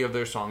majority of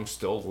their songs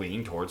still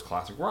lean towards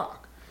classic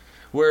rock.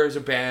 Whereas a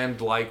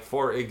band like,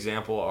 for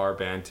example, our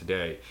band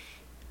today,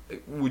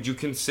 would you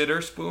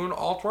consider Spoon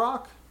alt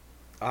rock?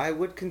 I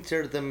would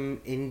consider them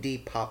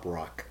indie pop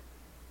rock,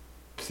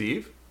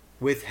 Steve?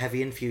 with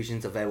heavy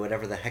infusions of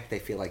whatever the heck they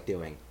feel like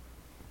doing.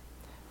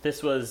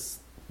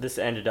 This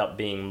ended up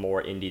being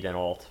more indie than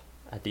alt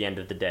at the end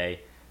of the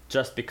day,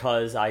 just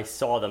because I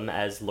saw them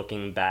as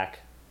looking back.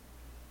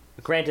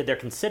 Granted, they're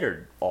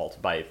considered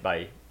alt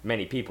by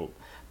many people,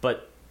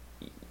 but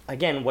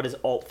again, what is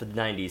alt for the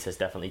 90s has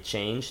definitely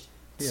changed.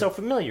 It's so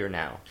familiar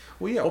now.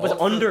 Well, yeah, What was alt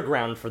for-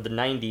 underground for the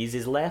 90s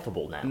is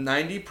laughable now.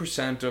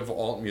 90% of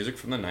alt music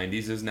from the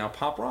 90s is now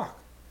pop rock.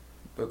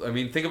 But, I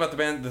mean, think about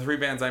the three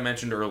bands I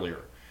mentioned earlier.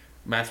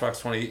 Matchbox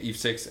 20, Eve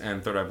 6,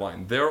 and Third Eye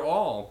Blind. They're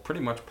all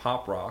pretty much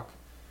pop rock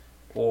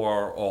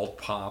or alt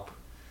pop.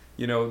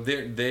 You know,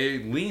 they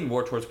lean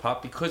more towards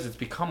pop because it's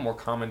become more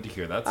common to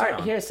hear that sound.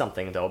 Alright, here's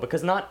something though,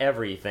 because not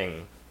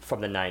everything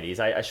from the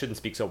 90s, I shouldn't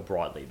speak so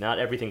broadly, not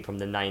everything from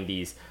the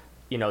 90s,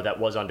 you know, that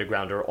was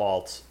underground or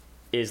alt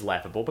is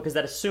laughable, because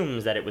that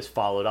assumes that it was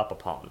followed up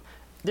upon.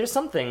 There's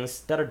some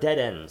things that are dead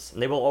ends,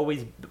 and they will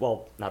always,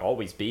 well, not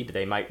always be, but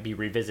they might be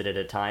revisited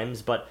at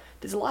times, but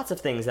there's lots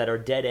of things that are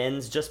dead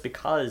ends just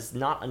because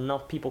not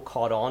enough people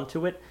caught on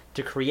to it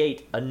to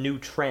create a new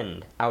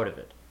trend out of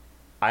it.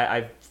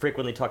 I've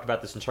frequently talked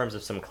about this in terms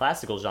of some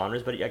classical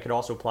genres, but I could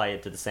also apply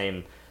it to the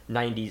same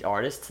 90s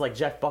artists like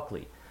Jeff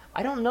Buckley.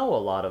 I don't know a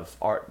lot of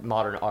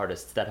modern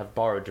artists that have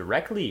borrowed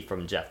directly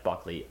from Jeff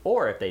Buckley,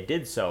 or if they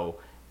did so,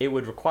 it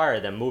would require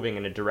them moving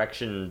in a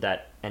direction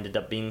that ended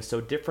up being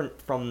so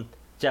different from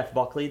Jeff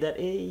Buckley that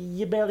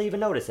you barely even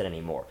notice it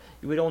anymore.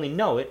 You would only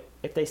know it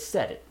if they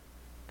said it,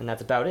 and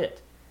that's about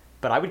it.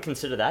 But I would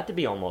consider that to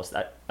be almost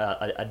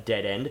a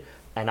dead end,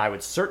 and I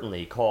would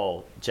certainly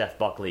call Jeff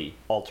Buckley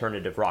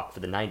alternative rock for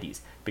the 90s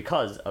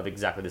because of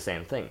exactly the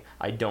same thing.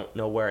 I don't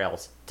know where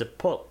else to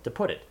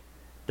put it.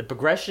 The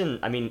progression,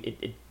 I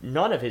mean,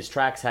 none of his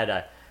tracks had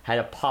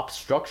a pop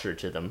structure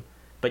to them,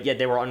 but yet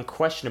they were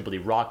unquestionably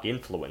rock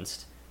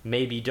influenced.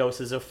 Maybe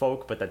doses of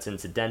folk, but that's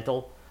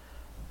incidental.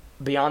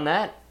 Beyond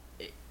that,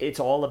 it's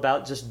all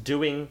about just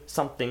doing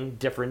something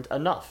different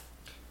enough.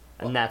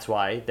 And that's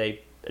why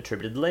they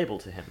attributed the label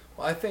to him.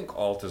 Well, I think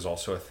alt is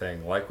also a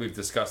thing, like we've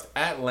discussed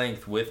at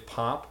length with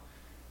pop,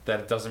 that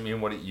it doesn't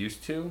mean what it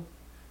used to.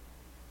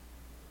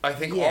 I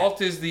think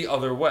alt is the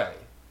other way.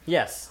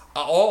 Yes.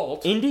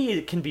 Alt.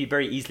 Indie can be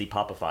very easily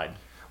popified.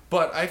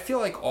 But I feel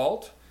like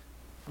alt,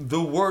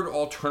 the word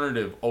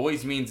alternative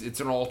always means it's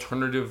an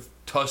alternative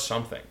to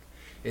something.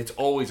 It's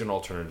always an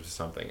alternative to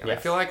something. And yes.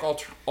 I feel like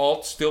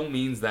alt still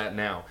means that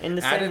now.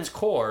 At its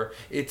core,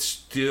 it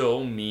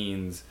still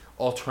means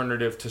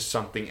alternative to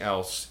something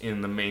else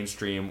in the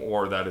mainstream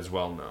or that is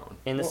well known.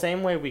 In the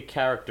same way we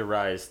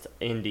characterized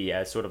indie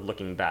as sort of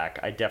looking back,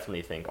 I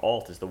definitely think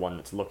alt is the one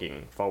that's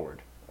looking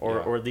forward.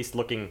 Or at least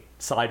looking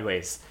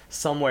sideways,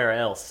 somewhere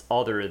else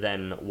other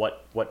than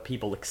what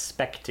people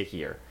expect to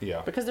hear.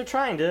 Yeah. Because they're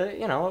trying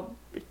to,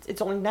 it's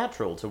only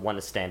natural to want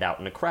to stand out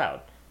in a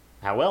crowd.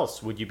 How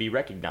else would you be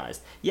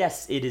recognized?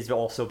 Yes, it is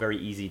also very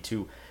easy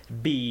to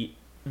be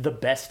the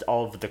best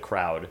of the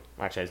crowd.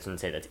 Actually, I shouldn't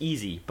say that's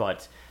easy,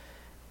 but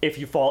if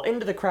you fall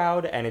into the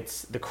crowd and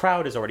the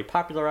crowd is already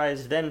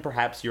popularized, then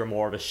perhaps you're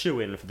more of a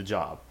shoo-in for the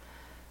job.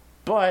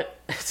 But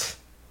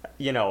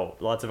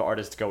lots of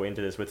artists go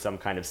into this with some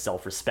kind of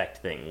self-respect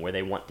thing where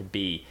they want to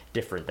be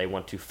different. They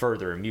want to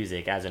further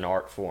music as an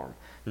art form,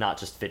 not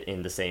just fit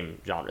in the same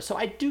genre. So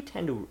I do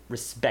tend to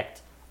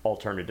respect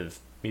alternative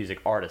music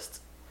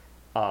artists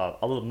a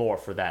little more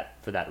for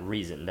that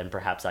reason than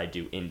perhaps I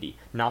do indie.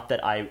 Not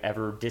that I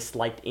ever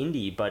disliked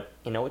indie, but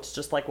it's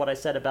just like what I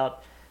said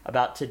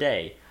about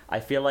today. I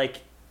feel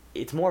like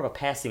it's more of a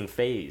passing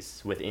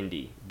phase with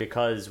indie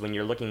because when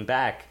you're looking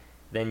back,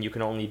 then you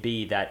can only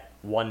be that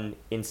one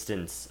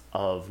instance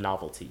of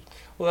novelty.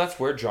 Well, that's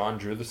where John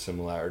drew the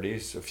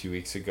similarities a few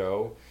weeks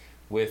ago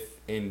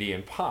with indie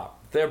and pop.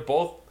 They're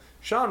both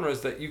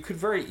genres that you could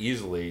very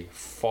easily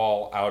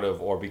fall out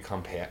of or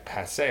become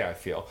passé, I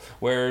feel.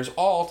 Whereas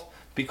alt,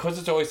 because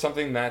it's always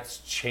something that's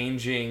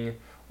changing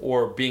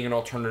or being an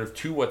alternative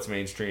to what's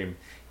mainstream,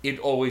 it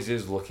always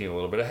is looking a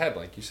little bit ahead,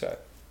 like you said.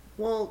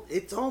 Well,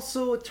 it's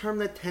also a term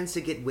that tends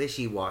to get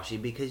wishy-washy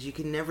because you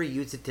can never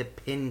use it to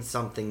pin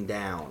something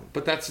down.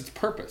 But that's its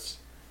purpose.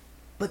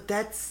 But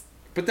that's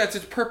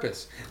its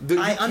purpose.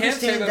 I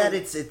understand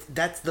that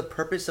that's the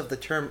purpose of the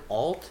term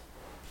alt.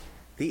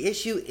 The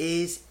issue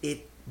is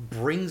it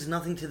brings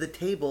nothing to the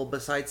table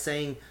besides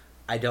saying,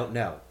 I don't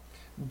know.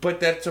 But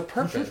that's a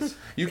purpose.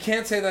 You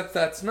can't say that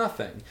that's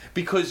nothing.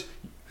 Because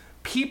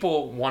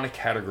people want to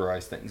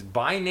categorize things.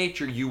 By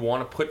nature, you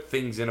want to put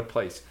things in a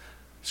place.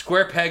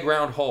 Square peg,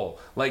 round hole.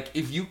 Like,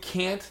 if you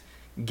can't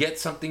get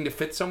something to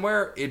fit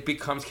somewhere, it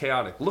becomes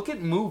chaotic. Look at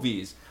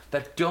movies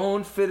that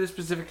don't fit a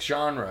specific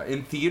genre.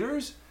 In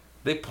theaters,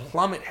 they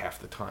plummet half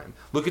the time.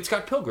 Look at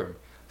Scott Pilgrim.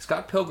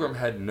 Scott Pilgrim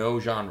had no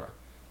genre.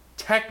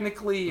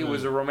 Technically, it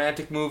was a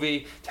romantic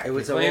movie. It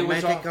was a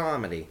romantic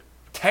comedy.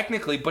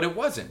 Technically, but it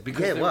wasn't.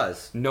 Because it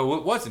was. No,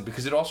 it wasn't.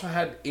 Because it also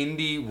had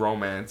indie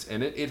romance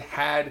in it. It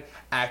had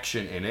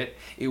action in it.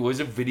 It was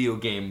a video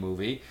game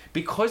movie.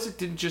 Because it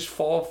didn't just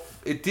fall...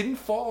 It didn't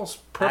fall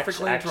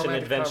perfectly into action,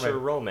 adventure, comedy.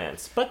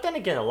 romance. But then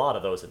again, a lot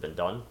of those have been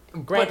done.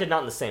 Granted,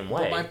 not in the same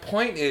way. But my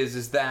point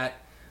is that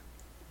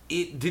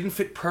it didn't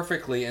fit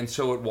perfectly, and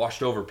so it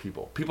washed over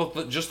people. People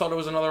just thought it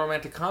was another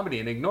romantic comedy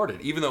and ignored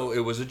it, even though it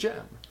was a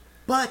gem.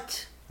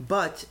 But,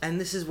 and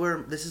this is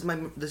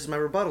my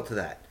rebuttal to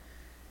that.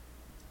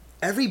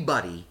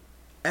 Everybody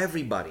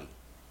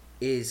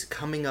is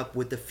coming up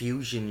with the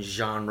fusion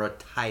genre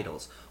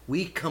titles.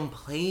 We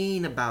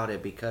complain about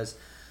it because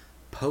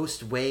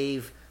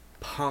post-wave,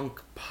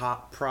 punk,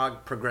 pop,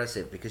 prog,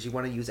 progressive, because you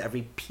want to use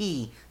every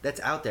P that's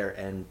out there,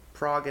 and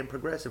prog and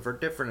progressive are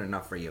different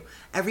enough for you.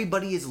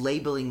 Everybody is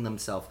labeling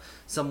themselves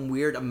some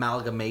weird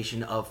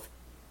amalgamation of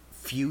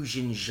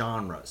fusion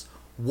genres.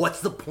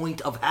 What's the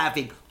point of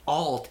having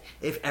alt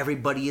if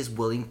everybody is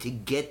willing to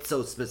get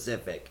so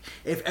specific?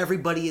 If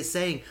everybody is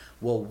saying,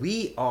 well,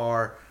 we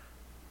are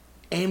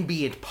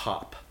ambient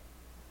pop,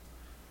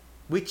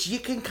 which you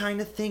can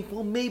kind of think,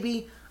 well,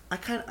 maybe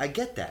I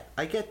get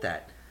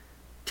that.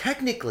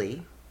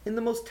 Technically, in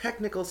the most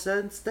technical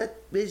sense, that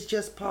is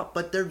just pop,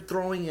 but they're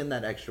throwing in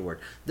that extra word.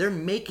 They're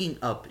making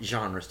up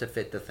genres to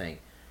fit the thing.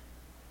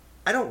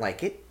 I don't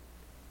like it.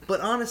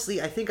 But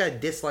honestly, I think I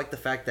dislike the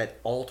fact that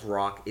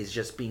alt-rock is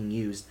just being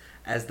used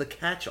as the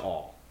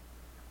catch-all.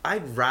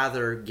 I'd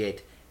rather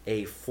get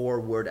a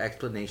 4-word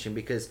explanation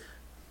because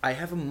I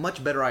have a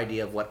much better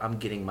idea of what I'm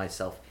getting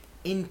myself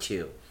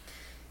into.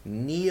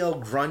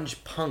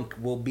 Neo-grunge punk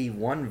will be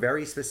one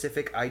very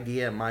specific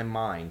idea in my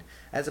mind,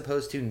 as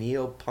opposed to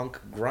neo-punk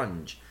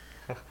grunge.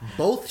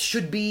 Both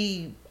should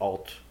be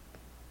alt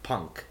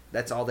punk.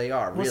 That's all they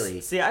are, really.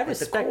 Well, see, I At the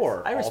respect.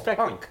 core, I respect.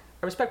 alt-punk.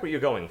 I respect what you're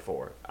going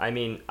for. I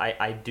mean,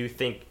 I do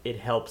think it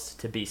helps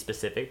to be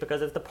specific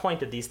because it's the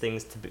point of these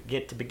things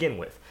to begin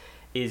with,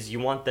 is you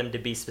want them to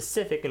be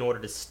specific in order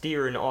to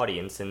steer an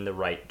audience in the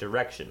right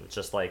direction.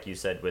 Just like you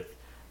said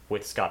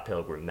with Scott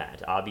Pilgrim,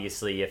 Matt.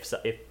 Obviously,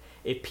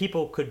 if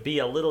people could be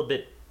a little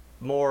bit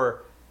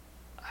more,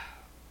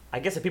 I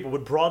guess if people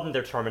would broaden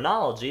their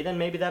terminology, then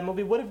maybe that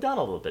movie would have done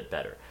a little bit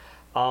better.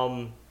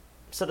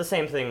 So the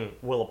same thing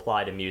will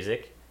apply to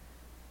music,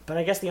 but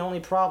I guess the only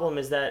problem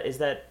is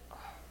that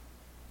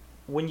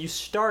when you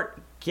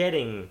start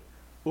getting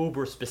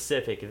uber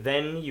specific,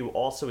 then you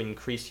also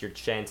increase your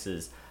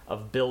chances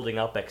of building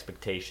up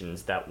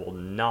expectations that will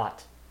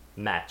not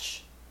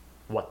match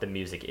what the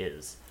music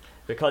is.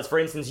 Because, for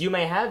instance, you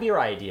may have your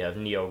idea of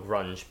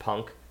neo-grunge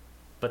punk,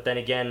 but then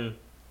again,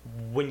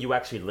 when you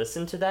actually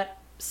listen to that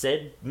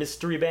said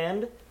mystery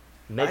band,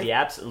 maybe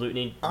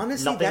absolutely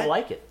honestly, nothing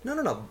like it.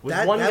 No.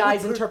 With one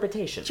guy's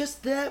interpretation.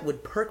 Just that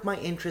would perk my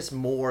interest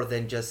more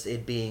than just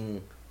it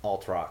being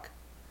alt rock.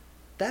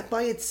 That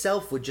by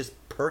itself would just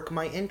perk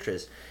my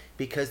interest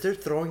because they're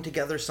throwing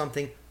together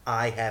something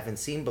I haven't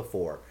seen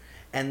before.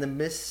 And the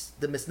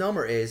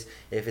misnomer is,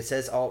 if it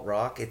says alt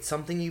rock, it's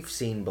something you've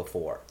seen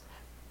before.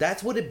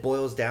 That's what it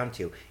boils down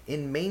to.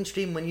 In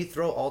mainstream, when you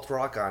throw alt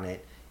rock on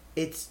it,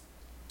 it's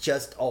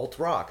just alt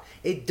rock.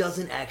 It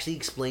doesn't actually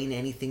explain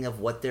anything of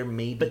what they're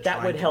maybe But that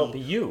trying would to help be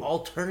you.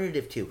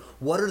 Alternative to.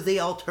 What are they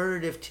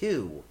alternative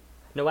to?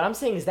 No, what I'm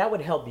saying is that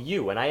would help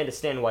you, and I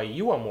understand why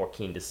you are more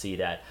keen to see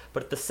that.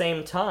 But at the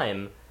same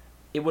time,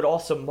 it would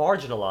also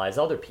marginalize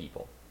other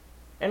people.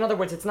 In other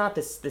words, it's not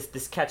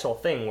this catch-all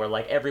thing where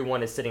like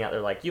everyone is sitting out there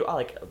like you,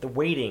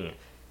 waiting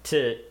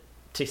to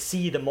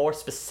see the more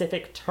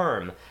specific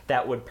term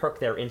that would perk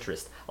their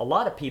interest. A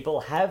lot of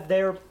people have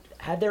their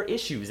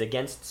issues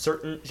against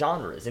certain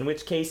genres, in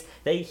which case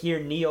they hear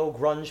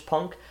neo-grunge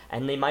punk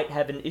and they might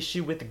have an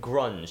issue with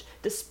grunge,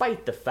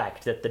 despite the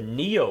fact that the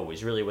neo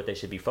is really what they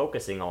should be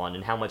focusing on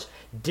and how much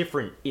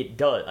different it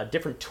does,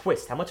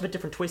 how much of a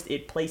different twist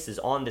it places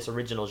on this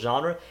original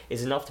genre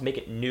is enough to make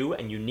it new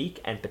and unique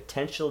and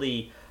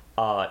potentially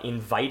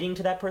inviting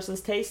to that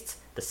person's tastes.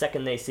 The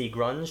second they see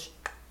grunge,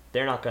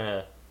 they're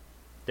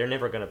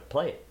never gonna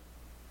play it.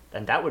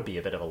 And that would be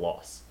a bit of a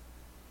loss.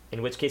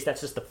 In which case,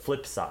 that's just the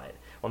flip side.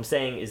 What I'm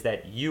saying is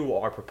that you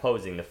are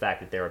proposing the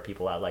fact that there are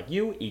people out like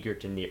you, eager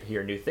to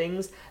hear new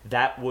things.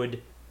 That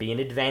would be an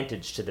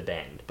advantage to the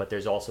band. But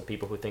there's also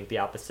people who think the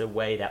opposite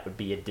way. That would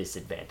be a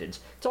disadvantage.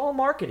 It's all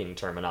marketing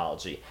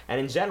terminology. And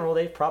in general,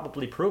 they've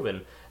probably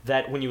proven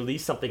that when you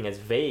leave something as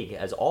vague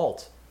as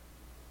alt,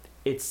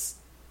 it's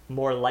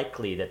more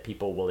likely that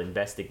people will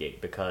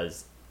investigate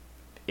because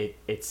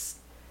it's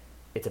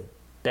a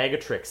bag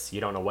of tricks.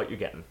 You don't know what you're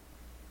getting.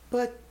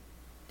 But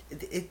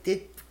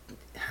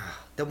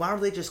then why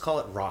don't they just call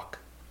it rock?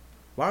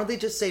 Why don't they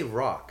just say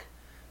rock?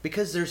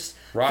 Because there's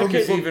rock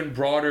is even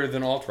broader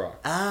than alt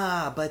rock.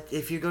 But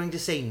if you're going to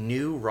say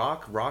new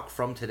rock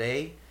from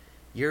today,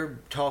 you're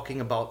talking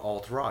about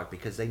alt rock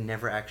because they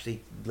never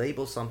actually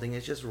label something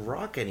as just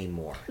rock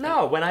anymore.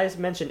 No, when I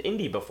mentioned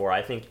indie before,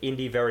 I think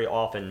indie very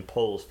often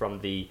pulls from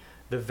the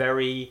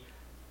very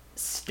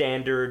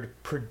standard,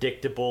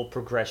 predictable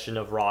progression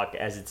of rock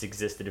as it's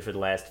existed for the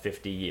last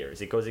 50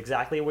 years. It goes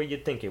exactly where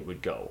you'd think it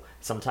would go.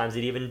 Sometimes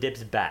it even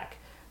dips back.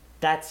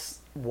 That's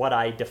what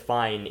I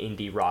define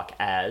indie rock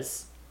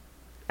as.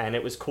 And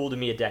it was cool to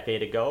me a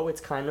decade ago. It's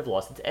kind of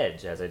lost its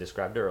edge, as I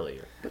described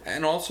earlier.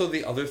 And also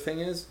the other thing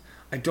is,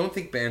 I don't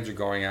think bands are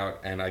going out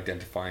and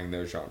identifying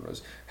their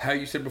genres. How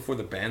you said before,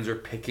 the bands are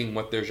picking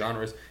what their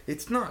genre is.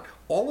 It's not.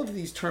 All of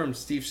these terms,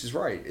 Steve is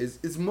right,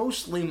 is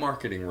mostly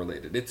marketing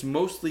related. It's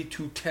mostly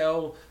to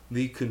tell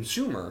the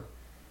consumer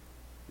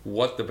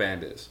what the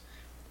band is.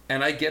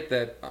 And I get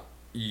that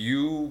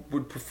you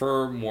would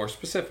prefer more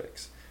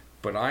specifics.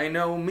 But I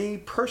know me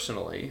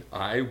personally,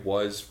 I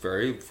was for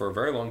a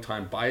very long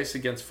time biased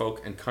against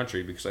folk and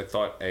country because I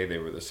thought, A, they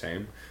were the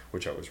same,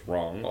 which I was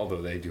wrong,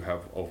 although they do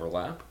have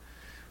overlap.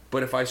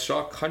 But if I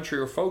saw country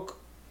or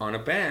folk on a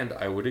band,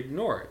 I would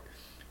ignore it.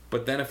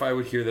 But then if I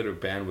would hear that a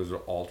band was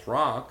alt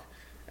rock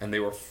and they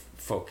were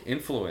folk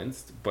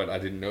influenced, but I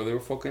didn't know they were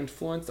folk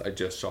influenced, I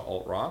just saw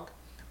alt rock,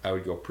 I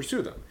would go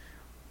pursue them.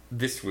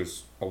 This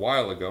was a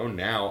while ago.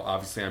 Now,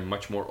 obviously, I'm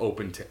much more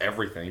open to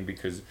everything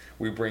because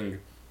we bring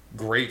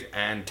great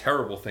and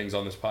terrible things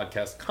on this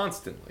podcast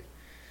constantly.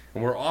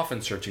 And we're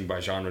often searching by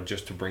genre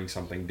just to bring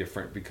something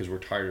different because we're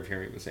tired of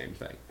hearing the same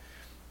thing.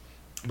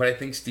 But I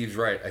think Steve's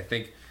right. I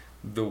think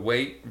the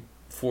weight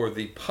for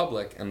the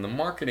public and the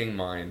marketing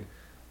mind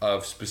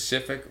of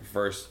specific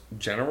versus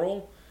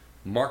general,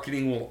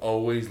 marketing will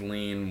always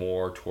lean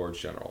more towards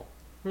general.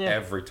 Yeah.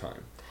 Every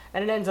time.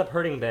 And it ends up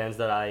hurting bands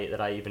that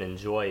I even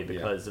enjoy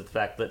because of the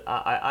fact that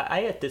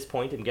I at this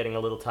point am getting a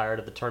little tired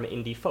of the term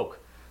indie folk.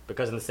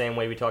 Because in the same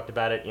way we talked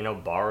about it,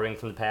 borrowing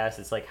from the past,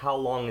 it's like, how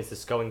long is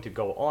this going to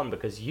go on?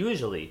 Because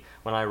usually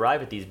when I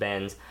arrive at these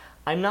bands,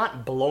 I'm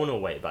not blown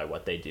away by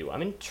what they do.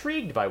 I'm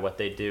intrigued by what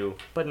they do,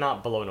 but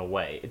not blown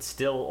away. It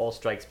still all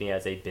strikes me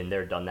as a been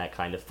there, done that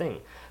kind of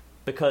thing.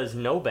 Because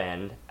no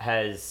band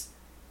has,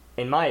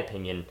 in my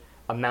opinion,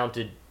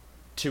 amounted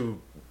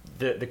to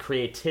the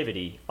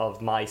creativity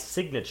of my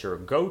signature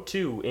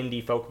go-to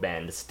indie folk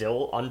band,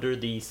 still under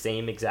the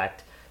same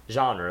exact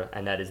genre,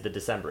 and that is the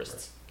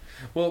Decemberists.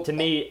 Well, To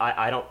me,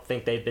 I don't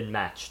think they've been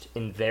matched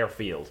in their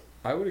field.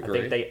 I would I agree.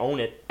 think they own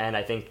it, and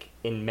I think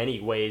in many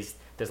ways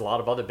there's a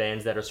lot of other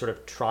bands that are sort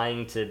of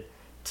trying to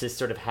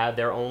sort of have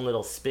their own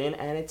little spin,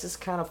 and it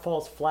just kind of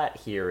falls flat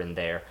here and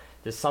there.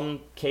 There's some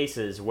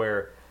cases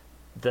where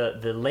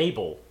the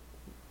label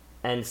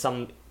and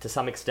to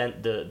some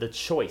extent the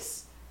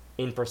choice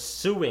in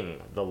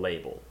pursuing the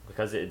label,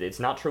 because it's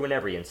not true in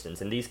every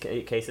instance. In these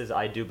cases,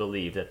 I do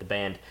believe that the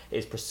band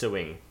is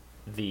pursuing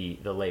the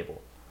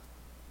label.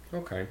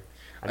 Okay.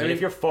 I mean,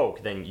 if you're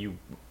folk, then you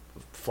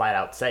flat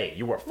out say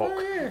you are folk.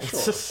 Oh, yeah, sure,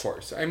 of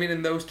course. I mean,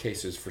 in those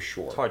cases, for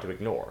sure. It's hard to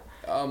ignore.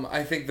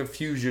 I think the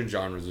fusion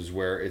genres is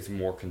where it's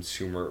more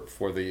consumer,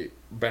 for the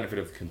benefit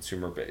of the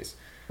consumer base.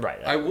 Right.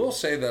 I will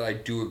say that I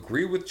do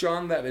agree with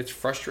John that it's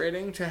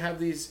frustrating to have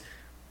these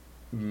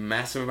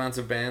massive amounts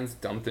of bands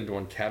dumped into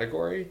one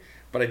category,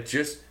 but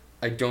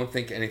I don't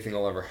think anything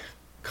will ever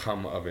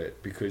come of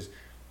it, because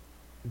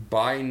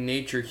by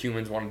nature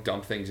humans want to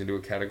dump things into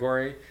a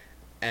category,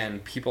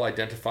 and people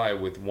identify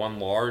with one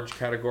large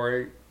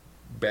category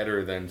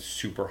better than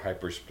super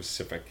hyper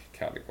specific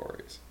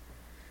categories.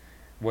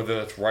 Whether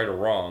that's right or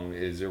wrong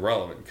is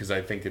irrelevant, because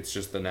I think it's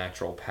just the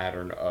natural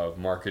pattern of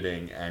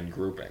marketing and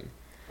grouping.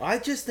 I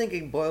just think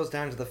it boils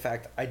down to the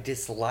fact I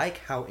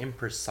dislike how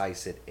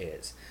imprecise it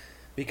is.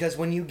 Because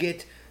when you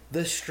get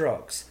The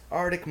Strokes,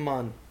 Arctic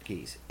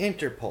Monkeys,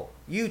 Interpol,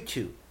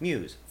 U2,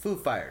 Muse, Foo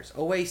Fighters,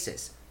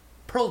 Oasis,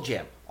 Pearl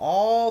Jam,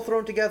 all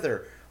thrown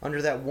together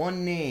under that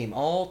one name,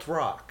 alt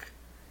rock,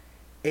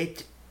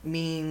 it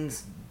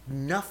means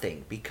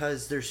nothing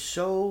because there's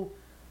so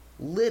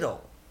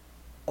little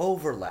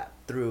overlap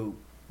through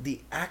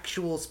the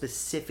actual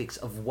specifics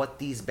of what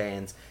these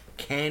bands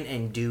can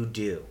and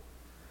do.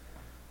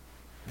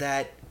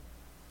 That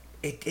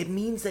it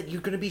means that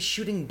you're going to be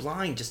shooting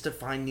blind just to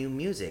find new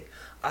music.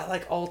 I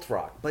like alt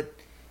rock, but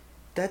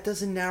that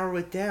doesn't narrow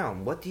it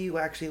down. What do you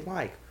actually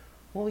like?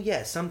 Well,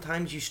 yeah,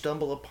 sometimes you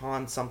stumble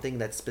upon something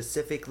that's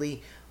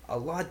specifically a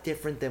lot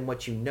different than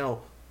what you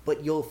know,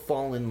 but you'll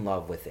fall in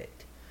love with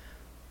it.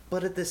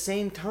 But at the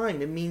same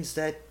time, it means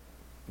that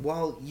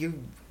while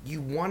you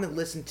want to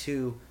listen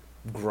to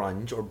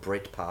grunge or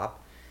Britpop,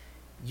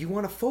 you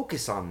want to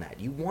focus on that.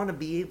 You want to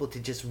be able to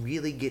just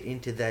really get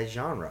into that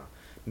genre.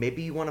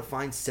 Maybe you want to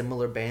find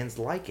similar bands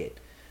like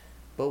it.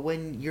 But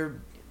when you're,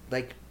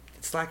 like,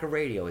 Slacker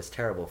Radio is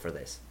terrible for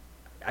this.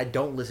 I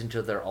don't listen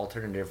to their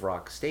alternative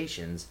rock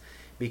stations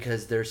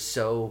because they're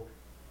so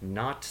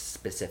not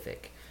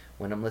specific.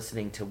 When I'm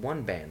listening to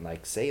one band,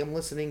 like, say I'm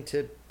listening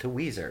to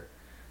Weezer,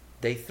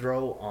 they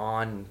throw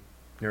on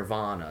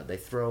Nirvana, they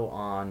throw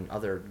on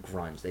other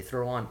grunge, they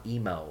throw on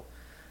emo.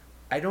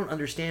 I don't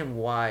understand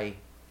why,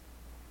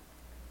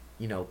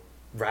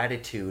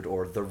 Raditude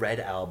or the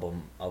Red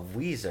Album of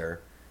Weezer,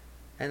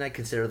 and I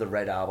consider the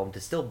Red Album to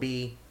still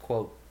be,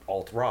 quote,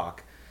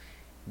 alt-rock,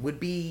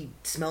 would be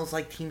Smells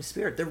Like Teen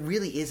Spirit. There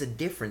really is a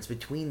difference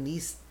between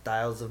these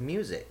styles of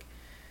music.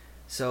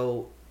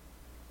 So,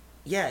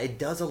 yeah, it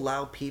does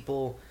allow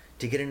people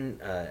to get an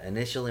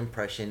initial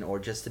impression or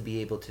just to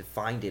be able to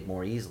find it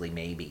more easily,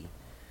 maybe.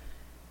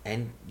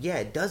 And, yeah,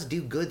 it does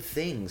do good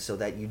things so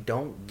that you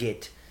don't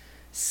get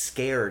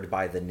scared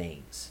by the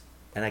names.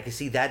 And I can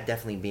see that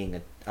definitely being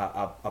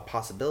a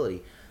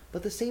possibility. But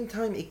at the same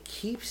time, it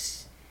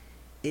keeps...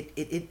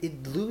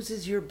 It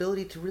loses your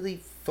ability to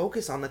really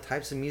focus on the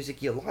types of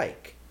music you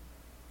like.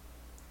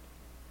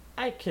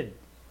 I could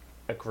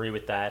agree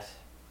with that.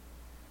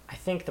 I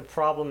think the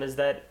problem is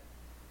that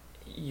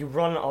you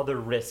run other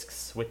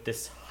risks with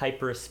this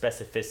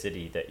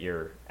hyper-specificity that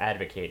you're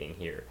advocating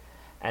here.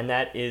 And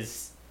that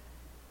is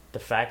the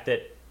fact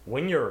that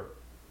when you're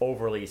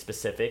overly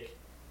specific,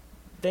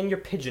 then you're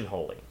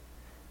pigeonholing.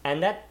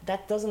 And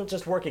that doesn't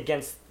just work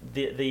against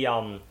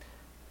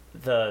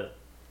the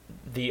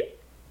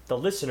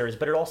listeners,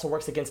 but it also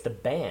works against the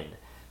band,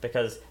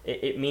 because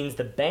it means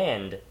the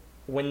band,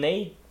 when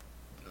they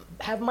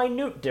have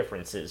minute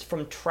differences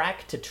from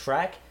track to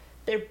track,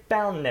 they're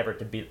bound never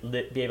to be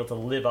able to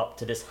live up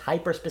to this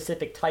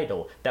hyper-specific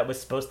title that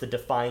was supposed to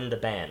define the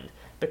band.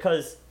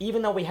 Because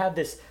even though we have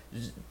this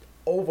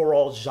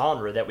overall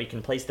genre that we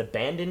can place the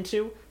band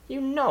into,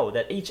 you know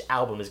that each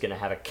album is going to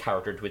have a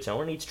character to its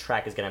own, and each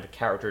track is going to have a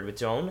character to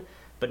its own.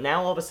 But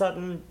now all of a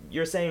sudden,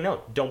 you're saying,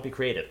 no, don't be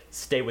creative.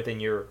 Stay within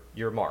your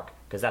mark,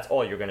 because that's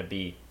all you're going to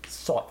be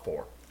sought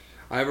for.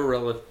 I have a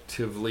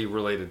relatively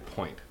related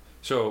point.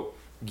 So,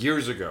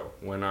 years ago,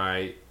 when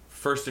I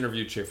first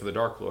interviewed Schaefer the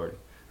Dark Lord,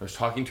 I was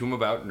talking to him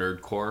about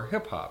nerdcore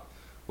hip-hop,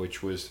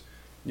 which was,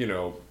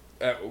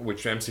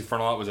 which MC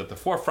Frontalot was at the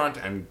forefront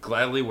and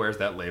gladly wears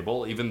that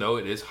label, even though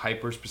it is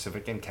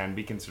hyper-specific and can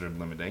be considered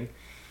limiting.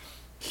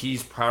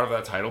 he's proud of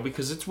that title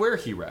because it's where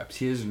he raps.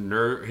 His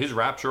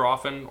raps are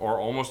often or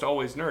almost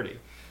always nerdy.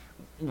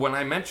 When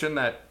I mentioned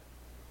that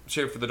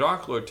Shave for the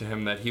Dark Lord to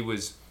him, that he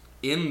was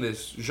in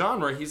this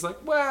genre, he's like,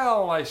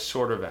 well, I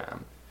sort of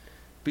am.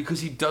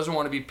 Because he doesn't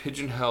want to be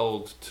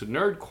pigeonholed to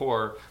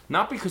nerdcore,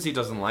 not because he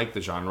doesn't like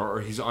the genre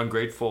or he's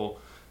ungrateful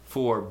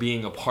for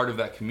being a part of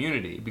that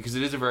community, because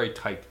it is a very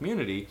tight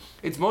community.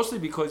 It's mostly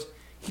because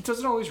he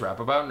doesn't always rap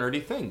about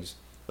nerdy things.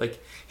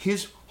 Like,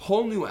 his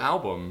whole new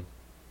album,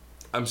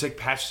 Sick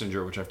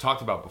Passenger, which I've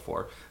talked about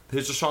before,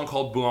 there's a song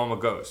called Boo I'm a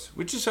Ghost,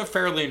 which is a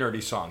fairly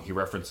nerdy song. He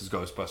references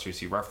Ghostbusters,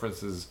 he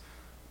references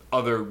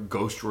other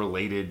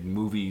ghost-related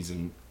movies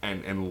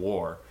and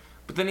lore.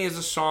 But then he has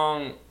a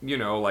song,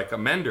 like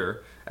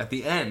Amender at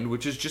the end,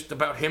 which is just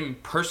about him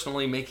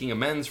personally making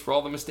amends for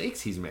all the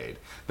mistakes he's made.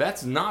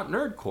 That's not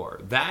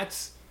nerdcore.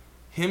 That's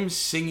him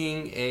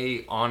singing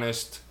a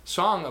honest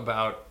song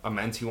about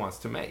amends he wants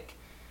to make.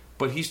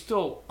 But he's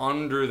still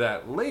under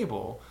that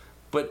label,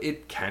 but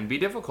it can be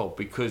difficult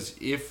because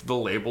if the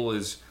label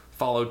is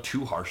followed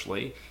too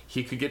harshly,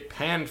 he could get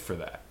panned for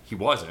that. He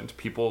wasn't.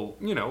 People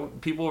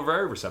were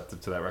very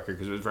receptive to that record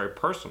because it was very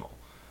personal.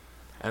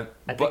 I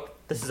think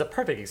this is a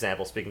perfect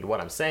example, speaking to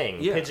what I'm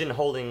saying,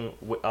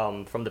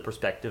 pigeonholing from the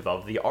perspective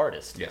of the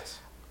artist. Yes.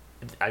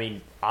 I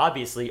mean,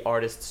 obviously,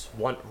 artists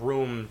want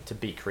room to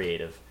be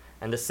creative,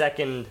 and the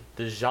second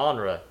the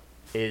genre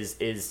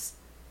is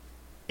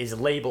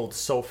labeled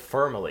so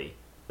firmly,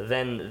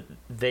 then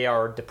they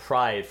are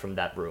deprived from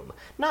that room.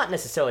 Not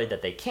necessarily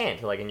that they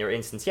can't. Like in your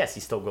instance, yes, he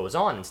still goes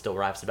on and still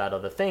raps about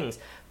other things,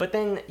 but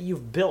then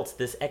you've built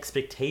this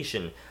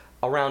expectation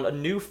around a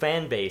new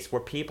fan base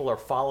where people are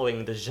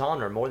following the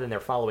genre more than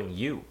they're following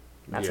you.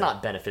 That's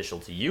not beneficial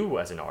to you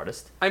as an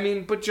artist. I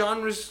mean, but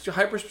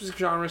hyper-specific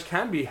genres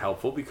can be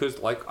helpful because,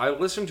 like, I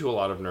listened to a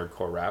lot of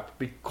nerdcore rap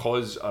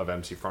because of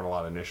MC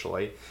Frontalot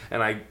initially,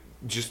 and I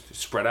just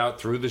spread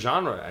out through the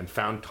genre and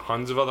found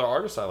tons of other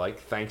artists I like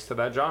thanks to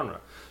that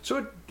genre.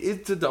 So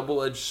it's a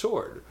double-edged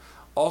sword.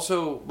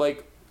 Also,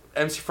 like,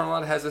 MC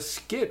Frontalot has a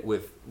skit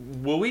with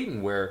Will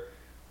Wheaton where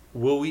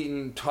Will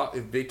Wheaton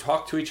they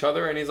talk to each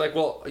other, and he's like,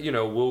 well,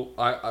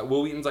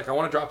 Will Wheaton's like, I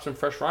want to drop some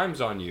fresh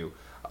rhymes on you.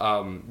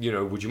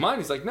 Would you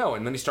mind? He's like, no.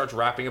 And then he starts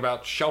rapping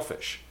about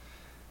shellfish.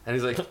 And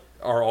he's like,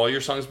 are all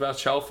your songs about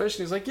shellfish?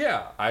 And he's like,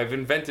 yeah, I've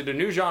invented a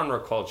new genre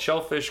called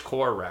shellfish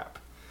core rap.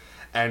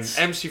 And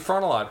MC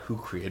Frontalot, who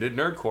created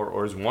nerdcore,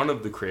 or is one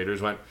of the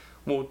creators, went,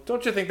 well,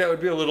 don't you think that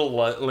would be a little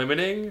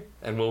limiting?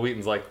 And Will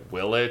Wheaton's like,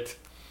 will it?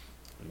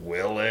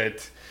 Will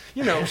it?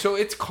 So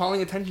it's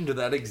calling attention to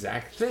that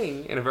exact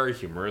thing in a very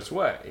humorous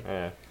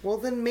way. Well,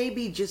 then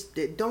maybe just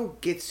don't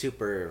get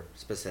super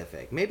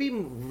specific. Maybe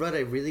what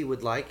I really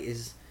would like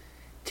is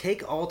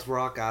take alt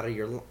rock out of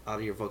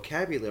your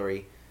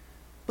vocabulary,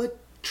 but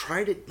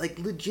try to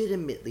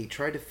legitimately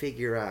try to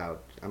figure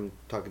out. I'm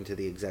talking to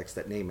the execs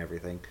that name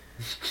everything.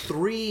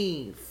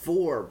 3,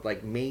 4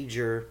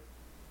 major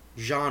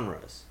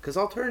genres, because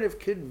alternative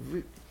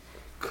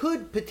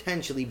could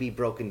potentially be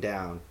broken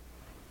down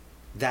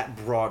that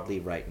broadly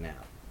right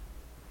now,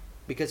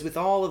 because with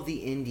all of the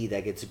indie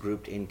that gets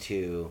grouped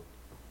into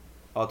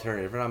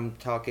alternative, and I'm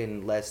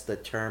talking less the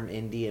term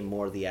indie and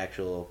more the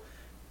actual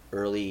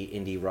early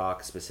indie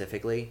rock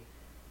specifically,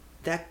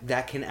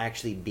 that can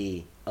actually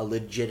be a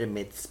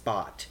legitimate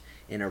spot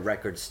in a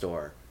record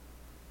store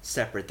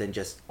separate than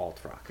just alt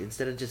rock,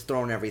 instead of just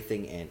throwing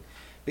everything in.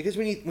 Because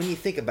when you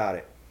think about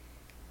it,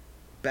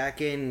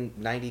 back in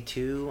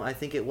 92, I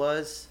think it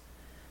was,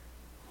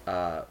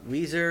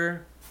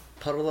 Weezer,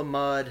 Puddle of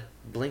Mud,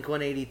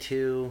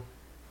 Blink-182.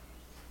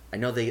 I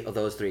know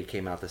those 3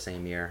 came out the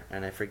same year,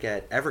 and I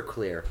forget.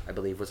 Everclear, I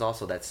believe, was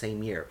also that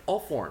same year. All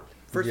formed.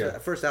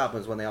 First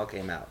albums when they all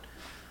came out.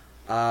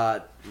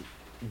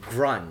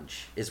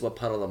 Grunge is what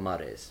Puddle of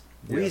Mud is.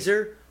 Yeah.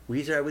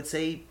 Weezer, I would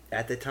say,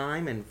 at the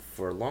time and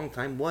for a long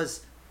time,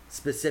 was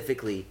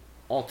specifically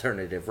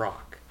alternative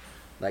rock.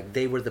 Like,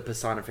 they were the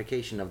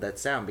personification of that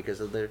sound because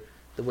of the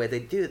way they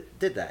did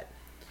that.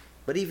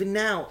 But even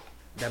now,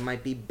 that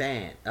might be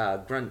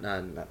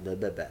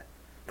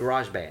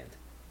garage band,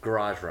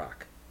 garage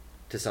rock,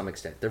 to some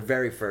extent. Their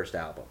very first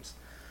albums.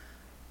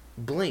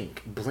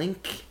 Blink.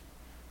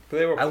 But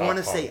they were I pop want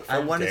to punk. say, I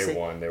want to say,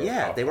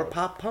 they were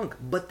pop pop punk,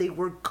 but they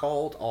were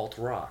called alt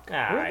rock.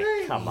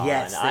 Come on.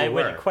 Yes, they I were.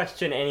 wouldn't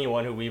question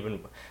anyone who even.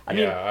 I Yeah,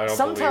 mean, I don't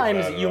sometimes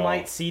believe that at you all.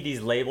 might see these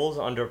labels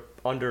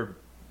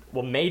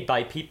made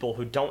by people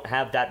who don't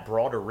have that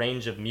broader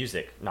range of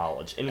music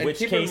knowledge. In And which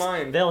keep in case,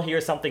 mind- they'll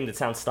hear something that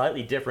sounds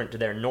slightly different to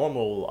their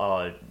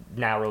normal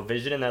narrow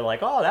vision, and they're like,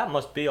 "Oh, that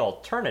must be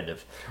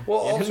alternative." Well,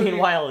 also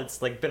meanwhile, it's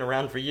been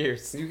around for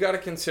years. You got to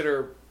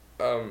consider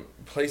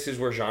places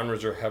where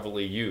genres are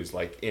heavily used,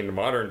 like in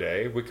modern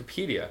day,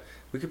 Wikipedia.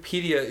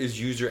 Wikipedia is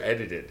user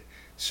edited,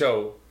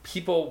 so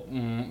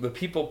the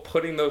people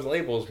putting those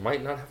labels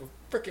might not have a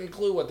freaking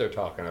clue what they're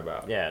talking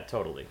about. Yeah,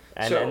 totally.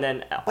 And So- and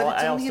then But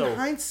it's I only also in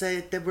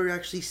hindsight that we're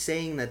actually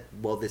saying that,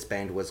 well, this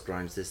band was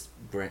grunge, this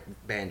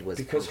band was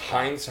Because punk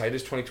rock. hindsight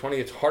is 2020.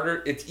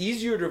 It's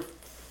easier to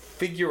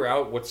figure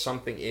out what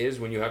something is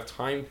when you have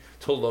time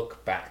to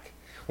look back.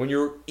 When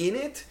you're in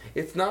it,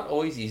 it's not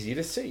always easy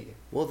to see.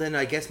 Well, then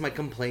I guess my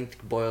complaint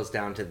boils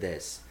down to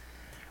this.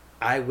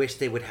 I wish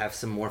they would have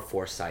some more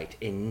foresight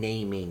in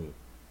naming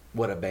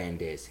what a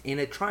band is,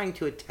 trying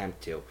to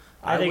attempt to.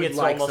 I think would it's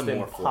like almost some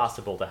more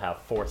impossible to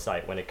have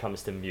foresight when it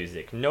comes to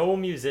music. No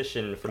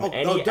musician from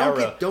any don't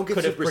era don't get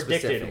could have super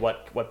predicted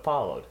specific. what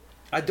followed.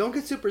 I don't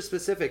get super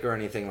specific or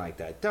anything like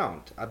that.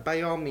 Don't.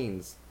 By all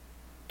means,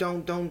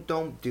 don't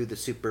do the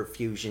super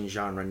fusion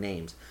genre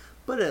names.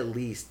 But at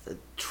least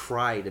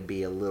try to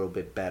be a little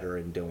bit better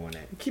in doing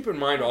it. Keep in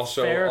mind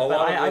also, Fair, a but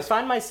lot of I this...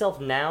 find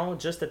myself now,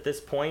 just at this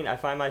point, I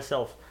find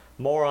myself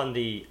more on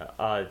the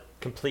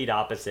complete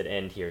opposite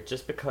end here.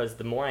 Just because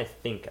the more I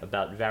think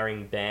about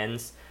varying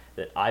bands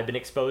that I've been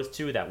exposed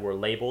to that were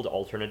labeled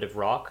alternative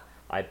rock,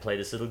 I play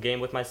this little game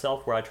with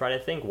myself where I try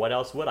to think, what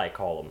else would I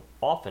call them?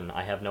 Often,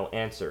 I have no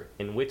answer.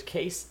 In which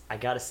case, I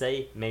gotta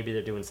say, maybe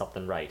they're doing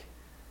something right.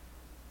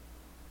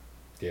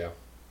 Yeah.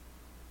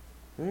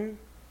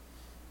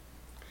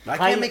 I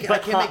can't make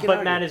it.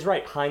 But Matt is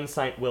right.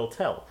 Hindsight will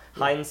tell.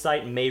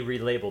 Hindsight may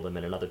relabel them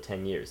in another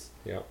 10 years.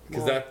 Yeah.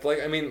 Because Well, that,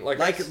 like, I mean, like...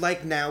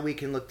 like now we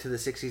can look to the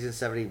 60s and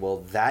 70s. Well,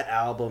 that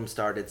album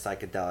started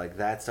psychedelic.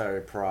 That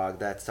started prog.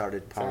 That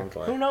started punk.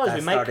 Exactly. Who knows? That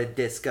We might started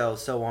disco.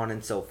 So on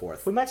and so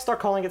forth. we might start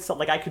calling it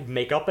something. Like, I could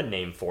make up a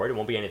name for it. It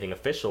won't be anything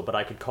official, but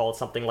I could call it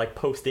something like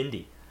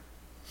post-indie.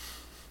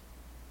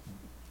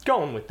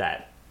 Going with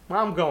that.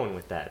 I'm going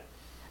with that.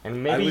 And I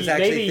maybe was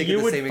actually maybe thinking you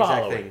the would same exact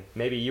follow thing. it.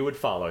 Maybe you would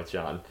follow it,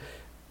 John.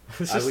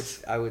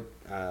 I would.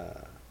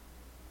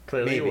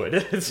 Clearly you maybe. would.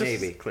 It's just-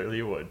 Maybe. Clearly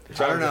you would.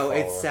 I don't know. John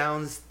It could follow.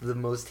 sounds the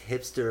most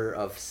hipster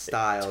of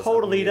styles. of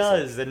Totally music.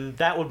 does, and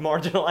that would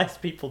marginalize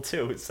people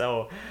too.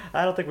 So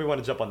I don't think we want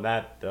to jump on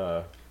that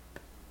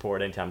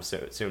board anytime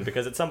soon,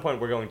 because at some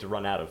point we're going to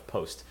run out of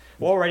post.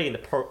 We're already in the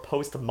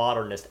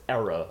postmodernist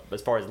era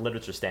as far as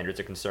literature standards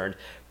are concerned.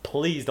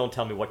 Please don't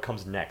tell me what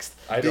comes next.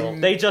 I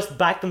don't... They just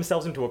back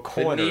themselves into a The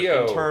corner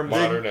in terms of...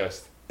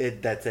 neo-modernist.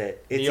 That's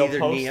it. It's Neo either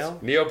post? neo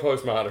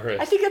Neo-postmodernist.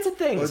 I think that's a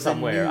thing or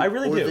somewhere. The new, I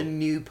really or do. the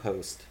new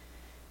post.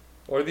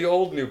 Or the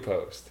old New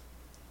Post.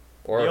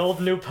 Or The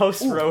old new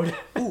post road.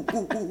 Ooh, ooh,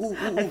 ooh, ooh,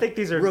 ooh. I think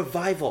these are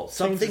revival.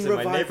 Something changes in my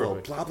revival.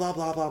 neighborhood. Blah blah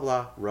blah blah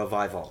blah.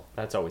 Revival.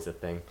 That's always a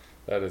thing.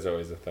 That is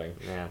always a thing.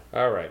 Yeah.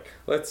 All right,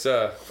 let's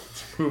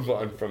move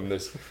on from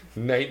this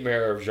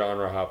nightmare of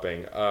genre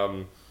hopping.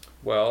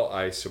 Well,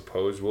 I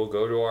suppose we'll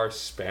go to our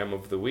spam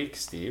of the week,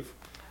 Steve.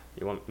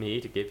 You want me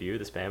to give you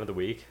the spam of the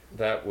week?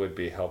 That would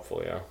be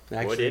helpful,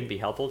 yeah. Would it be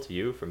helpful to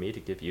you for me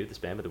to give you the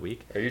spam of the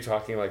week? Are you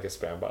talking like a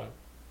spam bot?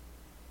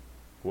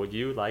 Would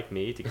you like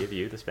me to give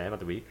you the spam of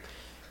the week?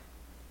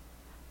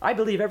 I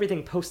believe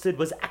everything posted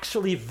was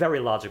actually very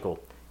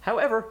logical.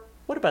 However,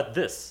 what about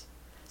this?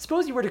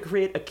 Suppose you were to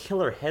create a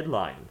killer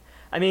headline.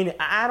 I mean,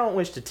 I don't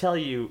wish to tell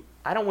you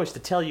how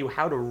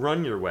to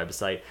run your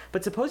website,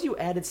 but suppose you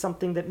added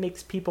something that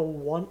makes people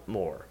want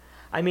more.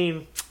 I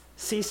mean,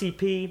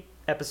 CCP,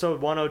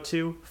 episode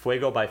 102,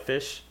 Fuego by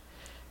Fish.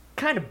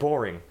 Kind of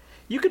boring.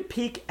 You could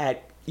peek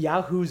at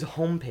Yahoo's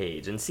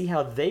homepage and see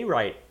how they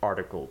write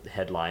article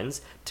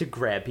headlines to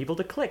grab people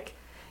to click.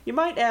 You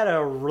might add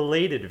a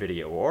related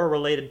video or a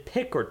related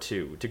pic or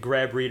two to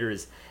grab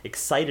readers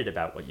excited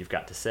about what you've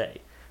got to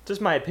say.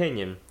 Just my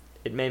opinion,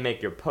 it may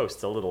make your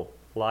posts a little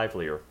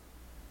livelier.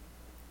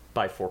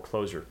 By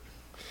foreclosure.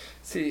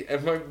 See,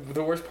 and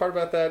the worst part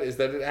about that is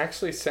that it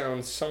actually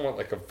sounds somewhat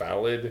like a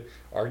valid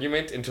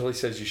argument until he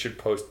says you should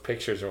post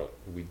pictures.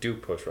 We do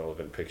post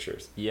relevant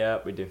pictures. Yeah,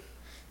 we do.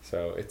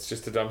 So it's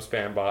just a dumb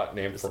spam bot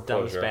named It's a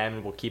dumb Foreclosure.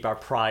 spam. We'll keep our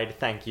pride,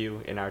 thank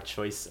you, in our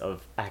choice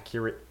of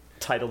accurate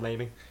title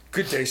naming.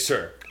 Good day,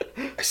 sir.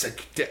 I said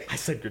good day. I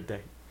said good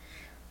day.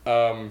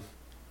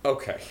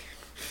 Okay.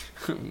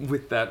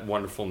 With that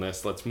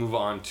wonderfulness, let's move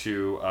on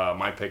to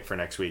my pick for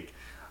next week.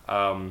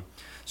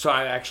 So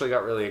I actually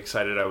got really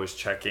excited. I was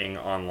checking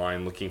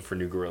online looking for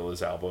new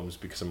Gorillaz albums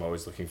because I'm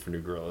always looking for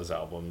new Gorillaz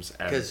albums.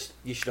 Because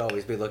you should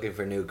always be looking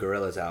for new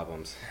Gorillaz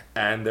albums.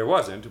 And there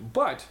wasn't,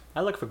 but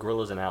I look for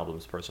Gorillaz and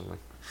albums, personally.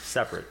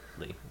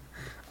 Separately.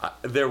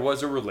 there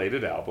was a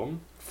related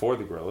album for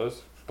the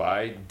Gorillaz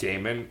by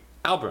Damon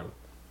Albarn,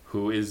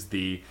 who is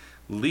the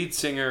lead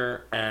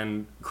singer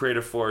and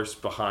creative force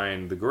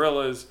behind the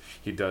Gorillaz.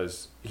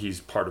 He's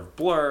part of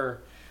Blur.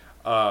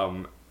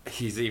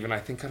 He's even, I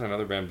think, got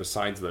another band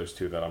besides those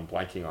two that I'm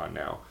blanking on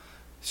now.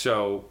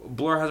 So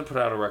Blur hasn't put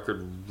out a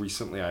record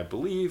recently, I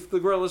believe. The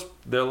Gorillaz,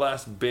 their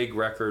last big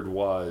record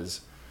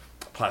was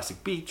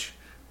Plastic Beach,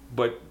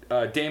 but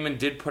Damon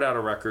did put out a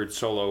record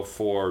solo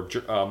for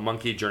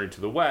Monkey Journey to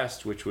the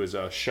West, which was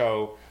a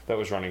show that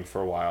was running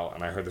for a while,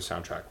 and I heard the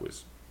soundtrack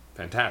was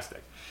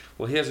fantastic.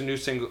 Well, he has a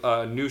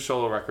new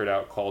solo record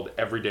out called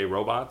Everyday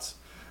Robots.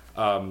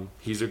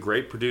 He's a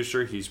great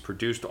producer. He's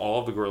produced all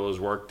of the Gorillaz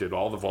work, did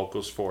all the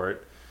vocals for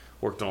it,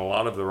 worked on a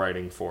lot of the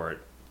writing for it.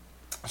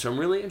 So I'm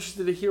really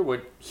interested to hear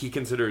what he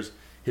considers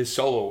his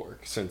solo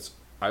work, since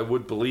I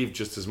would believe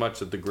just as much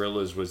that the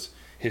Gorillaz was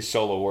his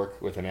solo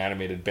work with an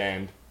animated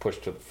band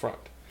pushed to the front.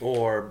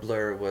 Or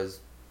Blur was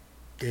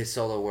his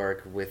solo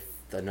work with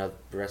the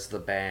rest of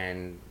the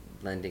band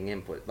lending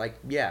input. Like,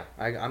 yeah,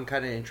 I'm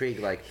kind of intrigued.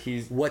 Like,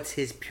 what's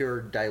his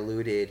pure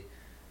diluted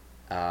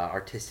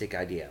artistic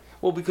idea?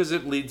 Well, because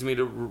it leads me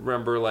to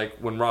remember, like,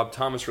 when Rob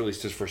Thomas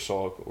released his first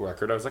solo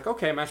record, I was like,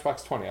 okay,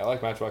 Matchbox 20. I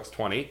like Matchbox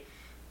 20.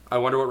 I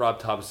wonder what Rob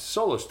Thomas'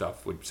 solo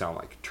stuff would sound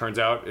like. Turns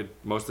out it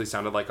mostly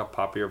sounded like a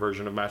poppier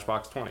version of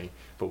Matchbox 20,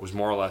 but was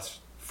more or less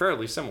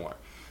fairly similar.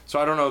 So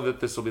I don't know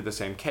that this will be the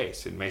same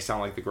case. It may sound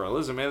like the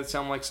Gorillaz, it may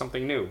sound like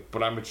something new,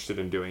 but I'm interested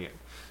in doing it.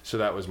 So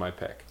that was my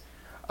pick.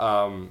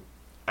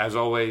 As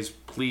always,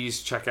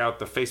 please check out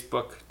the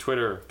Facebook,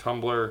 Twitter,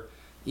 Tumblr.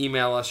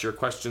 Email us your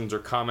questions or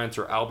comments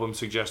or album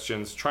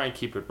suggestions. Try and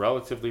keep it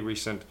relatively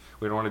recent.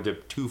 We don't want to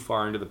dip too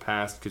far into the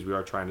past because we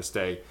are trying to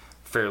stay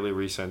fairly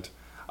recent.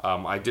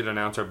 I did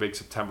announce our big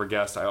September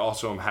guest. I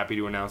also am happy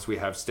to announce we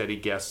have steady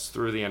guests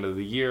through the end of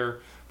the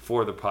year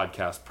for the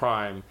Podcast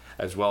Prime,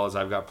 as well as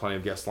I've got plenty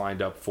of guests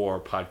lined up for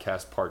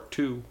Podcast Part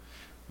 2,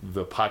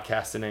 the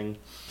podcasting.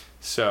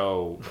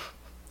 So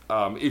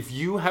if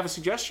you have a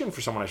suggestion for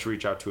someone I should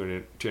reach out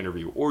to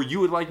interview, or you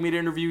would like me to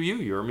interview you,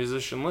 you're a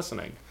musician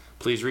listening,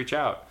 please reach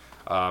out.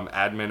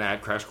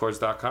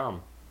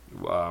 Admin@crashchords.com.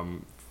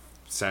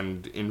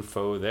 Send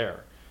info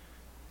there.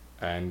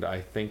 And I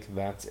think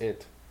that's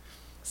it.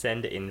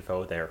 Send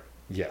info there.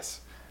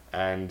 Yes.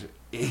 And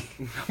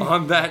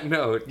on that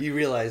note... You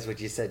realize what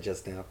you said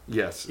just now.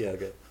 Yes. Yeah,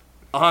 okay.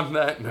 On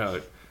that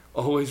note,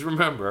 always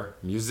remember,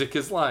 music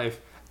is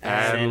life,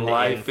 and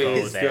life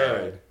is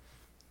good.